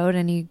of the road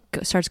and he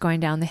starts going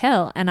down the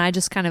hill, and I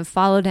just kind of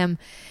followed him,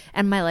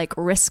 and my like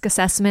risk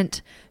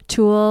assessment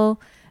tool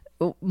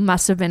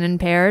must have been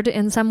impaired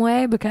in some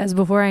way, because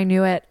before I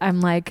knew it,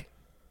 I'm like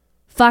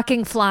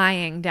fucking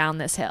flying down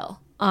this hill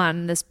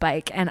on this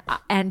bike,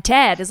 and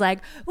Ted is like,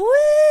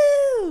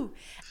 woo!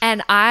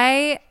 And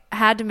I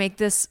had to make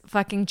this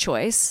fucking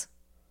choice.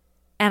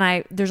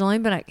 And there's only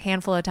been a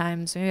handful of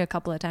times, maybe a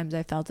couple of times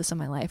I felt this in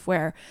my life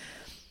where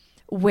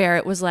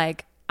it was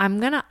like,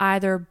 I'm going to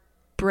either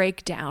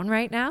break down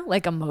right now,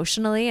 like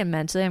emotionally and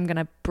mentally, I'm going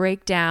to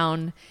break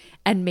down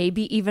and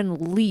maybe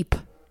even leap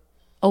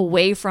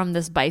away from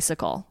this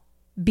bicycle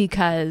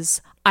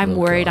because I'm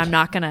worried I'm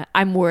going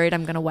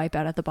to wipe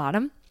out at the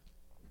bottom,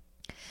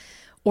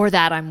 or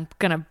that I'm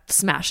going to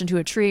smash into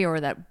a tree, or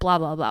that blah,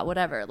 blah, blah,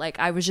 whatever. Like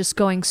I was just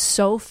going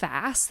so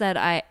fast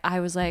that I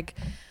was like,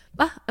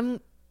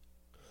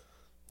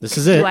 this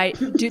is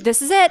it.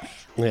 This is it.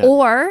 Yeah.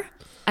 Or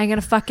I'm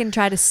going to fucking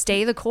try to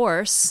stay the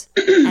course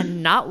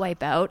and not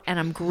wipe out. And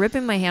I'm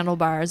gripping my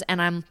handlebars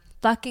and I'm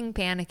fucking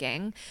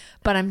panicking,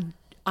 but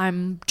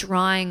I'm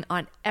drawing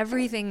on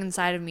everything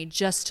inside of me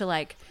just to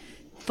like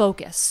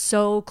focus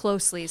so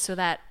closely so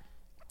that,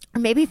 or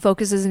maybe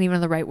focus isn't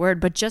even the right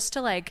word, but just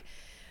to like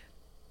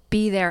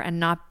be there and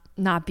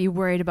not be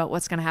worried about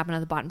what's going to happen at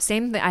the bottom.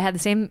 Same thing. I had the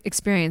same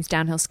experience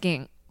downhill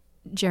skiing.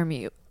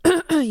 Jeremy,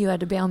 you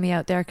had to bail me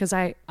out there because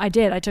I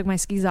did. I took my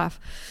skis off.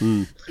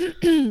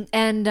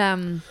 And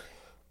I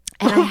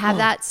have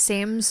that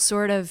same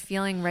sort of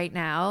feeling right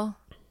now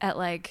at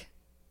like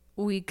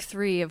week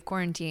 3 of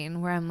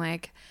quarantine, where I'm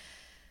like,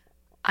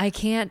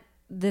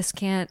 this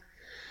can't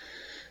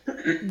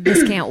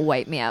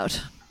wipe me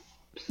out.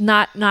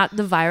 Not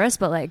the virus,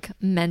 but like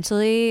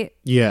mentally.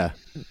 Yeah.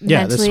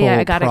 Mentally, this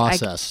whole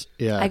process.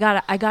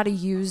 I gotta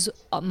use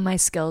my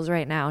skills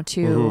right now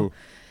to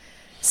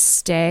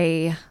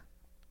stay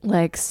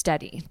like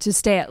steady, to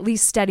stay at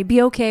least steady, be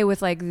okay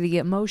with like the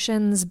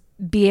emotions,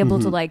 be able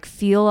to like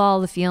feel all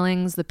the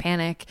feelings, the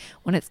panic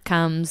when it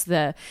comes,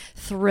 the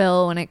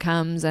thrill when it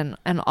comes, and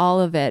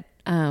all of it,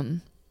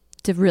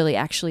 to really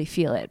actually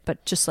feel it,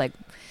 but just like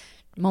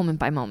moment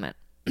by moment.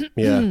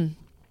 Yeah.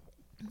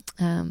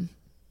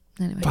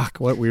 Anyway. Fuck,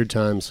 what weird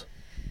times.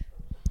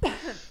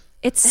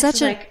 It's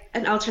such like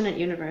an alternate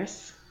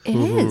universe. It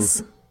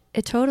is.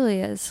 It totally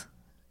is.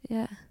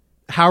 Yeah.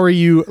 How are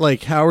you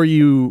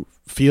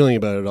feeling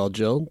about it all,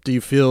 Jill? Do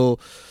you feel,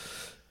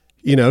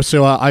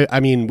 so I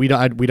mean, we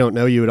don't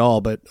know you at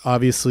all, but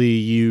obviously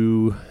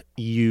you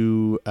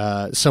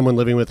someone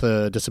living with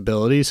a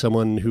disability,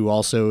 someone who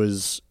also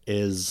is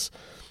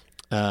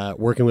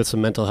working with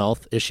some mental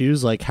health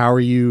issues. Like, how are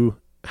you?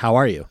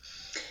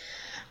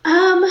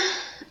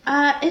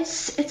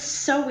 It's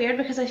so weird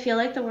because I feel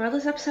like the world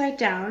is upside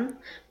down,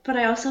 but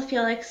I also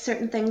feel like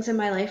certain things in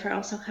my life are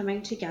also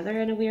coming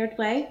together in a weird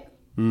way.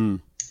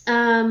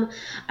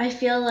 I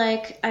feel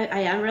like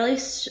I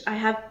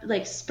have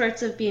like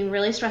spurts of being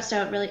really stressed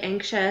out, really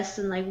anxious,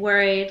 and like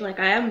worried. Like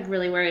I am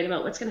really worried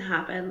about what's going to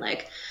happen.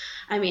 Like,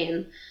 I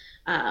mean,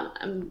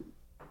 my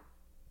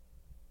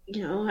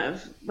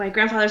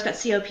grandfather's got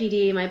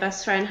COPD. My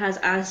best friend has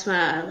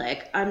asthma.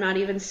 Like, I'm not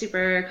even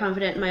super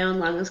confident in my own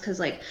lungs because,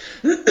 like,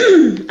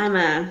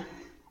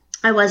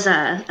 I was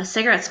a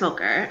cigarette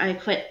smoker. I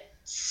quit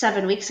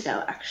 7 weeks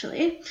ago,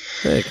 actually.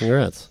 Hey,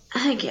 congrats.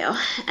 Thank you.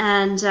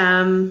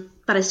 And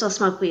but I still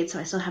smoke weed, so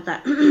I still have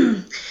that. So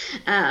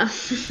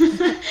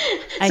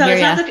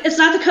it's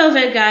not the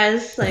COVID,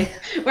 guys. Like,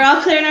 we're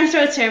all clearing our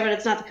throats here, but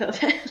it's not the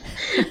COVID.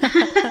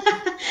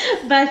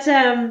 But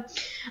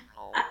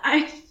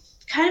I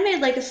kind of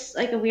made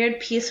like a weird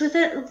peace with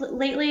it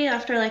lately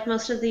after like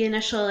most of the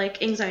initial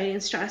like anxiety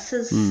and stress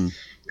is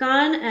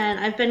gone, and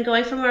I've been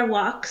going for more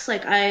walks.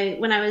 Like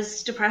when I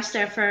was depressed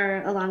there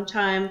for a long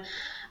time,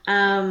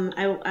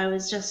 I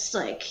was just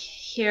like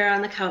here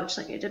on the couch,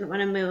 like I didn't want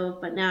to move.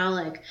 But now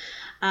like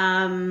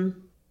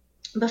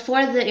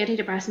before the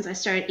antidepressants, I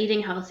started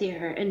eating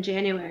healthier in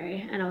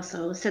January, and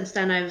also since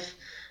then I've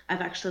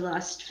actually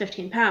lost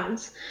 15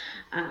 pounds.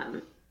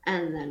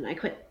 And then I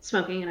quit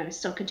smoking, and I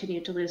still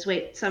continued to lose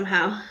weight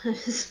somehow.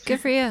 Good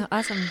for you.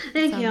 Awesome.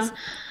 Thank you.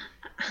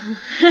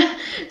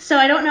 So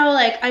I don't know,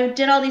 like I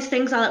did all these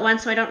things all at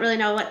once, so I don't really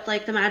know what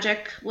like the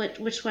magic,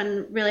 which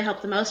one really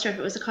helped the most, or if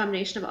it was a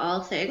combination of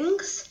all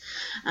things.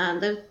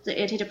 The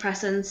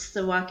antidepressants,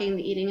 the walking,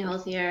 the eating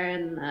healthier,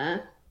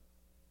 and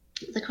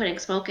the quitting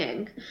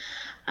smoking.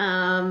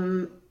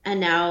 And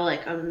now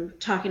like I'm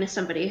talking to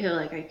somebody who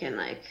like I can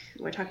like,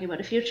 we're talking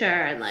about a future,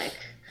 and like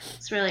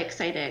it's really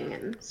exciting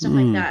and stuff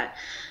like that.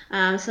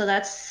 So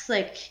that's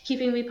like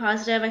keeping me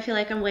positive. I feel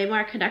like I'm way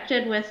more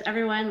connected with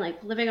everyone,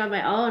 like living on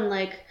my own.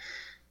 Like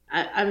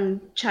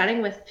I'm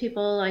chatting with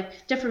people,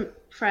 like different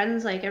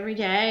friends, like every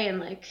day, and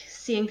like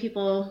seeing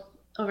people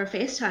over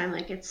FaceTime.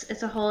 Like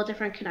it's a whole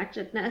different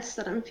connectedness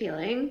that I'm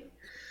feeling.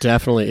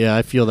 Definitely. Yeah,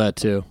 I feel that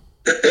too.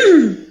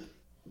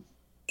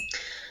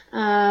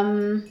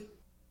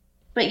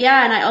 But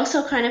yeah, and I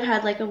also kind of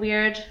had like a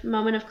weird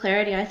moment of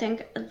clarity. I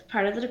think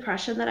part of the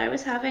depression that I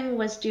was having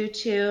was due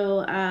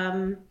to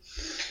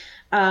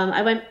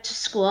I went to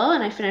school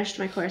and I finished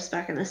my course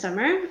back in the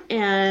summer,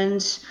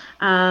 and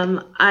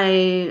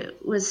I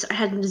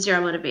had zero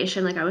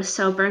motivation. Like I was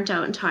so burnt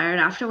out and tired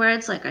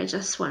afterwards. Like I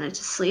just wanted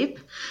to sleep.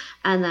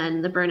 And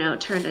then the burnout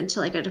turned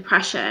into like a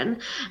depression.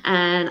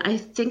 And I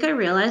think I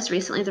realized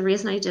recently the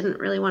reason I didn't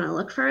really want to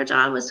look for a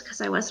job was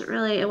because it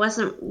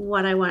wasn't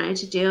what I wanted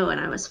to do.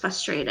 And I was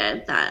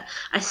frustrated that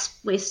I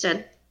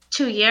wasted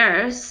 2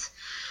 years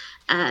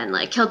and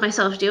like killed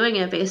myself doing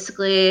it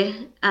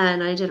basically.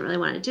 And I didn't really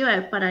want to do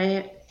it. But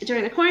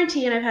during the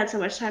quarantine, I've had so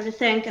much time to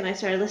think, and I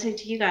started listening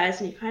to you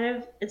guys, and you kind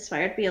of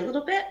inspired me a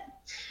little bit.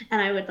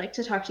 And I would like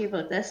to talk to you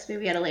about this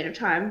maybe at a later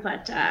time,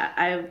 but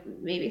I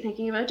may be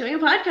thinking about doing a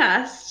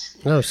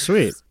podcast. Oh,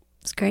 sweet.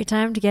 It's a great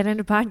time to get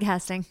into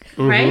podcasting.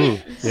 Mm-hmm.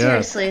 Right?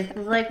 Yeah. Seriously.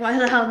 Like, why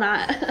the hell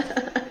not?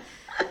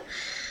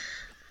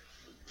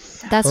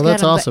 That's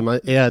That's awesome.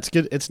 Yeah, it's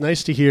good. It's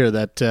nice to hear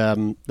that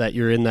that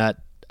you're in that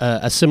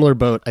a similar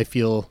boat. I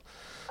feel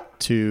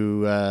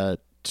to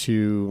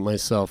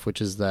myself,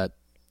 which is that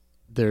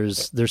there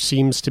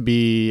seems to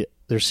be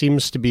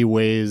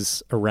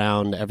ways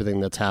around everything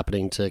that's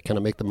happening to kind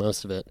of make the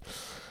most of it,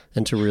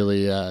 and to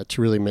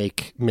really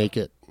make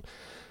it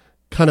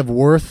kind of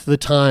worth the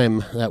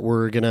time that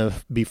we're gonna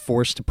be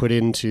forced to put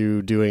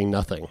into doing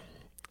nothing.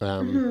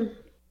 So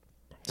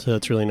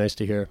that's really nice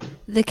to hear.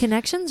 The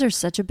connections are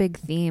such a big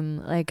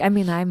theme. Like, I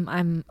mean,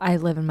 I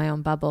live in my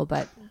own bubble,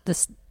 but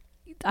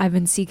I've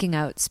been seeking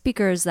out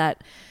speakers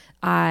that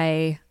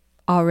I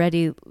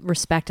already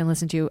respect and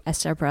listen to.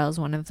 Esther Perel is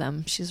one of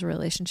them. She's a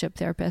relationship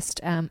therapist,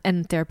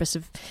 and therapist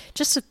of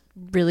just a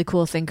really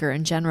cool thinker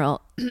in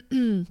general.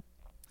 And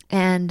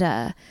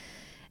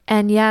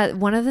yeah,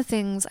 one of the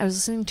things I was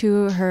listening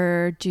to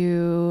her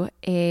do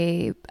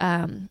a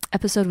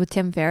episode with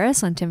Tim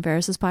Ferriss on Tim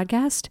Ferriss's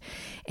podcast,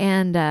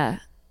 and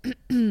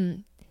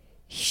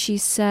she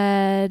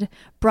said,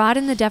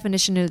 broaden the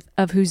definition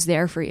of who's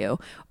there for you.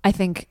 I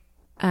think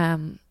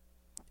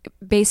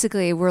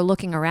basically we're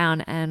looking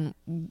around and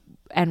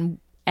in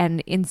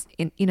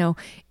you know,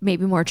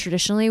 maybe more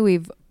traditionally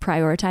we've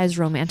prioritized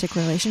romantic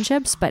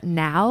relationships, but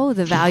now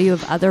the value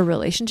of other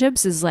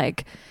relationships is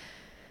like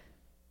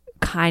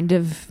kind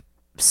of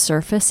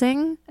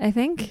surfacing, I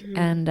think. Mm-hmm.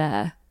 And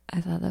I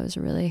thought that was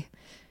a really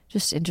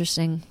just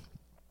interesting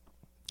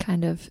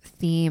kind of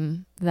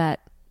theme, that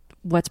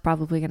what's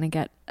probably going to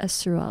get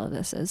us through all of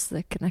this is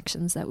the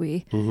connections that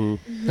we and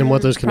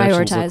what those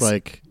connections prioritize. look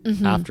like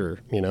after,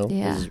 you know,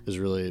 is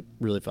really,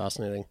 really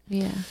fascinating.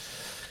 Yeah.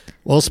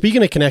 Well,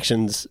 speaking of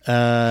connections,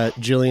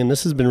 Jillian,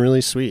 this has been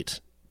really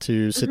sweet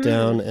to sit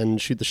down and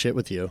shoot the shit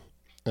with you.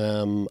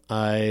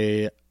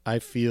 I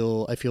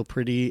feel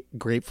pretty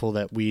grateful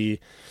that we,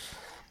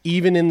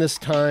 even in this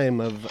time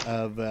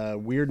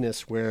of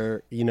weirdness,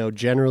 where, you know,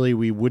 generally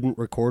we wouldn't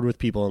record with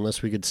people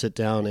unless we could sit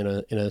down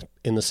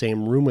in the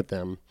same room with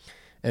them,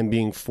 and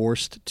being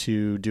forced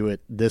to do it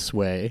this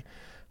way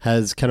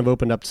has kind of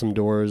opened up some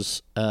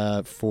doors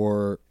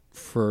for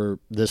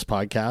this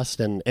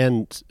podcast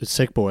and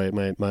Sick Boy,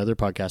 my other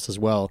podcast as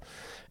well.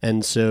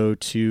 And so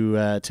to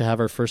have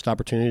our first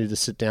opportunity to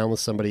sit down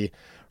with somebody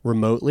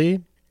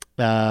remotely,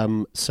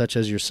 such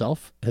as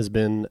yourself, has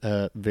been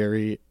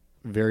very,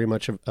 very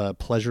much a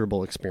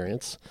pleasurable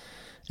experience.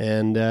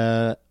 And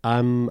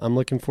I'm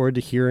looking forward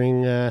to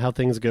hearing how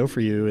things go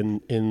for you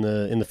in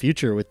the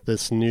future with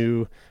this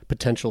new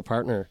potential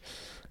partner,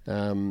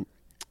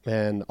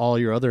 and all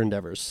your other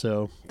endeavors.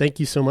 So thank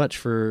you so much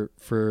for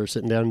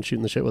sitting down and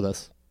shooting the shit with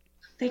us.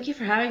 Thank you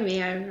for having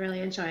me. I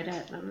really enjoyed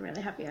it. I'm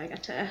really happy I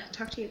got to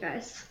talk to you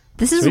guys.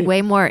 This is Sweet. a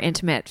way more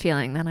intimate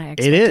feeling than I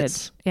expected. It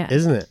is,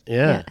 isn't it?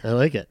 Yeah, I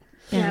like it.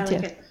 Yeah, I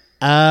like it.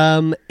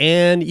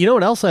 And you know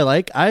what else I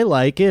like? I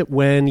like it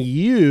when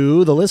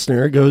you, the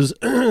listener, goes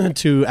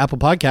to Apple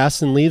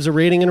Podcasts and leaves a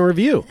rating and a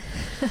review,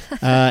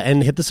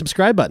 and hit the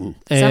subscribe button.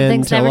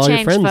 And tell all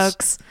your friends,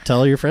 folks. Tell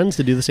all your friends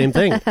to do the same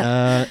thing.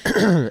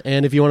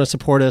 And if you want to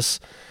support us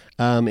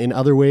in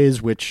other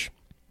ways, which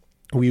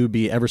we would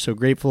be ever so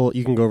grateful,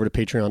 you can go over to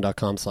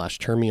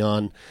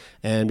patreon.com/turnmeon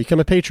and become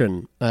a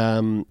patron.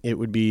 It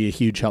would be a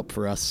huge help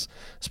for us,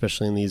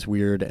 especially in these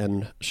weird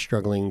and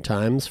struggling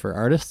times for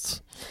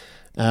artists.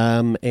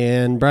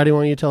 And Brady,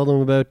 why don't you tell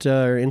them about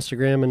our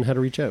Instagram and how to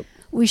reach out?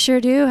 We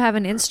sure do have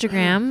an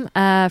Instagram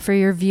for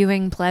your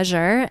viewing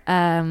pleasure,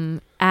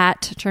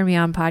 at Turn Me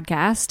On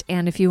Podcast.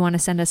 And if you want to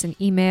send us an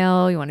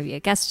email, you want to be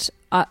a guest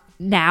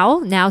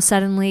now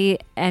suddenly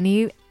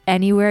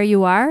anywhere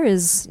you are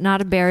is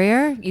not a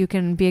barrier. You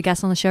can be a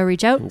guest on the show.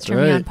 Reach out. That's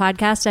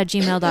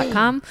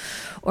turnmeonpodcast@gmail.com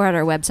or at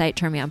our website,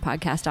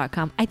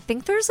 turnmeonpodcast.com. I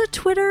think there's a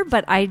Twitter,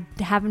 but I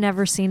have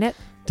never seen it.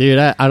 Dude,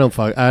 I don't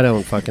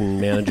fucking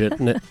manage it.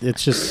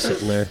 It's just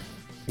sitting there.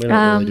 We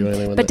don't really do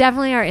anything with but it.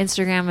 definitely our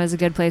Instagram is a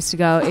good place to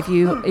go. If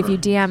you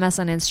DM us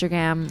on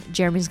Instagram,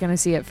 Jeremy's going to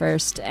see it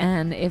first,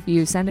 and if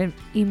you send an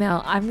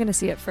email, I'm going to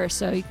see it first.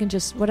 So you can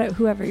just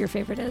whoever your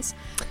favorite is.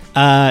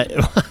 Well,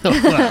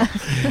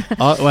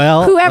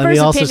 let me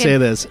also say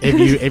opinion. this: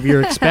 if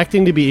you're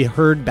expecting to be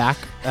heard back,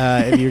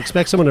 if you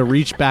expect someone to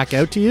reach back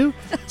out to you,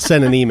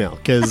 send an email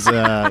because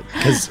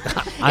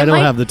I don't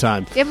have the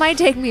time. It might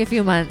take me a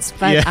few months,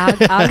 but Yeah.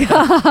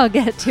 I'll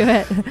get to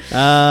it.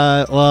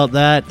 Well,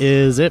 that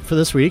is it for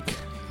this week.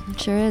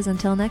 It sure is.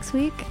 Until next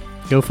week.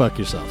 Go fuck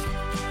yourself.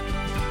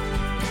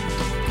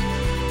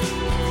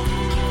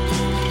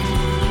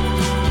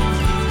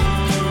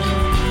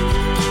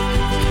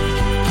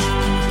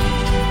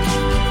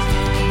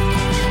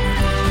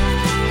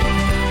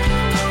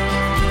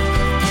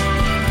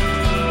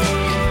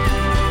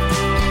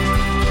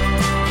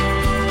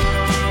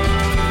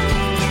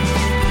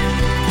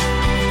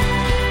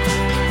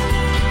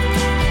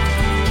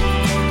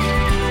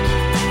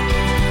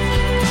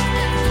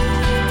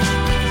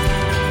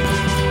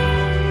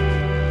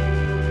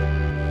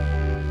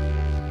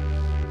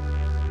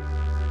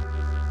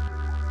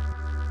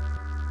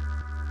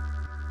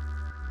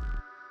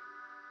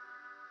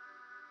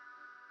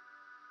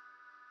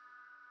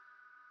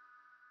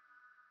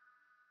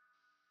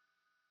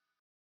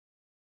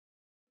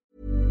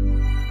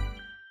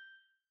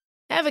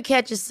 Ever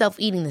catch yourself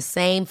eating the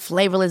same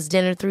flavorless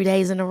dinner 3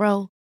 days in a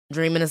row?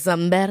 Dreaming of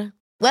something better?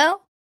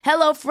 Well,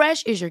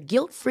 HelloFresh is your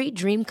guilt-free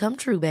dream come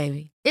true,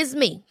 baby. It's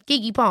me,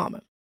 Keke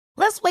Palmer.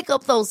 Let's wake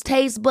up those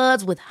taste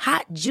buds with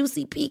hot,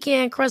 juicy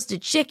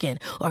pecan-crusted chicken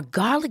or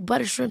garlic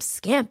butter shrimp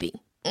scampi.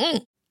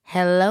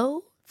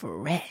 Hello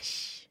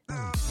Fresh.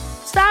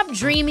 Stop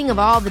dreaming of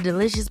all the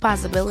delicious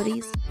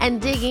possibilities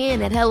and dig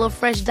in at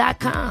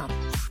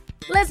HelloFresh.com.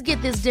 Let's get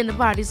this dinner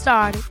party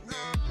started.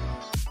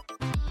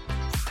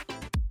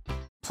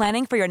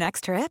 Planning for your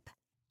next trip?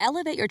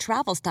 Elevate your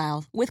travel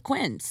style with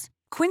Quince.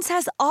 Quince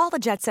has all the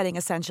jet-setting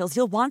essentials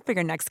you'll want for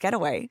your next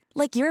getaway,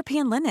 like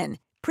European linen,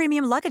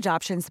 premium luggage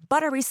options,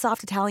 buttery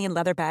soft Italian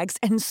leather bags,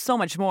 and so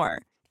much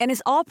more. And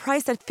is all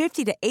priced at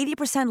 50 to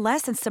 80%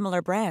 less than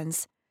similar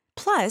brands.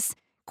 Plus,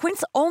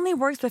 Quince only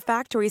works with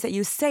factories that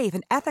use safe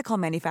and ethical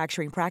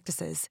manufacturing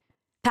practices.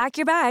 Pack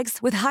your bags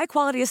with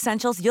high-quality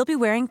essentials you'll be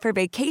wearing for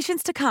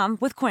vacations to come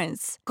with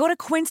Quince. Go to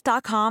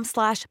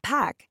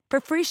quince.com/pack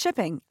for free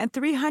shipping and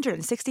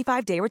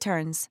 365-day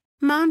returns.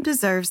 Mom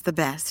deserves the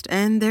best,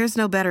 and there's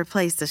no better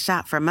place to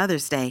shop for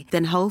Mother's Day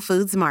than Whole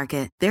Foods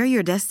Market. They're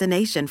your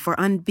destination for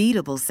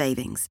unbeatable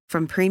savings,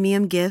 from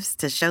premium gifts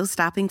to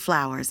show-stopping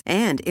flowers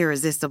and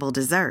irresistible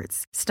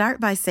desserts. Start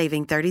by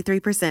saving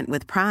 33%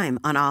 with Prime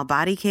on all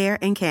body care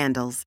and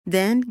candles.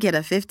 Then get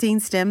a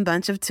 15-stem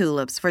bunch of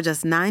tulips for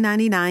just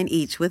 $9.99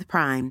 each with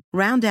Prime.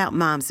 Round out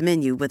Mom's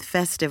menu with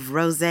festive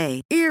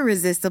rosé,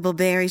 irresistible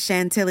berry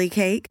chantilly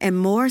cake, and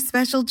more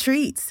special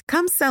treats.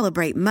 Come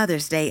celebrate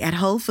Mother's Day at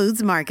Whole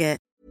Foods Market.